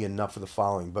names would be enough for the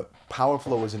following, but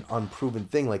Powerflo was an unproven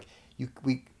thing. Like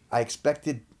I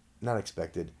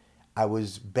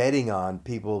was betting on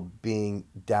people being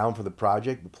down for the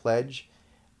project, the Pledge,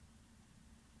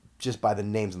 just by the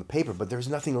names on the paper, but there's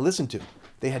nothing to listen to.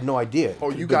 They had no idea. Oh,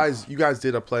 you guys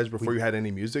did a Pledge before you had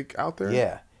any music out there?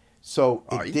 Yeah. So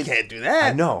you can't do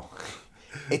that. I know.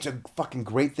 It's a fucking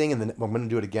great thing, and then I'm going to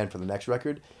do it again for the next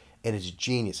record, and it's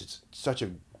genius. It's such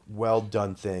a well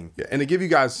done thing. Yeah, and to give you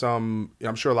guys some,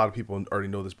 I'm sure a lot of people already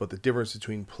know this, but the difference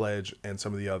between Pledge and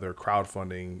some of the other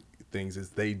crowdfunding things is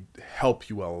they help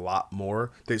you a lot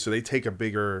more. They take a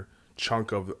bigger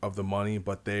chunk of the money,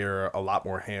 but they're a lot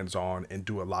more hands-on and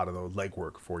do a lot of the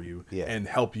legwork for you and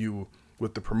help you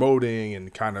with the promoting,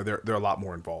 and kind of they're a lot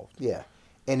more involved. Yeah.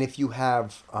 And if you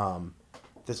have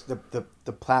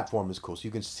the platform is cool, so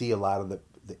you can see a lot of the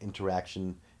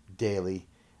interaction daily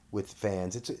with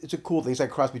fans. It's a cool thing. It's like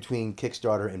a cross between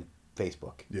Kickstarter and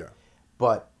Facebook. Yeah.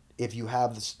 But if you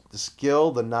have the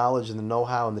skill, the knowledge, and the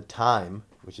know-how, and the time,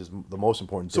 which is the most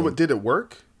important thing. So did it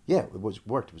work? Yeah, it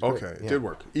worked. It was great. It did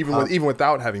work. Even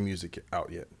without having music out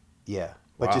yet. Yeah.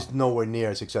 But just nowhere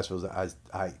near as successful as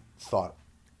I thought.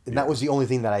 And that was the only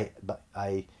thing that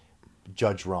I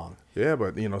judged wrong. Yeah,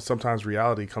 but sometimes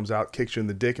reality comes out, kicks you in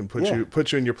the dick, and puts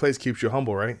you in your place, keeps you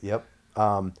humble, right? Yep.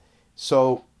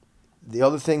 So the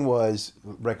other thing was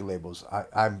record labels.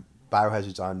 I'm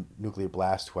Biohazard's on Nuclear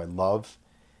Blast, who I love,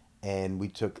 and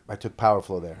I took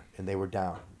Powerflo there, and they were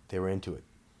down. They were into it.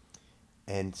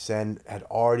 And Sen had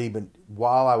already been,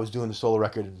 while I was doing the solo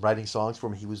record and writing songs for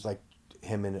him, he was like,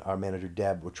 him and our manager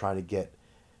Deb were trying to get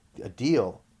a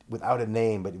deal without a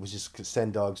name, but it was just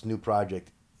Sen Dog's new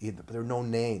project. But there were no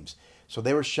names. So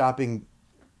they were shopping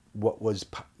what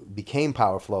became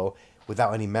Powerflo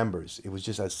without any members. It was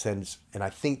just a sense, and I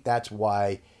think that's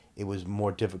why it was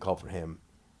more difficult for him.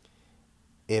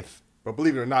 But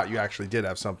believe it or not, you actually did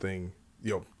have something,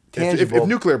 tangible. If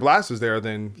Nuclear Blast was there,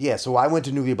 then... Yeah, so I went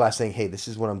to Nuclear Blast saying, hey, this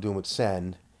is what I'm doing with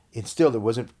Sen. And still, there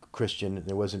wasn't Christian.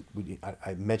 There wasn't...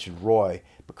 I mentioned Roy,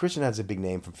 but Christian has a big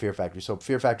name from Fear Factory. So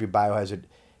Fear Factory, Biohazard,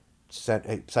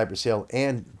 Cypress Hill,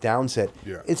 and Downset,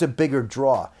 it's a bigger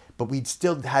draw. But we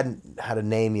still hadn't had a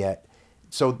name yet.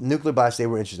 So Nuclear Blast, they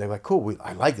were interested. They were like, cool,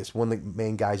 I like this. One of the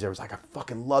main guys there was like, I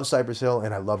fucking love Cypress Hill,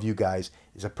 and I love you guys.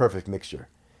 It's a perfect mixture.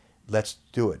 Let's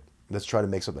do it. Let's try to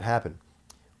make something happen.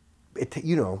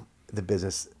 The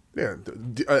business. Yeah,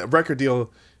 a record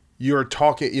deal, you're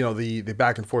talking, the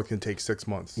back and forth can take 6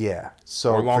 months. Yeah,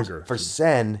 so or longer. For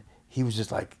Sen, he was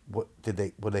just like, what did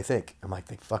they think? I'm like,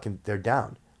 they're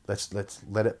down. Let's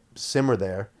let it simmer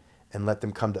there, and let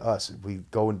them come to us. We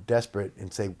go in desperate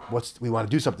and say, we want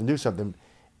to do something.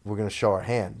 We're gonna show our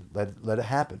hand. Let it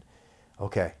happen.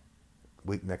 Okay,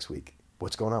 next week.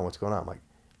 What's going on? I'm like,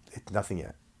 it's nothing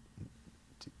yet.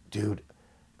 Dude,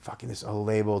 fucking this whole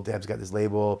label. Deb's got this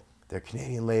label. They're a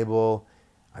Canadian label.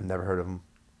 I've never heard of them.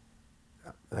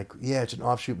 Like, yeah, it's an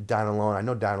offshoot Dine Alone. I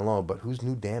know Dine Alone, but who's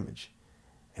New Damage?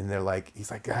 And they're like,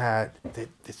 he's like,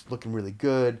 it's looking really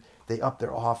good. They up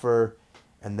their offer.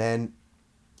 And then,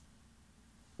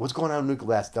 what's going on with Nuclear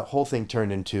Blast? The whole thing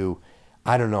turned into,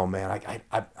 I don't know, man.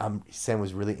 Sen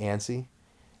was really antsy.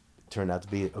 It turned out to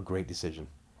be a great decision.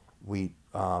 We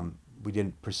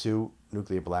didn't pursue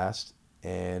Nuclear Blast,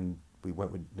 and we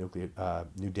went with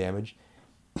New Damage.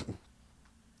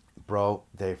 Bro,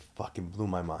 they fucking blew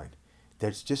my mind.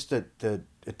 There's just the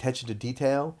attention to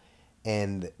detail,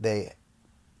 and it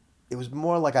was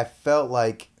more like I felt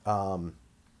like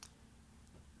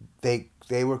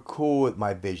they were cool with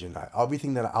my vision.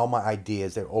 Everything all my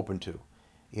ideas they're open to.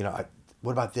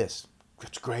 What about this?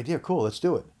 That's a great idea. Cool, let's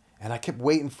do it. And I kept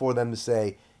waiting for them to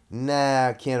say, nah,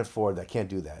 I can't afford that. Can't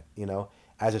do that.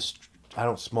 I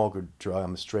don't smoke or drug.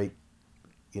 I'm a straight,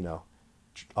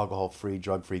 alcohol-free,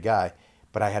 drug-free guy.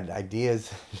 But I had ideas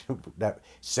that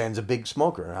Sen's a big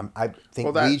smoker. I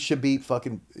think weed should be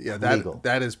fucking legal.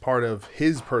 That is part of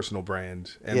his personal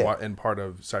brand and part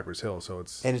of Cypress Hill. So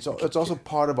it's also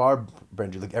part of our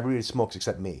brand. Like, everybody smokes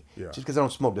except me. Yeah. Just because I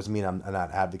don't smoke doesn't mean I'm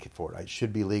not an advocate for it. It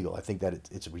should be legal. I think that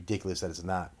it's ridiculous that it's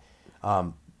not.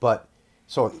 But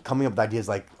so coming up with ideas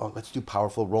like, let's do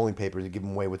Powerflo rolling papers and give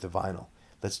them away with the vinyl.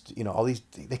 Let's all these.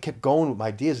 They kept going with my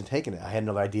ideas and taking it. I had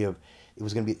another idea of. It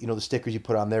was going to be, the stickers you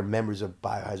put on there, members of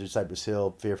Biohazard, Cypress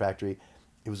Hill, Fear Factory.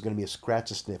 It was going to be a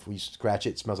scratch a sniff. When you scratch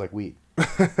it, it smells like weed.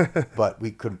 But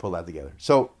we couldn't pull that together.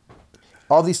 So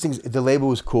all these things, the label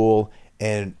was cool,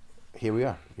 and here we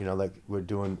are.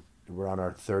 We're on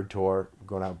our third tour,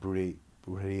 going out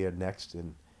Brujeria next,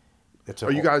 and it's.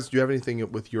 Do you have anything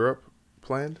with Europe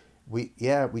planned? We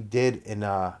did, and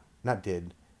not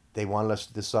did. They wanted us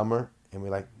this summer, and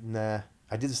we're like, nah.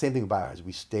 I did the same thing with Biohazard.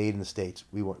 We stayed in the States.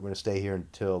 We're going to stay here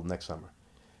until next summer.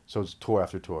 So it's tour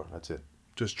after tour. That's it.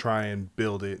 Just try and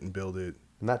build it. I'm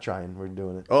not trying. We're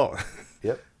doing it. Oh.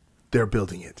 Yep. They're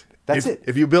building it. That's it.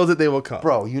 If you build it, they will come.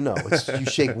 Bro, you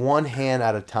shake one hand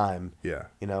at a time. Yeah.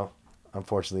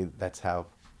 Unfortunately, that's how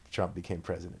Trump became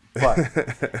president. But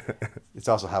it's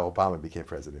also how Obama became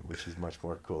president, which is much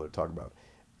more cooler to talk about.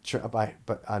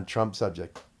 But on Trump's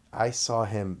subject, I saw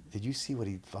him. Did you see what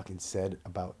he fucking said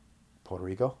about Puerto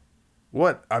Rico?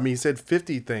 What? I mean, he said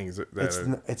 50 things.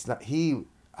 It's not.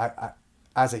 I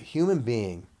as a human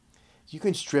being, you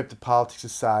can strip the politics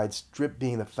aside, strip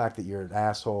being the fact that you're an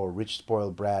asshole, a rich,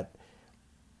 spoiled brat,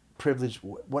 privileged,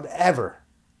 whatever.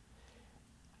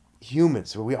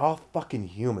 Humans. We're all fucking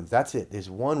humans. That's it. There's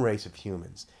one race of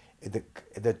humans. The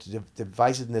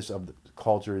divisiveness of the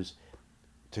cultures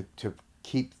to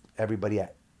keep everybody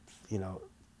at,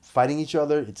 fighting each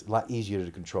other, it's a lot easier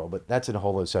to control, but that's a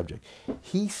whole other subject.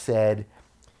 He said,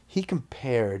 he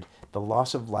compared the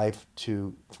loss of life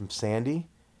from Sandy.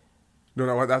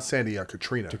 No, not Sandy,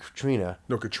 Katrina. To Katrina.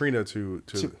 No, Katrina to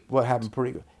what happened in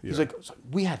Puerto Rico. He's like,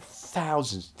 we had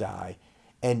thousands die,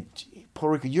 and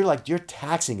Puerto Rico, you're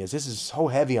taxing us. This is so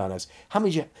heavy on us. How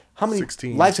many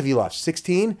 16. lives have you lost?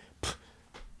 16?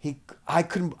 I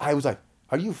was like,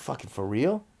 are you fucking for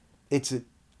real?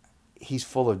 He's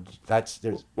full of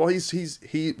what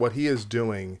he is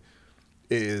doing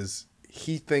is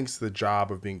he thinks the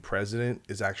job of being president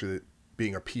is actually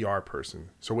being a PR person.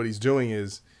 So what he's doing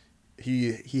is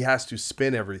he has to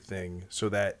spin everything so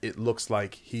that it looks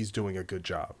like he's doing a good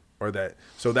job, or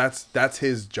that's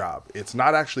his job. It's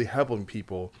not actually helping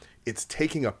people. It's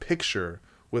taking a picture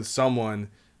with someone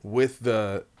with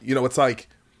the, it's like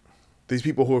these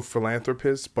people who are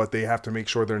philanthropists, but they have to make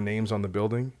sure their name's on the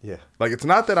building. Yeah. Like, it's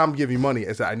not that I'm giving money,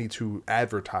 it's that I need to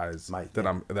advertise that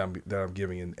I'm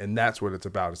giving, and that's what it's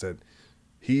about. Is that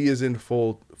he is in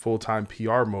full-time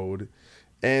PR mode,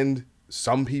 and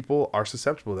some people are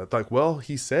susceptible to that. Like, well,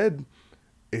 he said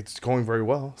it's going very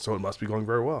well, so it must be going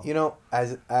very well.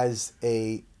 As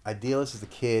a idealist as a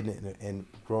kid and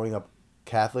growing up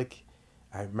Catholic,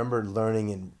 I remember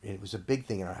learning, and it was a big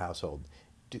thing in our household,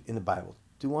 in the Bible,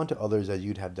 do unto others as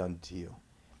you'd have done to you.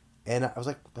 And I was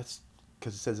like, that's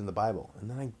because it says in the Bible. And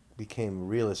then I became a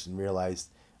realist and realized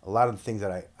a lot of the things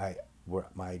that I were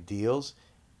my ideals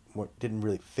didn't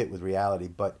really fit with reality.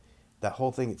 But that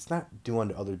whole thing, it's not do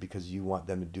unto others because you want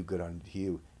them to do good unto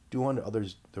you. Do unto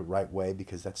others the right way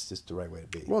because that's just the right way to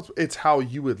be. Well, it's how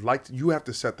you would like to, you have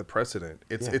to set the precedent.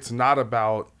 It's not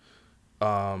about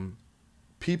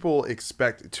people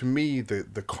expect, to me,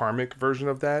 the karmic version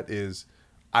of that is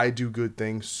I do good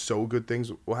things, so good things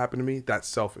will happen to me. That's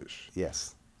selfish.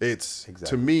 Yes. It's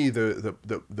exactly. To me,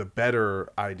 the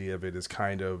better idea of it is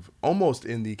kind of almost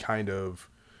in the kind of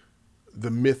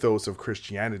the mythos of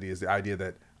Christianity, is the idea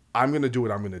that I'm going to do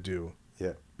what I'm going to do.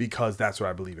 Yeah. Because that's what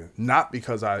I believe in, not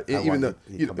because even though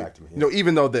you come back to me. Yeah.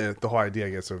 Even though the whole idea,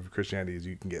 I guess, of Christianity is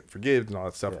you can get forgiven and all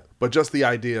that stuff, but just the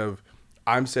idea of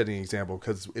I'm setting an example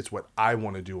because it's what I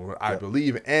want to do and what I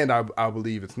believe, and I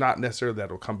believe it's not necessarily that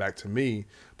it'll come back to me,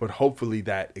 but hopefully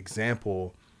that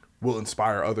example will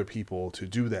inspire other people to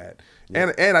do that.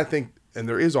 Yeah. And I think, and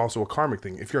there is also a karmic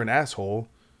thing. If you're an asshole,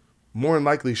 more than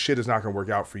likely shit is not going to work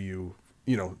out for you.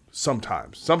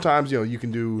 Sometimes you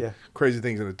can do crazy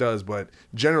things and it does, but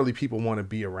generally people want to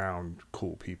be around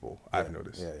cool people. I've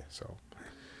noticed. Yeah. So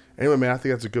anyway, man, I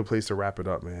think that's a good place to wrap it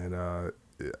up, man.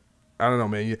 I don't know,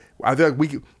 man. I feel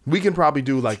like we can probably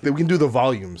do we can do the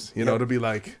volumes, to be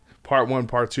like part 1,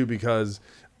 part 2, because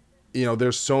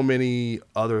there's so many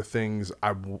other things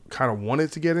I kind of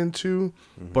wanted to get into,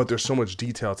 but there's so much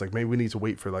detail. It's like maybe we need to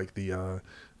wait for like the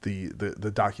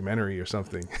documentary or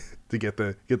something to get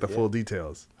the full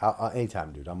details.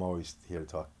 Anytime, dude. I'm always here to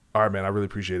talk. All right, man. I really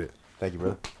appreciate it. Thank you,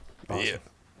 brother. Awesome. Yeah.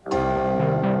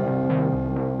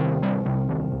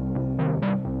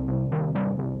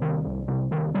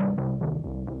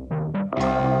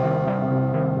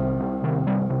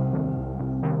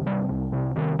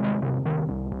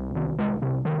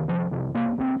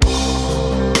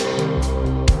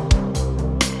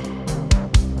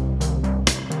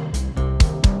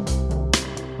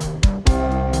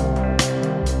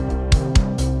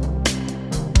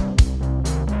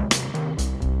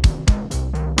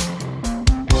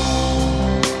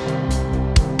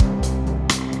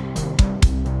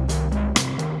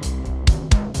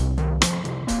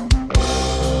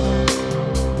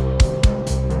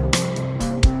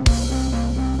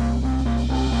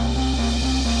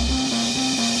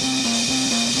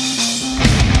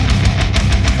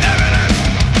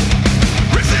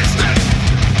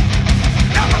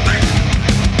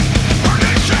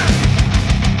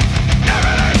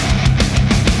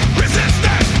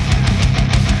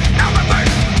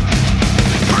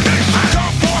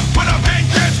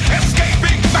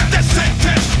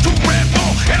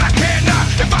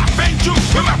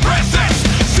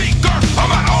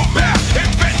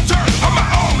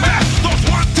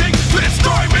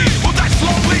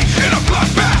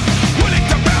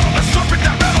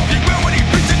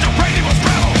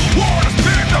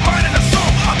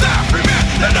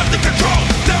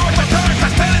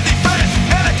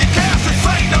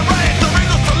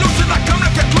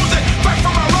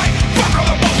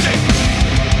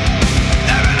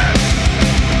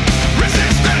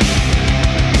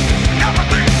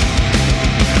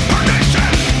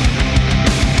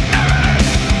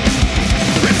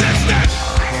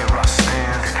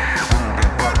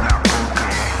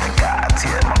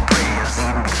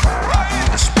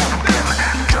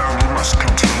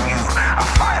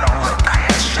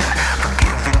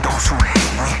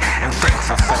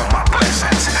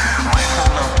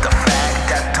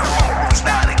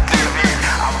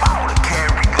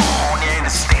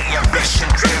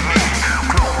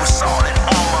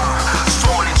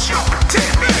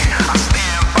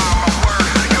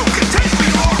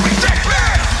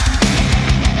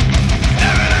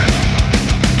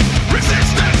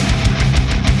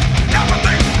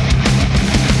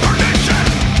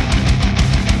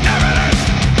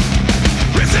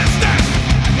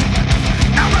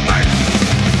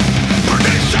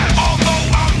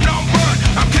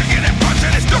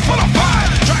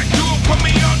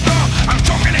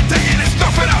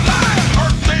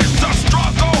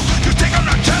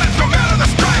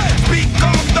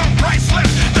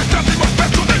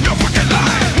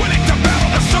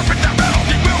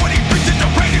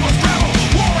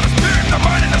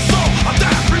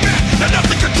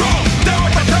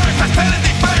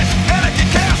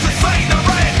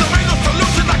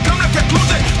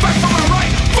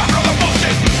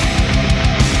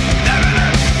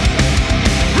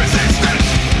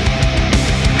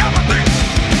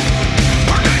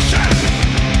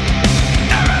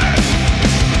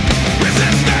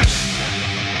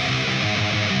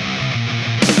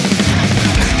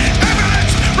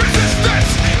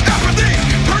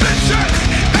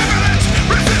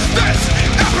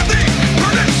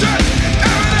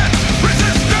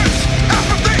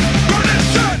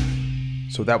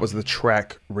 So that was the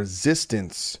track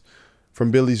Resistance from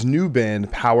Billy's new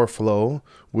band, Powerflo,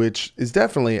 which is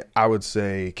definitely, I would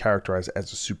say, characterized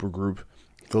as a supergroup.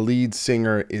 The lead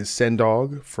singer is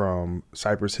Sendog from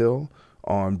Cypress Hill.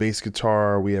 On bass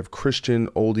guitar, we have Christian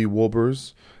Oldie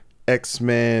Wolbers,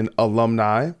 X-Men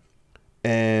alumni.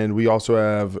 And we also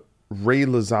have Ray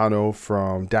Lozano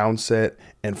from Downset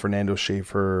and Fernando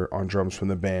Schaefer on drums from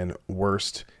the band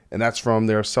Worst. And that's from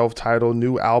their self-titled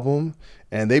new album.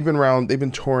 And they've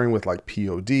been touring with like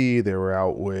POD. They were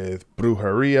out with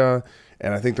Brujeria.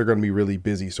 And I think they're going to be really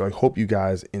busy. So I hope you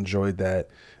guys enjoyed that.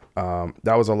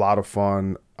 That was a lot of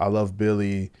fun. I love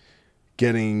Billy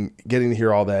getting to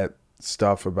hear all that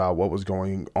stuff about what was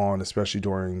going on, especially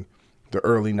during the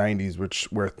early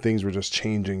 90s, where things were just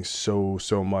changing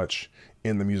so much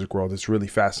in the music world. It's really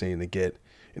fascinating to get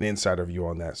an insider view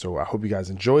on that. So I hope you guys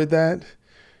enjoyed that.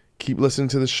 Keep listening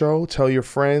to the show. Tell your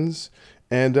friends.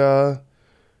 And, what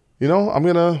am I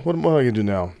going to do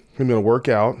now? I'm going to work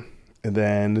out and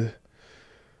then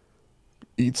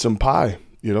eat some pie,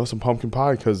 some pumpkin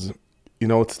pie, because,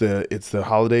 it's the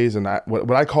holidays. And what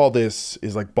I call this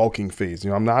is like bulking phase.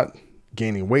 I'm not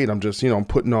gaining weight. I'm just, I'm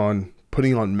putting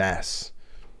on mass,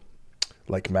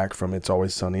 like Mac from It's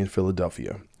Always Sunny in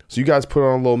Philadelphia. So you guys put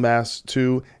on a little mass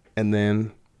too, and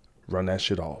then run that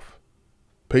shit off.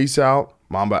 Peace out.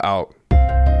 Mamba out.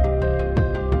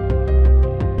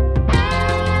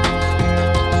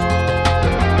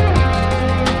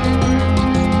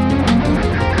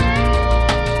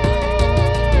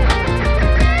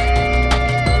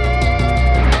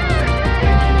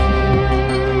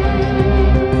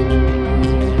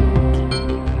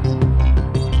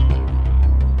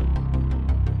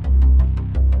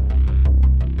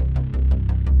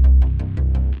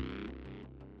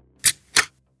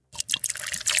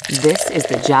 This is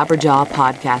the Jabberjaw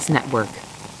Podcast Network.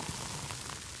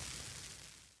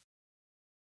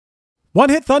 One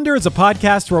Hit Thunder is a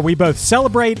podcast where we both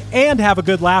celebrate and have a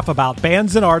good laugh about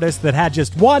bands and artists that had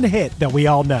just one hit that we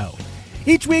all know.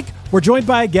 Each week, we're joined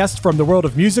by a guest from the world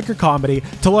of music or comedy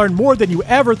to learn more than you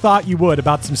ever thought you would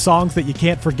about some songs that you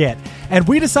can't forget. And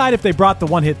we decide if they brought the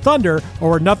One Hit Thunder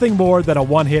or were nothing more than a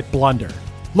one-hit blunder.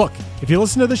 Look, if you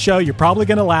listen to the show, you're probably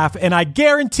going to laugh, and I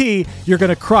guarantee you're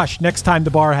going to crush next time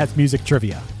the bar has music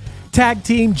trivia. Tag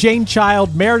Team, Jane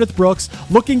Child, Meredith Brooks,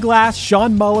 Looking Glass,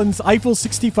 Sean Mullins, Eiffel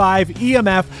 65,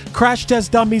 EMF, Crash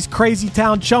Test Dummies, Crazy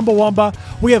Town, Chumbawamba.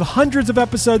 We have hundreds of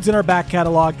episodes in our back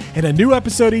catalog and a new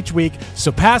episode each week,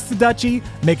 so pass the Dutchie,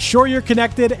 make sure you're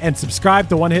connected, and subscribe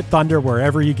to One Hit Thunder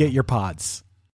wherever you get your pods.